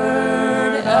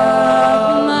shepherd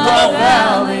of my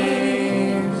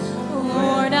valley?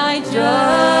 Lord, I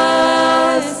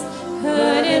just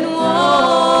couldn't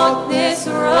walk this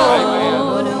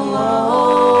road alone.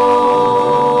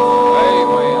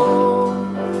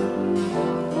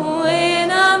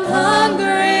 When I'm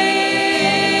hungry,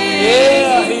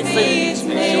 He feeds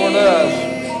me. Sure does.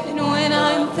 And when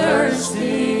I'm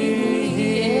thirsty,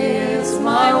 He is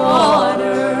my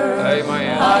water.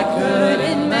 Amen. I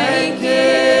couldn't make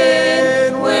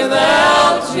it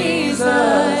without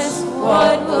Jesus.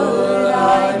 What would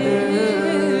I do?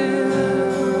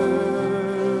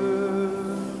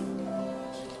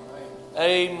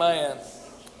 Amen.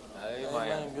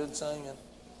 Amen. Good singing.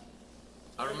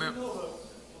 I remember. You know,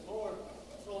 the Lord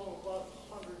told him about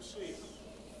 100 sheep.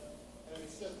 And He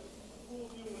said, who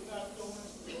of you would not go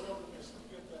into the wilderness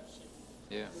to get that sheep?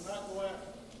 Yeah. Do not go after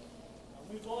it. And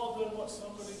we've all done what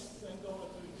somebody's been going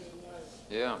through here tonight.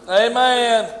 Yeah.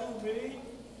 Amen. Who, me?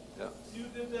 Yeah. You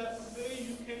did that for me.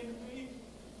 You came to me.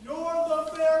 You're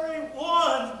the very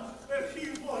one that He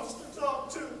wants to talk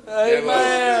to.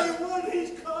 Amen. You're the very one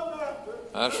He's come after.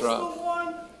 That's Just right. the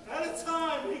one at a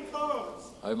time He comes.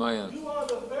 Amen. You are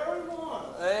the very one.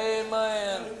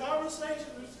 Amen. And the conversation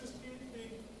is just being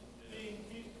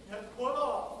had put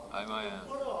off. Amen.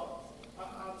 Put off.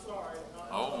 I'm sorry.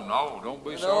 Oh, no, don't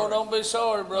be No, sorry. don't be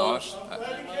sorry, No, bro. it's- I'm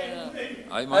glad you came to me.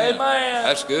 Amen. Amen.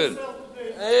 That's good.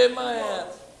 Amen.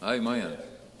 Amen.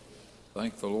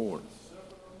 Thank the Lord.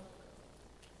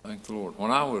 Thank the Lord.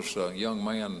 When I was a young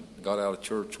man, got out of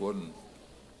church, wasn't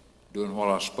doing what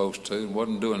I was supposed to, and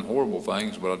wasn't doing horrible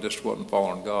things, but I just wasn't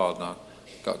following God. And I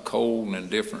got cold and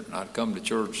indifferent. And I'd come to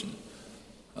church, and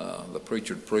the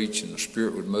preacher would preach, and the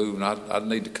Spirit would move, and I'd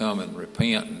need to come and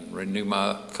repent and renew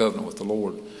my covenant with the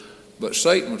Lord. But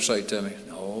Satan would say to me,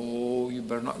 "No, you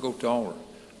better not go to the altar.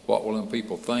 what will them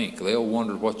people think? They'll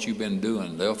wonder what you've been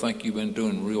doing. They'll think you've been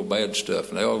doing real bad stuff,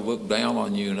 and they'll look down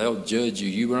on you, and they'll judge you.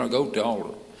 You better not go to the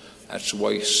altar. That's the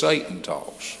way Satan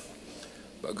talks.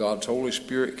 But God's Holy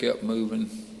Spirit kept moving,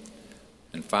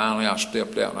 and finally I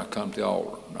stepped out and I come to the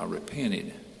altar, and I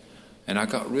repented. And I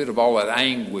got rid of all that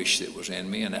anguish that was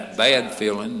in me and that bad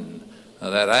feeling,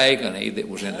 and that agony that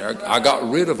was in there. I got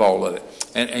rid of all of it.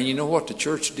 And you know what the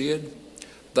church did?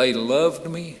 They loved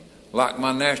me like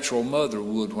my natural mother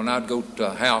would. When I'd go to the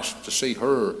house to see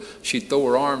her, she'd throw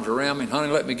her arms around me, and, honey,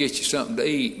 let me get you something to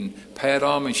eat, and pat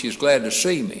on me, and she was glad to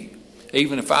see me.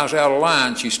 Even if I was out of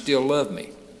line, she still loved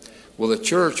me. Well, the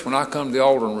church, when I come to the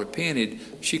altar and repented,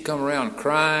 she come around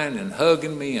crying and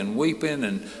hugging me and weeping,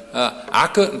 and I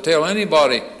couldn't tell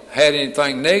anybody had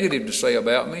anything negative to say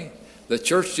about me. The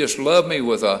church just loved me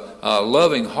with a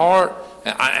loving heart.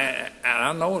 And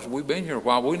I know we've been here a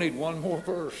while. We need one more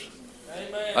verse.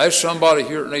 Amen. There's somebody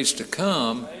here that needs to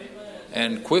come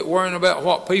and quit worrying about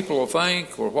what people will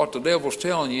think or what the devil's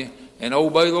telling you and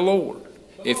obey the Lord.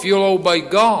 If you'll obey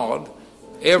God,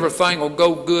 everything will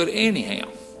go good anyhow.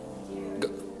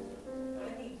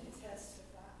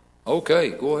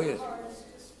 Okay, go ahead.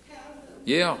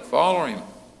 Yeah, follow him.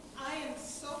 I am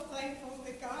so thankful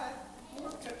that God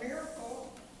worked a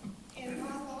miracle in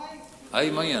my life.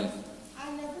 Amen.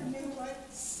 I never knew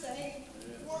what saved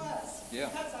was. Yeah.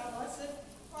 Because I wasn't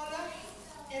brought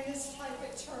up in this type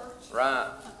of church. Right.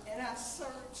 And I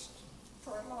searched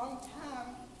for a long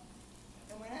time.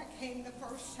 And when I came the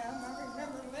first time, I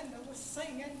remember Linda was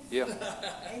singing. Yeah.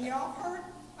 And y'all heard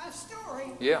my story.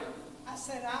 Yeah. I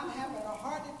said, I'm having a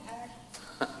heart attack.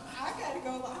 I got to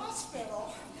go to the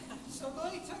hospital. So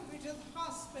Billy took me to the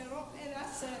hospital, and I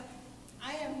said,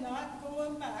 I am not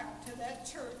going back to that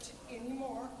church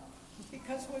anymore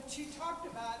because what you talked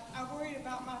about, I worried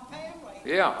about my family.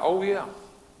 Yeah, oh yeah.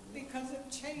 Because of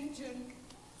changing.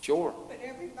 Sure. But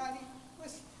everybody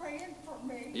was praying for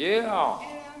me. Yeah.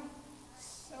 And I'm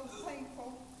so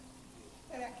thankful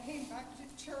that I came back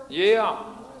to church. Yeah.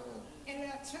 And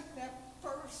I took that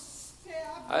first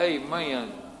step.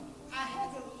 Amen. I had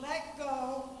to let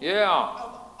go Yeah.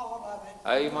 of all of it.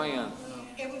 Amen.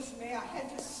 It was me. I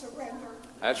had to surrender.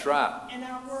 That's right. And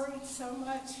I worried so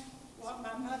much what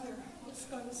my mother was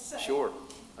going to say. Sure.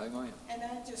 Amen. And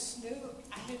I just knew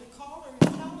I had to call her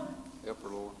and tell her. Help her,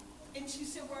 Lord. And she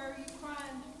said, why are you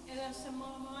crying? And I said,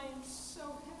 Mom, I am so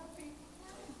happy.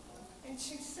 And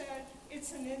she said,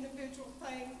 it's an individual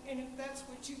thing, and if that's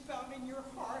what you felt in your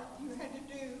heart, you had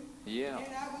to do. Yeah.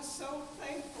 And I was so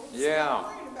thankful. Yeah. So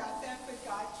worried about that, but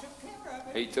God took care of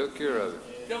it. He took care of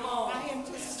it. Come on. I am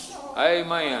just so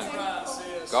Amen.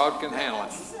 thankful. God can handle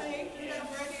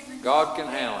it. God can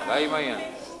handle it.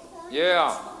 Amen.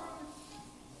 Yeah.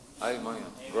 Amen.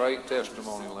 Great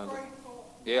testimony, Linda.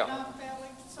 Yeah. And I'm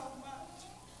failing so much.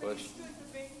 But it's good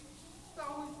to me. It's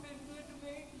always been good to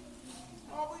me.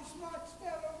 Always watched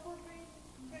out over me,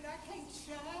 and I can't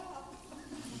shut up.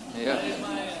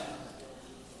 Yeah.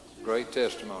 Great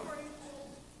testimony.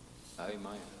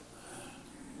 Amen.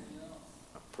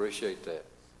 I appreciate that.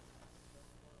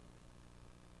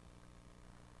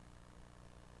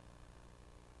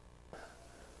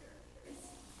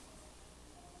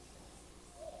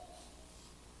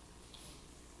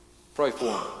 Pray for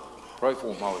him. Pray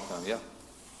for him all the time, yeah?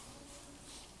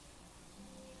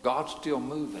 God's still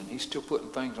moving. He's still putting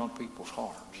things on people's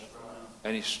hearts.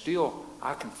 And he's still,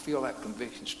 I can feel that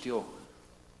conviction still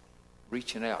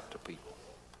reaching out to people.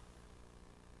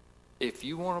 If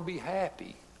you want to be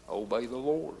happy, obey the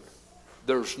Lord.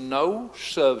 There's no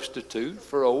substitute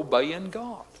for obeying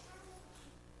God.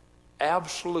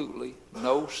 Absolutely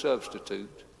no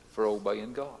substitute for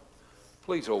obeying God.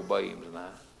 Please obey him tonight.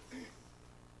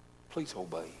 Please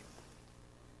obey him.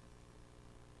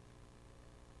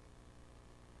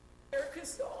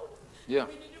 Erica's gone. Yeah.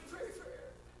 We need to pray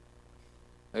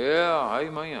for her. Yeah,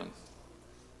 amen.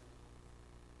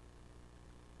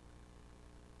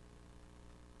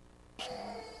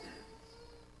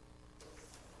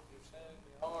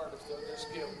 If they'll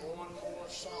just get one more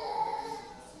song,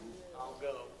 I'll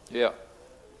go. Yeah.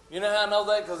 You know how I know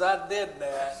that? Because I did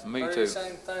that. Me Very too.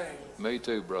 Same thing. Me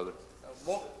too, brother.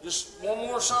 Just one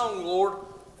more song, Lord.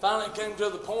 Finally came to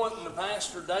the point, and the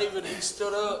pastor, David, he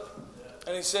stood up,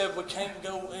 and he said, we can't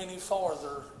go any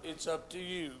farther. It's up to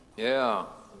you. Yeah.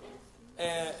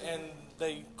 And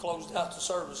they closed out the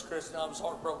service, Chris, and I was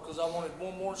heartbroken because I wanted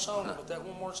one more song, but that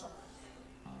one more song.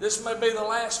 This may be the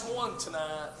last one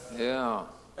tonight. Yeah.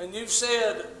 And you've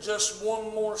said just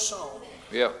one more song.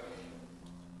 Yeah.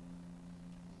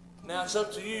 Now it's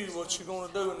up to you what you're going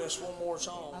to do in this one more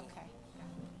song. Okay.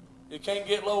 You can't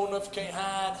get low enough, you can't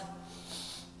hide.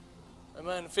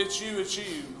 Amen. If it's you, it's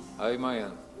you.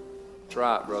 Amen. That's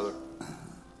right, brother.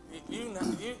 You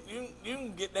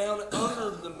can get down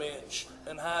under the bench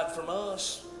and hide from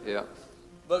us. Yeah.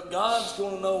 But God's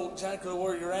going to know exactly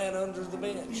where you're at under the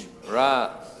bench. Right.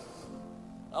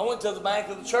 I went to the back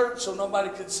of the church so nobody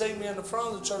could see me in the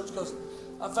front of the church because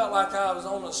I felt like I was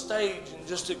on a stage and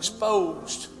just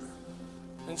exposed.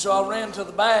 And so I ran to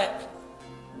the back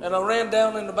and I ran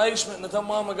down in the basement and I told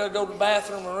Mom I got to go to the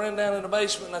bathroom. I ran down in the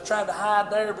basement and I tried to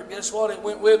hide there, but guess what? It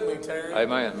went with me, Terry.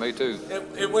 Amen. Me too.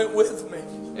 It went with me.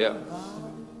 Yeah.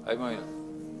 Amen.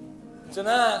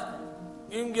 Tonight,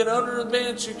 you can get under the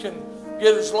bench. You can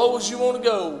get as low as you want to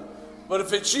go. But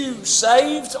if it's you,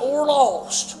 saved or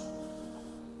lost,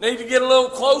 need to get a little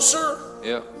closer.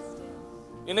 Yeah.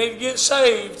 You need to get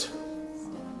saved.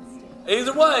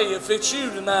 Either way, if it's you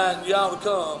tonight, you ought to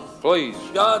come. Please.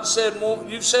 God said,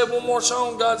 you said one more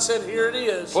song. God said, here it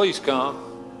is. Please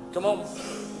come. Come on.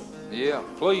 Yeah,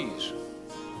 please.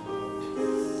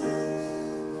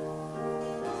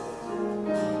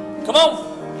 Come on.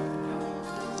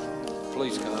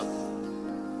 Please come.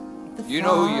 You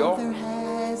know who you are.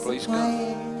 Please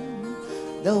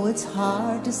come. Though it's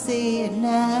hard to see it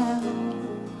now,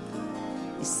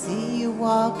 you see you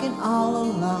walking all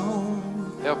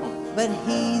alone. Help him. But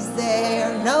he's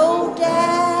there, no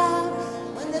doubt,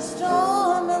 when the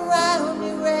storm around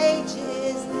you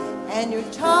rages and you're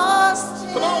tossed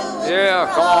to and Yeah,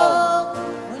 fro. come on.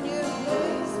 When you're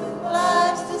faced with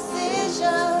life's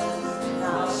decisions,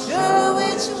 not sure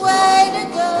which way to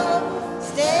go,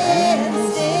 stand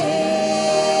still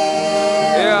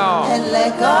and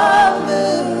let God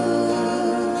move.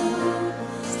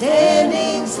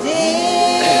 Standing still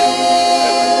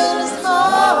is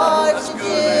hard to do.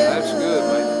 That's good,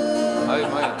 man.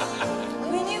 Amen.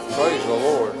 Praise the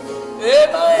Lord.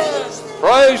 Amen.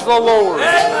 Praise the Lord.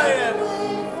 Amen.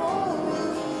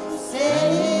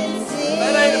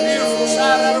 That ain't a beautiful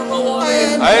sight. I don't know what it is.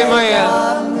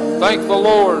 Amen. Thank the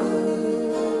Lord.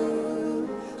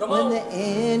 When the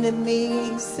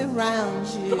enemy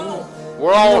surrounds you,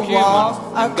 We're all human,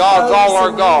 and God's all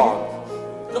our God.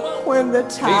 when the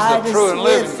tide He's the true is and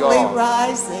living swiftly God.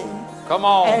 rising, Come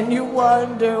on. and you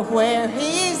wonder where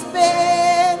he's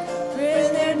been, for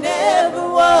there never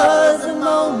was a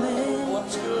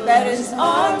moment that his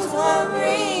arms were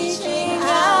reaching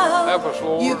out. Help us,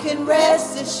 Lord. You can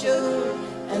rest assured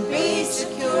and be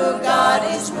secure. God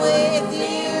is with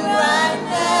you right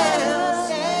now.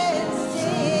 Stand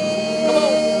still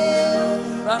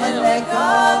and let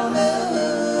God move.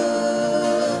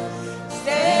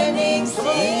 Standing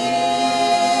still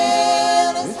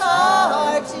is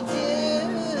hard to do.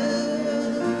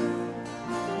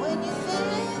 When you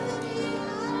think that you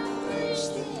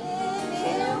understand,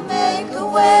 He'll make a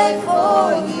way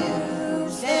for you.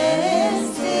 Stand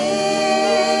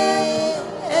still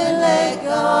and let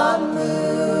God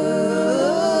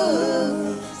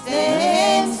move.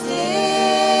 Stand still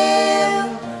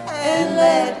and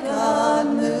let God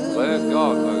move. Let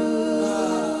God move.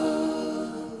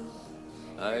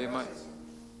 Amen.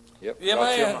 Yep. Yeah,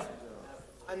 got you. man.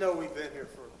 I know we've been here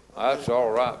for. That's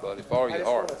all right, buddy. Follow I your just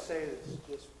heart. want to say this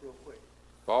just real quick.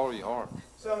 Follow your heart.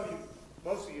 Some of you,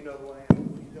 most of you know who I am,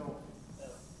 but you don't.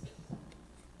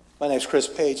 My name's Chris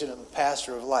Page, and I'm a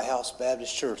pastor of Lighthouse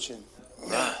Baptist Church. And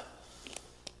I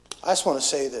just want to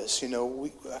say this. You know,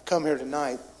 I come here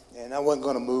tonight, and I wasn't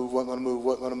going to move.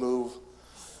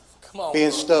 Come on.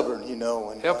 Being stubborn, you know.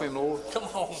 And Help him, Lord. Come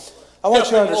on. I want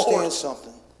you to Help him, understand Lord.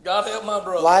 something. God help my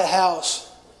brother.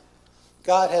 Lighthouse,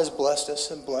 God has blessed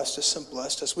us and blessed us and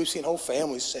blessed us. We've seen whole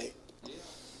families saved.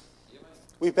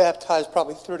 We baptized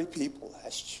probably 30 people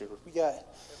last year.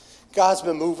 God's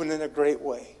been moving in a great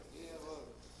way.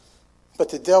 But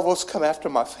the devil's come after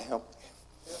my family.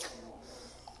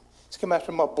 He's come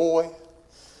after my boy.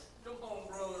 Come on,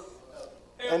 brother.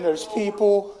 And there's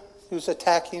people who's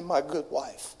attacking my good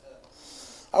wife.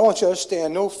 I want you to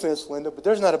understand, no offense, Linda, but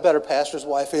there's not a better pastor's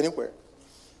wife anywhere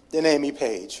than Amy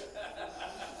Page.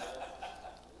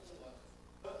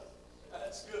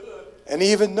 That's good. And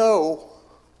even though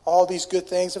all these good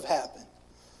things have happened,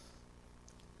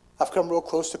 I've come real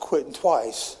close to quitting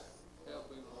twice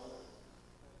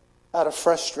out of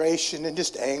frustration and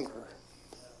just anger.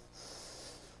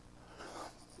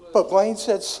 But Blaine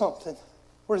said something.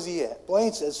 Where's he at?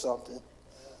 Blaine said something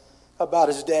about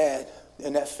his dad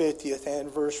in that 50th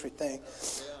anniversary thing,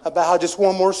 about how just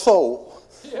one more soul,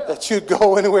 that you'd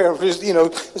go anywhere. Just, you know,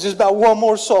 it's just about one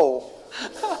more soul.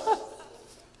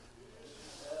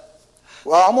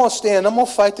 Well, I'm going to stand. I'm going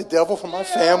to fight the devil for my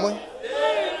family.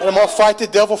 And I'm going to fight the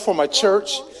devil for my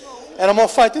church. And I'm going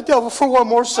to fight the devil for one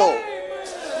more soul.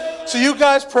 So you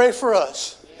guys pray for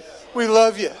us. We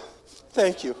love you.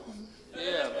 Thank you.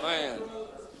 Yeah, man.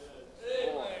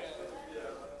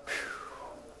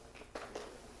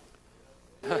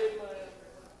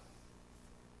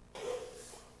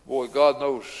 Boy, God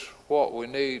knows what we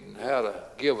need and how to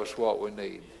give us what we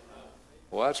need.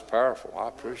 Well, that's powerful. I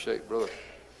appreciate Brother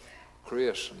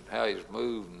Chris and how he's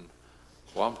moved. And,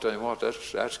 well, I'm telling you what,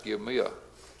 that's given me a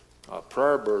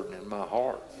prayer burden in my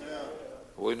heart.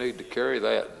 We need to carry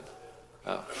that.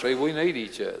 See, we need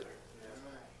each other.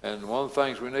 And one of the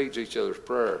things we need is each other's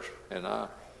prayers. And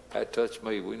that touched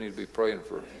me. We need to be praying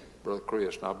for Brother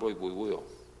Chris, and I believe we will.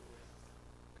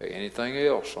 Okay, anything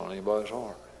else on anybody's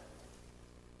heart?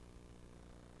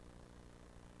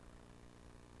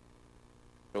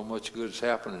 So much good has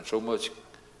happened and so much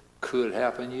could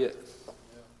happen yet.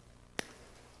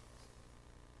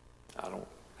 I don't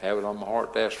have it on my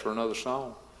heart to ask for another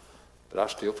song, but I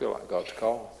still feel like God's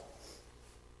call.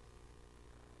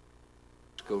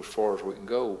 Let's go as far as we can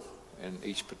go in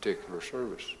each particular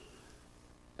service.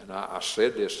 And I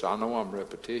said this, I know I'm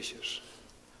repetitious,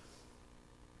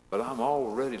 but I'm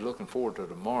already looking forward to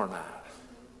tomorrow night.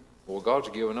 Well, God's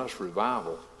given us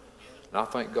revival. And I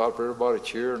thank God for everybody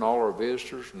cheering, all our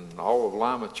visitors and all of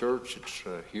Lima Church that's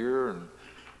here. And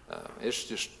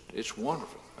it's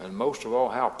wonderful. And most of all,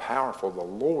 how powerful the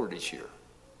Lord is here.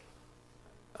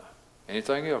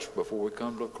 Anything else before we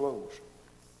come to a close?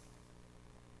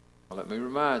 Well, let me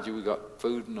remind you, we got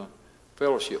food in the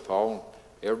fellowship hall.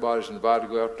 Everybody's invited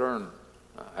to go out there and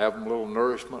have a little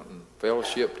nourishment and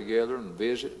fellowship together and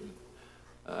visit. And,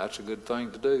 that's a good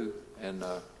thing to do. And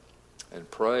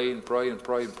pray and pray and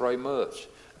pray and pray much.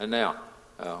 And now,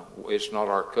 it's not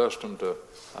our custom to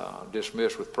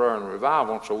dismiss with prayer and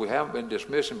revival, so we haven't been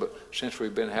dismissing, but since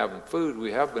we've been having food,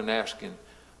 we have been asking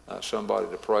somebody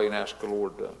to pray and ask the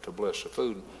Lord to bless the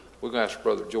food. We're going to ask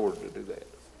Brother George to do that.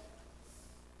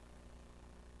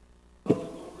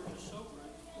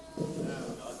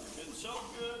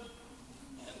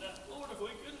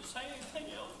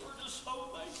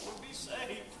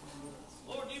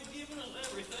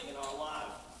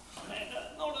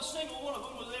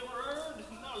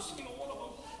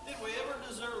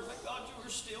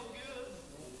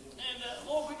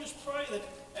 Pray that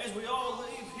as we all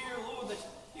leave here, Lord, that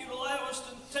you'd allow us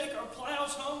to take our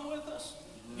plows home with us,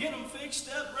 get them fixed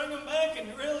up, bring them back,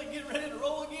 and really get ready to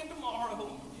roll again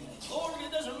tomorrow. Lord,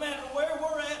 it doesn't matter where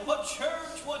we're at, what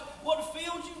church, what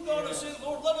field you've got us in,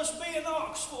 Lord, let us be an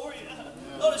ox for you.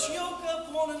 Let us yoke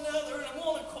up one another in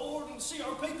one accord and see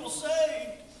our people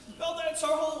saved. God, that's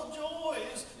our whole joy,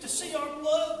 is to see our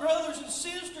blood brothers and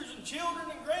sisters and children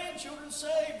and grandchildren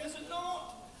saved, is it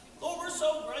not? Lord, we're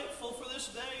so grateful for this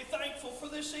day, thankful for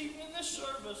this evening, this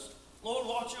service. Lord,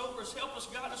 watch over us, help us,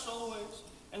 guide us always.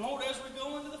 And Lord, as we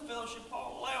go into the fellowship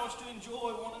hall, allow us to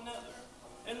enjoy one another.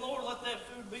 And Lord, let that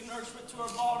food be nourishment to our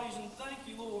bodies. And thank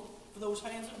you, Lord, for those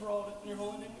hands that brought it. In your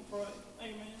holy name we pray.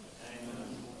 Amen.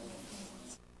 Amen.